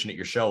competition at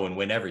your show and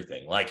win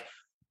everything? Like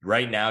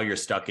right now, you're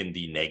stuck in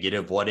the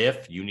negative what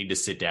if. You need to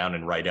sit down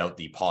and write out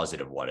the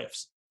positive what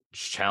ifs.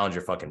 Just challenge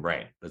your fucking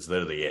brain. That's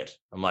literally it.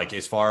 I'm like,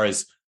 as far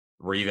as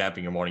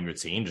revamping your morning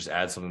routine, just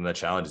add something that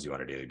challenges you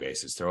on a daily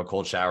basis. Throw a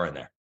cold shower in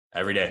there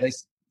every day.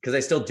 Because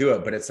I still do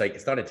it, but it's like,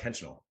 it's not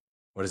intentional.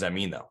 What does that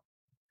mean though?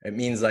 It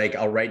means like,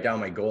 I'll write down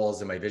my goals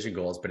and my vision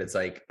goals, but it's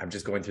like, I'm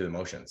just going through the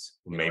motions.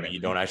 Maybe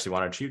you don't actually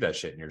want to achieve that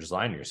shit and you're just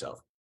lying to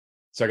yourself.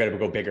 So I got to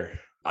go bigger.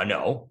 I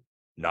know,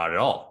 not at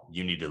all.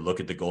 You need to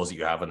look at the goals that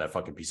you have on that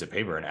fucking piece of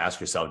paper and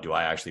ask yourself, do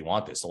I actually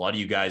want this? A lot of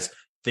you guys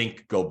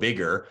think go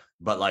bigger,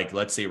 but like,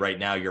 let's say right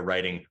now you're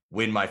writing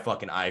win my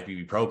fucking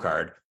IFBB Pro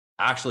card.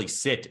 Actually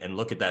sit and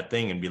look at that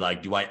thing and be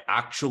like, do I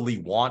actually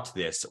want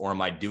this? Or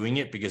am I doing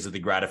it because of the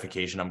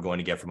gratification I'm going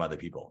to get from other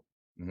people?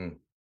 Mm-hmm.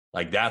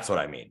 Like, that's what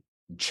I mean.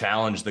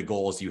 Challenge the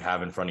goals you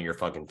have in front of your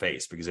fucking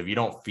face, because if you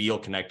don't feel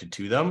connected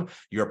to them,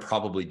 you're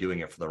probably doing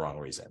it for the wrong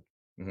reason.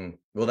 Mm-hmm.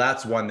 Well,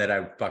 that's one that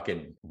I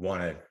fucking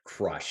want to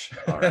crush.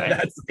 All right.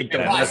 That's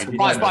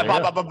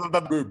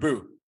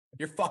boo.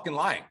 You're fucking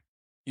lying.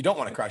 You don't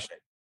want to crush it.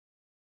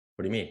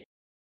 What do you mean?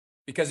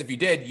 Because if you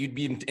did, you'd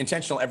be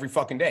intentional every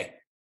fucking day.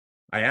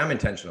 I am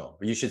intentional.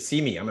 You should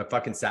see me. I'm a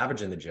fucking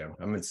savage in the gym.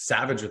 I'm a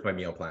savage with my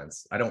meal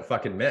plans. I don't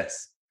fucking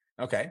miss.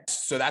 Okay.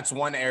 So that's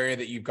one area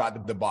that you've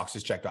got the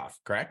boxes checked off,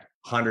 correct?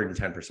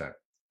 110%.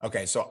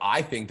 Okay. So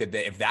I think that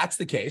if that's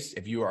the case,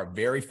 if you are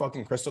very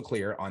fucking crystal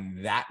clear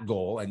on that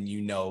goal and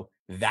you know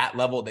that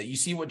level, that you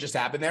see what just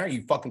happened there,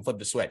 you fucking flip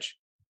the switch.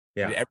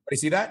 Yeah. Did everybody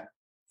see that?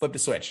 Flip the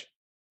switch.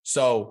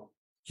 So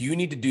you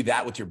need to do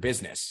that with your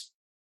business.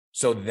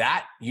 So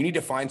that you need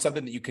to find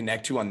something that you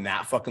connect to on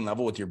that fucking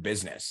level with your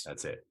business.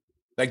 That's it.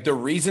 Like the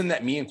reason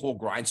that me and Cole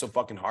grind so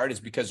fucking hard is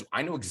because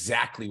I know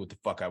exactly what the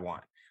fuck I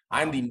want.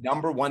 I'm the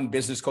 #1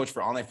 business coach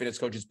for online fitness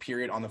coaches,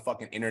 period, on the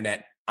fucking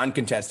internet,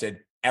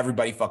 uncontested.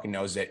 Everybody fucking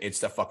knows it. It's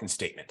the fucking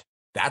statement.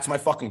 That's my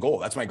fucking goal.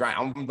 That's my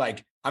grind.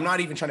 I'm not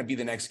even trying to be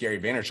the next Gary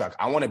Vaynerchuk.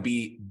 I want to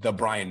be the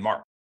Brian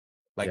Mark.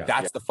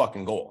 That's the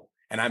fucking goal.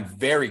 And I'm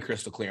very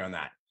crystal clear on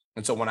that.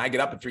 And so when I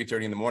get up at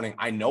 3:30 in the morning,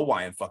 I know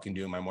why I'm fucking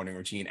doing my morning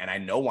routine and I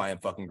know why I'm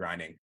fucking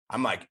grinding.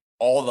 I'm like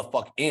all the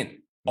fuck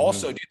in.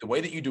 Also, dude, the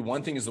way that you do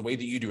one thing is the way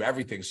that you do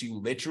everything. So you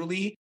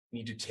literally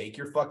need to take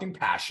your fucking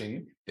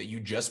passion that you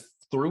just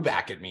threw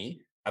back at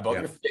me about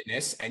your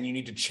fitness, and you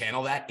need to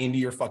channel that into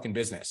your fucking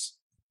business.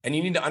 And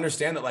you need to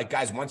understand that, like,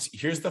 guys,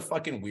 here's the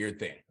fucking weird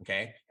thing,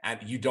 okay? And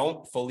you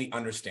don't fully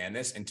understand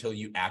this until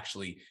you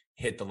actually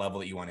hit the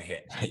level that you want to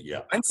hit.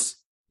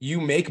 Once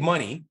you make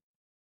money,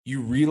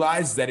 you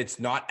realize that it's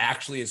not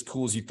actually as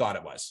cool as you thought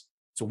it was.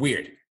 It's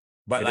weird.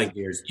 But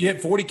you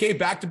hit 40K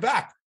back to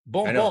back.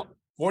 Boom, boom.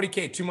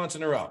 40K 2 months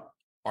in a row.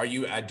 Are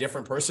you a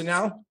different person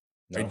now?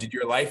 No. Or did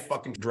your life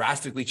fucking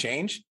drastically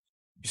change?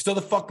 You're still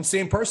the fucking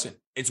same person.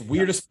 It's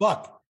weird as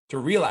fuck to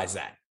realize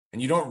that. And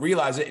you don't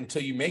realize it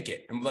until you make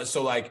it. And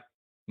so like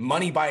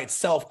money by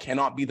itself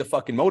cannot be the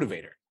fucking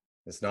motivator.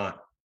 It's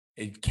not.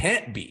 It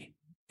can't be.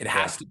 It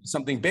has to be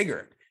something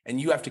bigger. And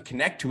you have to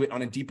connect to it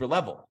on a deeper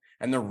level.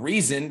 And the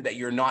reason that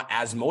you're not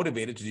as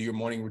motivated to do your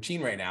morning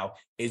routine right now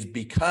is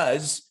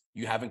because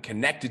you haven't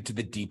connected to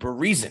the deeper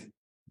reason,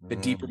 the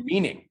deeper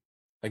meaning.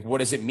 Like, what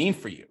does it mean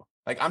for you?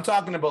 Like, I'm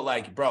talking about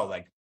like, bro,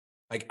 like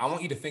Like, I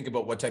want you to think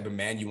about what type of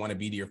man you want to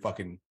be to your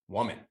fucking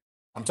woman.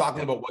 I'm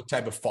talking about what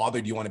type of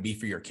father do you want to be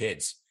for your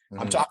kids.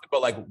 I'm talking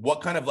about like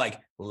what kind of like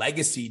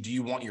legacy do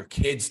you want your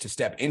kids to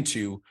step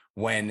into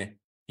when,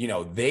 you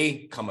know,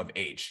 they come of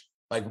age?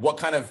 Like, what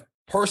kind of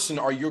person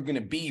are you going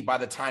to be by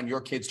the time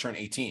your kids turn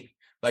 18?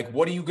 Like,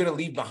 what are you going to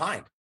leave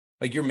behind?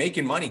 Like, you're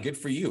making money. Good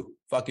for you.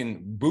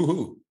 Fucking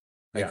boo-hoo.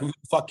 Like, who the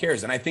fuck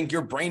cares? And I think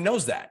your brain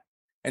knows that.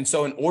 And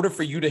so in order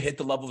for you to hit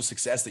the level of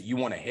success that you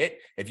want to hit,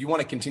 if you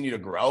want to continue to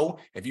grow,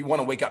 if you want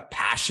to wake up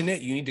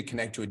passionate, you need to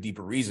connect to a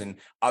deeper reason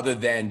other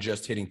than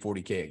just hitting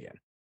 40K again.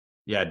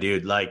 Yeah,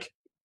 dude. Like,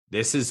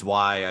 this is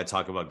why I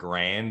talk about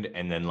grand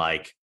and then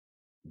like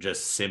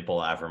just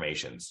simple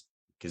affirmations.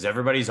 Because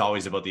everybody's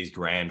always about these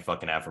grand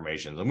fucking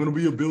affirmations. I'm going to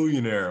be a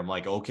billionaire. I'm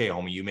like, okay,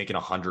 homie, you making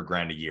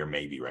 $100,000 a year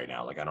maybe right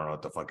now. Like, I don't know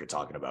what the fuck you're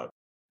talking about.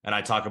 And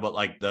I talk about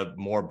like the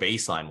more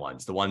baseline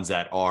ones, the ones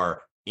that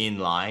are in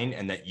line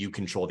and that you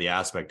control the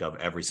aspect of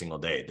every single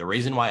day. The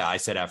reason why I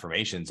set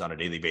affirmations on a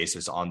daily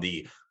basis on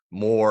the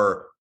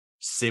more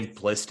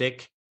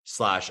simplistic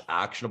 /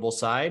 actionable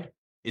side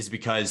is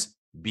because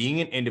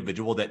being an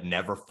individual that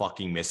never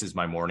fucking misses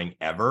my morning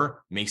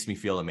ever makes me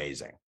feel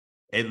amazing.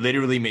 It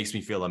literally makes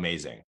me feel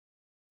amazing.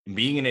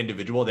 Being an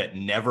individual that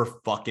never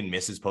fucking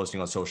misses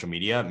posting on social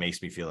media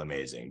makes me feel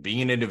amazing.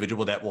 Being an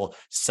individual that will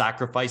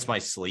sacrifice my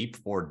sleep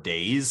for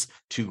days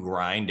to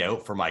grind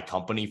out for my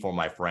company, for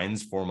my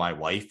friends, for my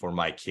wife, for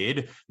my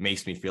kid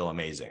makes me feel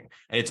amazing.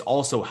 And it's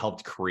also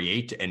helped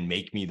create and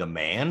make me the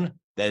man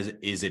that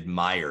is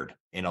admired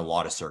in a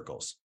lot of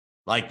circles.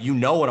 Like, you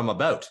know what I'm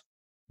about.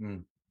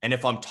 And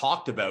if I'm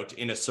talked about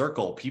in a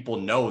circle, people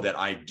know that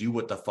I do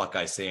what the fuck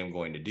I say I'm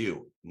going to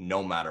do,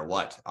 no matter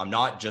what. I'm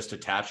not just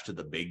attached to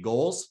the big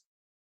goals.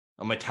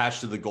 I'm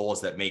attached to the goals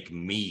that make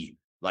me,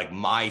 like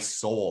my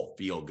soul,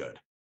 feel good.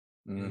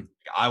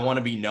 I want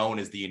to be known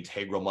as the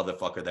integral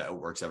motherfucker that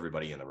outworks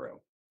everybody in the room.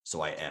 So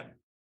I am.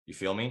 You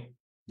feel me?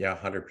 Yeah,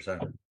 100%.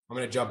 I'm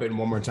going to jump in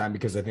one more time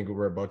because I think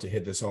we're about to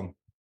hit this home.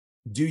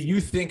 Do you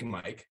think,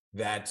 Mike,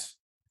 that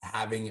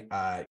having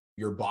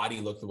your body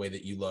look the way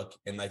that you look,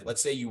 and like,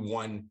 let's say you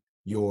won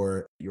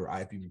your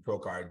IFBB Pro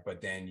card, but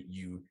then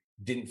you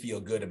didn't feel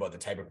good about the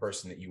type of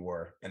person that you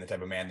were and the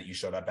type of man that you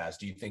showed up as,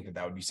 do you think that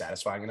that would be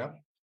satisfying enough?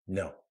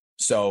 No.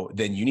 So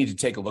then you need to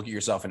take a look at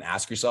yourself and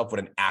ask yourself what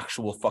an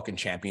actual fucking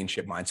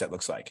championship mindset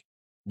looks like.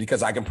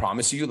 Because I can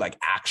promise you, like,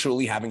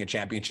 actually having a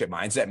championship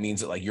mindset means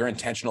that like you're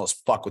intentional as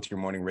fuck with your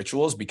morning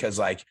rituals, because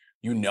like,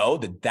 you know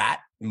that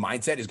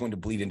mindset is going to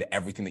bleed into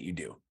everything that you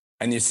do.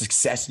 And the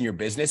success in your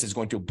business is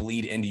going to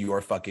bleed into your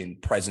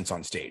fucking presence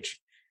on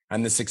stage.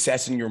 And the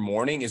success in your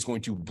morning is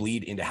going to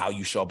bleed into how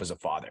you show up as a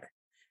father.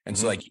 And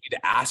so like, you need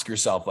to ask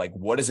yourself, like,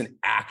 what does an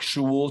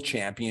actual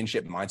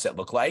championship mindset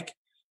look like?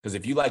 Because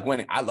if you like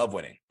winning, I love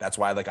winning. That's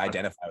why I like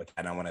identify with that.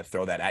 And I want to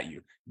throw that at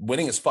you.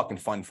 Winning is fucking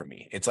fun for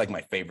me. It's like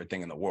my favorite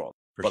thing in the world.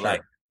 But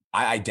like,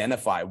 I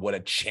identify what a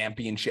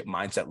championship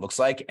mindset looks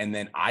like. And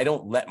then I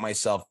don't let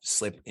myself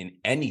slip in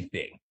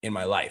anything in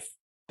my life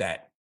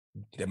that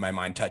my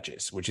mind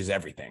touches, which is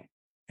everything.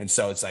 And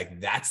so it's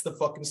like, that's the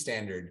fucking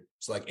standard.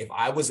 So like, if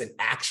I was an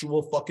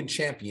actual fucking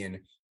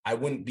champion, I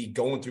wouldn't be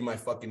going through my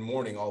fucking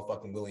morning all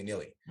fucking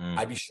willy-nilly.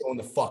 I'd be showing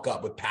the fuck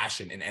up with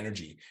passion and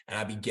energy, and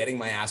I'd be getting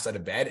my ass out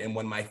of bed. And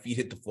when my feet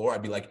hit the floor,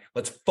 I'd be like,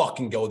 let's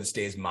fucking go. This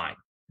day is mine.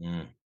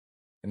 And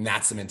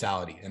that's the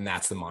mentality, and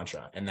that's the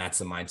mantra, and that's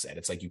the mindset.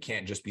 It's like, you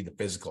can't just be the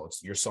physical.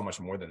 You're so much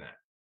more than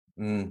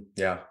that.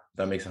 Yeah,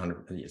 that makes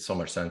so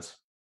much sense.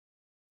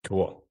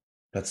 Cool.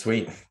 That's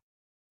sweet.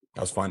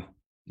 That was fun.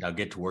 Now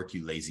get to work,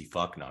 you lazy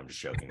fuck. No, I'm just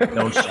joking.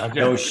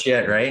 No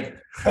shit, right?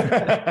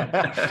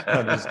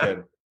 I'm just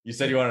kidding. You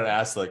said you wanted to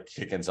ask like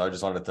kicking, so I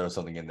just wanted to throw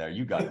something in there.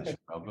 You got it,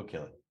 bro. Go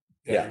kill it.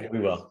 Yeah, we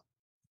will.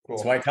 Cool.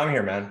 That's why I come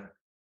here, man.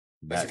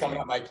 Thanks for coming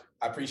up, Mike.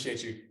 I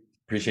appreciate you.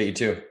 Appreciate you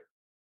too.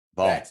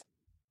 Well,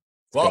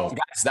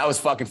 guys, that was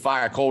fucking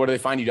fire. Cole, where do they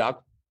find you,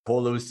 dog?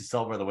 Cole Lewis de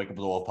Silva, the Wake Up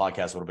with the Wolf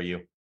podcast. What about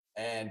you?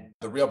 And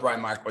the real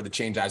Brian Mark, or the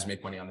Change Eyes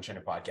Make Money on the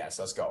Trainer podcast.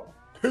 Let's go.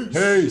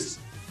 Peace.